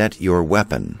can set your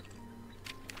weapon.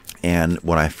 And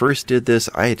when I first did this,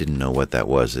 I didn't know what that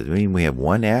was. I mean, we have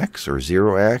 1 axe or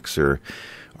 0 axe or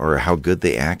how good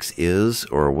the axe is,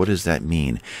 or what does that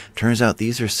mean? Turns out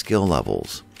these are skill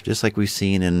levels, just like we've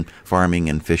seen in farming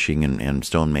and fishing and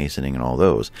stonemasoning and all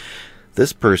those.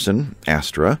 This person,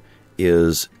 Astra,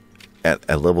 is at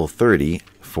a level 30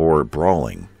 for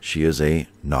brawling. She is a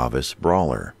novice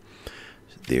brawler,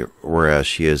 whereas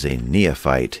she is a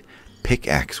neophyte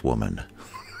pickaxe woman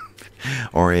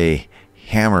or a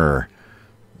hammer.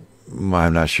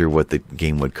 I'm not sure what the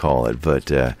game would call it,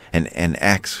 but an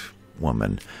axe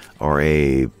woman or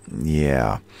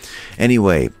yeah.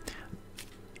 Anyway,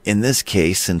 in this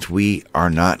case, since we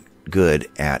are not good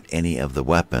at any of the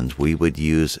weapons, we would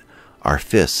use our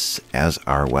fists as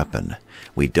our weapon.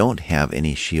 We don't have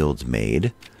any shields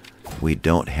made. We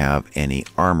don't have any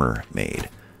armor made.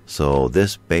 So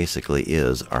this basically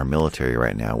is our military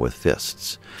right now with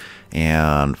fists.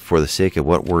 And for the sake of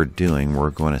what we're doing,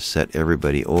 we're going to set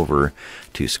everybody over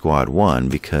to Squad 1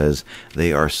 because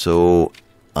they are so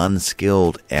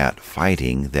unskilled at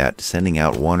fighting that sending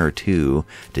out 1 or 2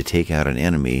 to take out an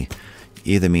enemy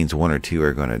either means 1 or 2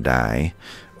 are going to die,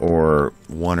 or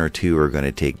 1 or 2 are going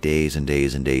to take days and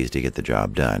days and days to get the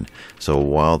job done. So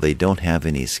while they don't have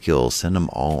any skills, send them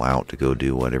all out to go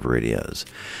do whatever it is.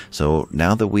 So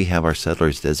now that we have our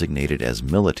settlers designated as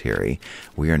military,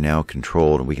 we are now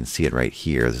controlled, and we can see it right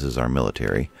here. This is our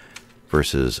military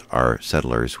versus our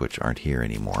settlers, which aren't here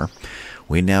anymore.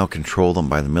 We now control them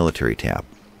by the military tab.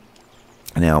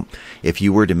 Now, if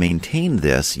you were to maintain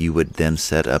this, you would then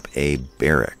set up a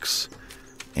barracks.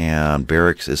 And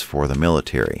barracks is for the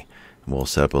military. We'll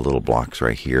set up a little blocks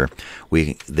right here.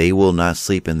 They will not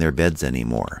sleep in their beds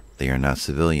anymore. They are not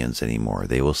civilians anymore.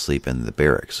 They will sleep in the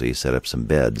barracks. So you set up some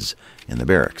beds in the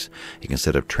barracks. You can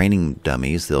set up training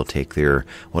dummies. They'll take their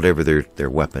whatever their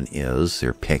weapon is,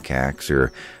 their pickaxe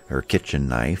or kitchen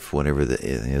knife, whatever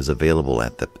is available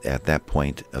at that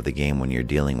point of the game when you're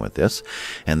dealing with this,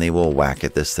 and they will whack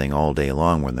at this thing all day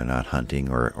long when they're not hunting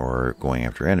or going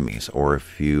after enemies. Or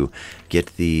if you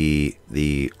get the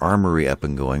armory up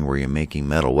and going where you're making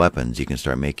metal weapons, you can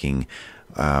start making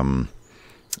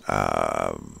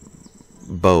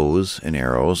bows and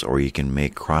arrows, or you can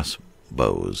make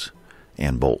crossbows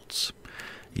and bolts.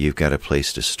 You've got a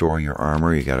place to store your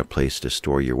armor. You've got a place to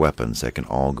store your weapons that can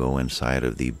all go inside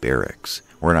of the barracks.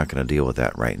 We're not going to deal with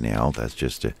that right now. That's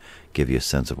just to give you a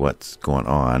sense of what's going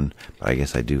on. But I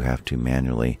guess I do have to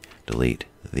manually delete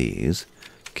these.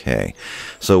 Okay.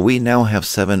 So we now have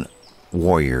 7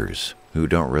 warriors who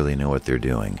don't really know what they're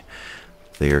doing.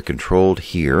 They are controlled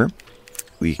here.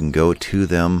 We can go to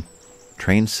them,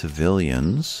 train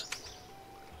civilians.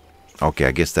 Okay,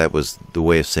 I guess that was the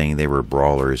way of saying they were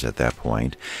brawlers at that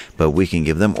point. But we can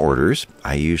give them orders.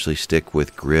 I usually stick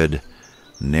with grid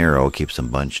narrow, keeps them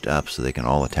bunched up so they can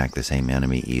all attack the same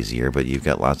enemy easier. But you've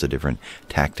got lots of different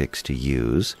tactics to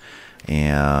use.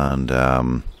 And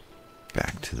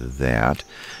back to that.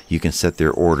 You can set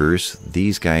their orders.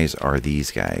 These guys are these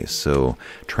guys. So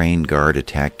train, guard,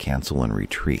 attack, cancel, and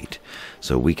retreat.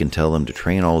 So we can tell them to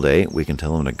train all day. We can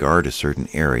tell them to guard a certain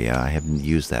area. I haven't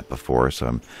used that before,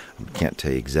 so I can't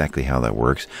tell you exactly how that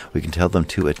works. We can tell them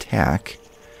to attack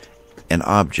an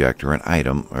object or an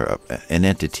item or an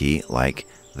entity like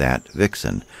that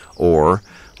vixen, or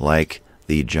like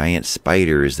the giant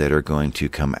spiders that are going to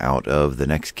come out of the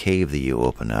next cave that you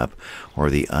open up, or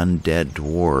the undead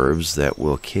dwarves that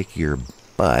will kick your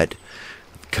butt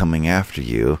coming after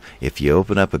you. If you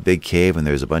open up a big cave and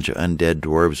there's a bunch of undead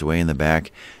dwarves way in the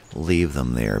back, leave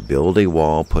them there. Build a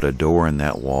wall, put a door in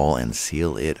that wall, and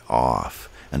seal it off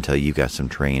until you've got some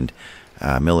trained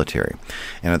military.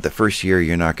 And at the first year,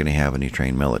 you're not going to have any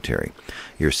trained military.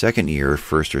 Your second year,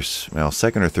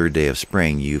 second or third day of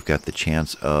spring, you've got the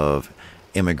chance of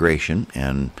immigration.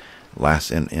 And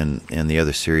last in the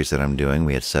other series that I'm doing,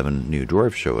 we had 7 new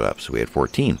dwarves show up, so we had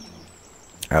 14.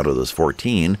 out of those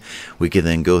 14, we can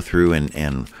then go through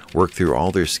and work through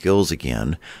all their skills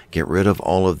again, get rid of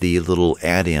all of the little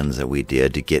add-ins that we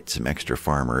did to get some extra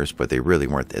farmers, but they really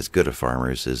weren't as good of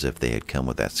farmers as if they had come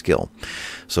with that skill.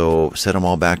 So set them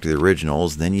all back to the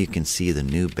originals, then you can see the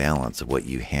new balance of what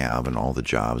you have and all the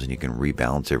jobs, and you can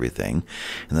rebalance everything.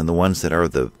 And then the ones that are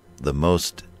the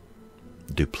most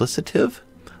duplicative,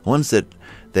 ones that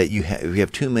you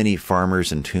have too many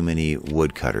farmers and too many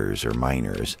woodcutters or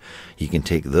miners, you can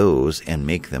take those and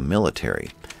make them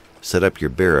military. Set up your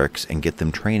barracks and get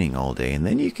them training all day, and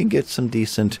then you can get some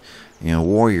decent,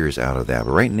 warriors out of that.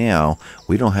 But right now,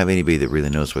 we don't have anybody that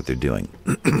really knows what they're doing.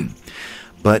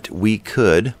 But we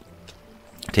could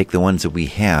take the ones that we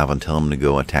have and tell them to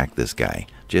go attack this guy,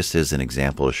 just as an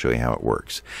example to show you how it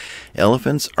works.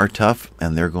 Elephants are tough,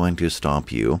 and they're going to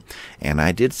stomp you. And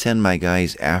I did send my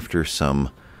guys after some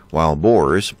wild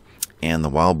boars, and the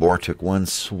wild boar took one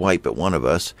swipe at one of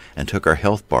us and took our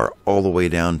health bar all the way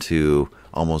down to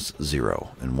almost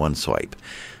 0 in one swipe.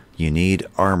 You need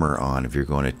armor on if you're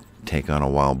going to take on a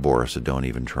wild boar, so don't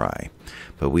even try.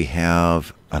 But we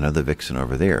have another vixen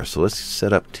over there, so let's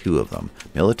set up 2 of them.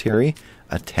 Military,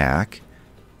 attack,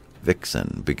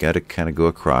 vixen. We got to kind of go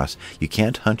across. You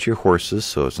can't hunt your horses,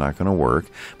 so it's not going to work.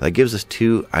 But that gives us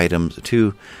 2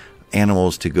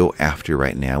 animals to go after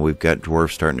right now. We've got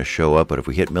dwarves starting to show up, but if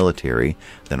we hit military,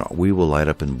 then we will light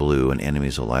up in blue and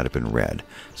enemies will light up in red,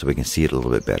 so we can see it a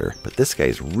little bit better. But this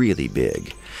guy's really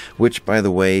big, which, by the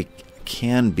way,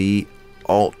 can be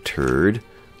altered.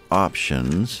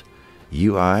 Options,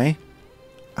 UI.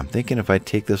 I'm thinking if I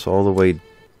take this all the way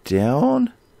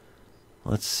down,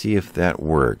 let's see if that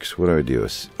works. What do I do?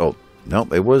 Oh,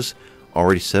 nope, it was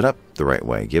already set up the right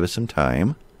way. Give us some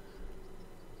time.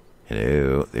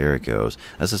 Hello, there it goes.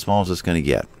 That's as small as it's going to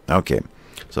get. Okay,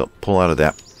 so pull out of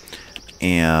that.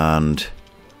 And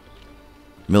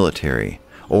military.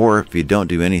 Or if you don't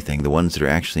do anything, the ones that are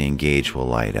actually engaged will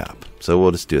light up. So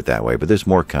we'll just do it that way, but there's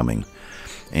more coming.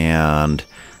 And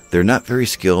they're not very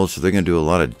skilled, so they're going to do a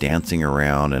lot of dancing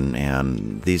around,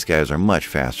 and these guys are much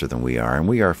faster than we are, and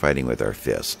we are fighting with our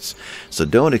fists. So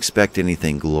don't expect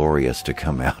anything glorious to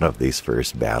come out of these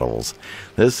first battles.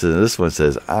 This one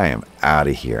says, I am out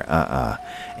of here.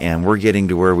 And we're getting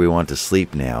to where we want to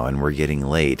sleep now, and we're getting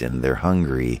late, and they're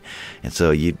hungry. And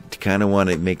so you kind of want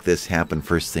to make this happen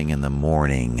first thing in the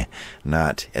morning,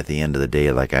 not at the end of the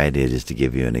day like I did, just to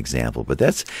give you an example. But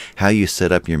that's how you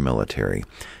set up your military.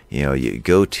 You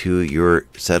go to your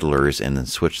settlers and then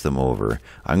switch them over.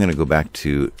 I'm going to go back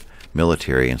to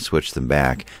military and switch them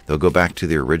back. They'll go back to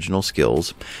their original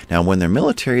skills. Now, when they're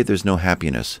military, there's no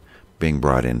happiness being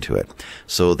brought into it,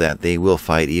 so that they will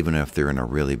fight even if they're in a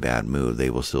really bad mood. They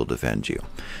will still defend you.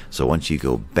 So once you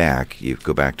go back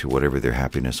to whatever their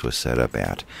happiness was set up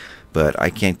at. But I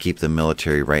can't keep them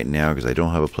military right now because I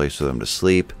don't have a place for them to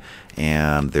sleep,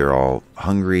 and they're all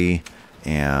hungry,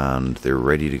 and they're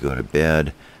ready to go to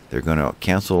bed. They're going to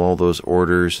cancel all those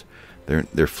orders.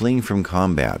 They're fleeing from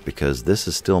combat because this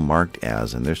is still marked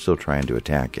as, and they're still trying to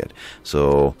attack it.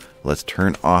 So let's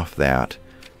turn off that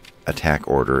attack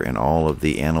order, and all of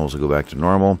the animals will go back to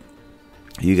normal.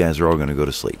 You guys are all going to go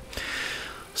to sleep.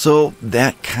 So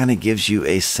that kind of gives you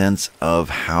a sense of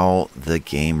how the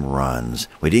game runs.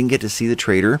 We didn't get to see the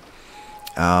trader.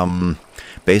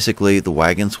 Basically, the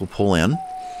wagons will pull in,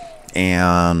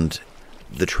 and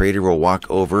the trader will walk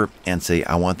over and say,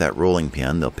 I want that rolling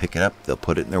pin. They'll pick it up, they'll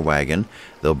put it in their wagon,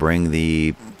 they'll bring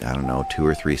the, 2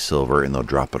 or 3 silver, and they'll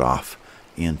drop it off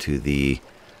into the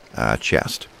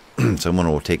chest. Someone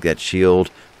will take that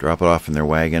shield, drop it off in their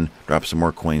wagon, drop some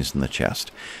more coins in the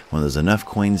chest. When there's enough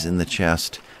coins in the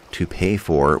chest to pay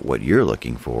for what you're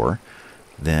looking for,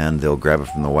 then they'll grab it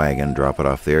from the wagon, drop it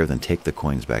off there, then take the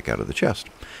coins back out of the chest.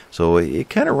 So it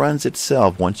kind of runs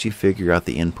itself once you figure out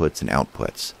the inputs and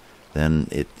outputs. Then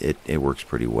it works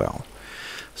pretty well.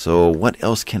 So what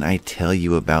else can I tell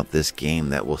you about this game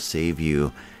that will save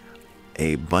you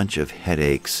a bunch of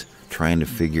headaches trying to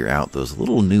figure out those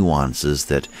little nuances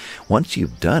that once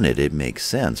you've done it, it makes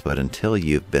sense, but until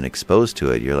you've been exposed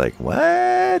to it, you're like,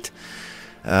 what?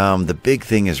 The big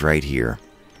thing is right here.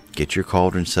 Get your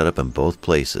cauldron set up in both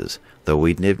places. Though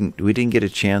we didn't get a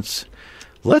chance.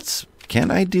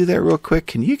 Can I do that real quick?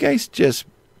 Can you guys just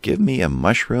give me a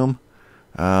mushroom?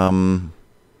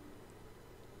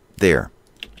 There.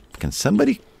 Can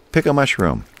somebody pick a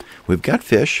mushroom? We've got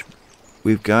fish.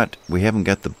 We haven't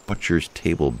got the butcher's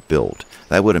table built.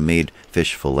 That would have made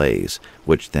fish fillets,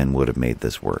 which then would have made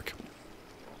this work.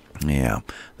 Yeah,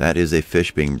 that is a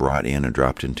fish being brought in and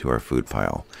dropped into our food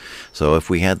pile. So if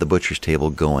we had the butcher's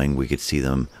table going, we could see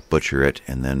them butcher it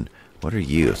and then What are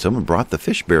you? Someone brought the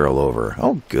fish barrel over.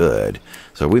 Oh, good.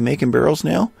 So are we making barrels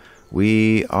now?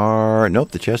 We are...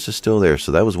 Nope, the chest is still there.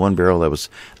 So that was one barrel. That was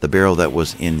the barrel that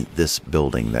was in this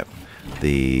building. That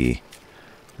the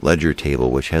ledger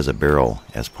table, which has a barrel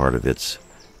as part of its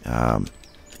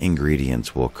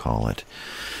ingredients, we'll call it.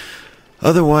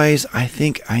 Otherwise, I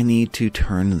think I need to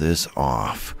turn this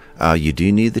off. You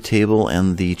do need the table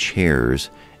and the chairs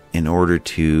in order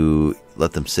to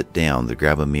let them sit down, to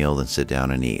grab a meal, then sit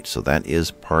down and eat. So that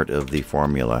is part of the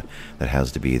formula that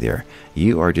has to be there.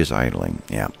 You are just idling.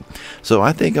 Yeah. So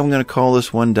I think I'm going to call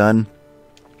this one done.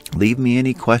 Leave me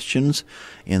any questions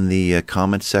in the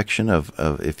comment section of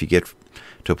if you get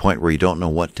to a point where you don't know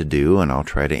what to do, and I'll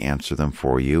try to answer them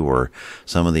for you, or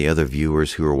some of the other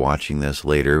viewers who are watching this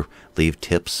later, leave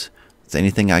tips. If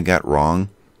anything I got wrong,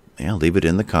 yeah, leave it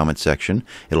in the comment section.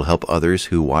 It'll help others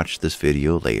who watch this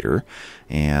video later.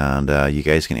 And you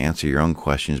guys can answer your own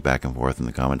questions back and forth in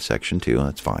the comment section too.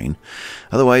 That's fine.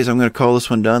 Otherwise, I'm going to call this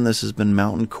one done. This has been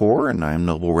Mountaincore, and I'm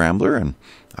Noble Rambler, and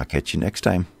I'll catch you next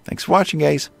time. Thanks for watching,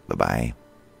 guys. Bye-bye.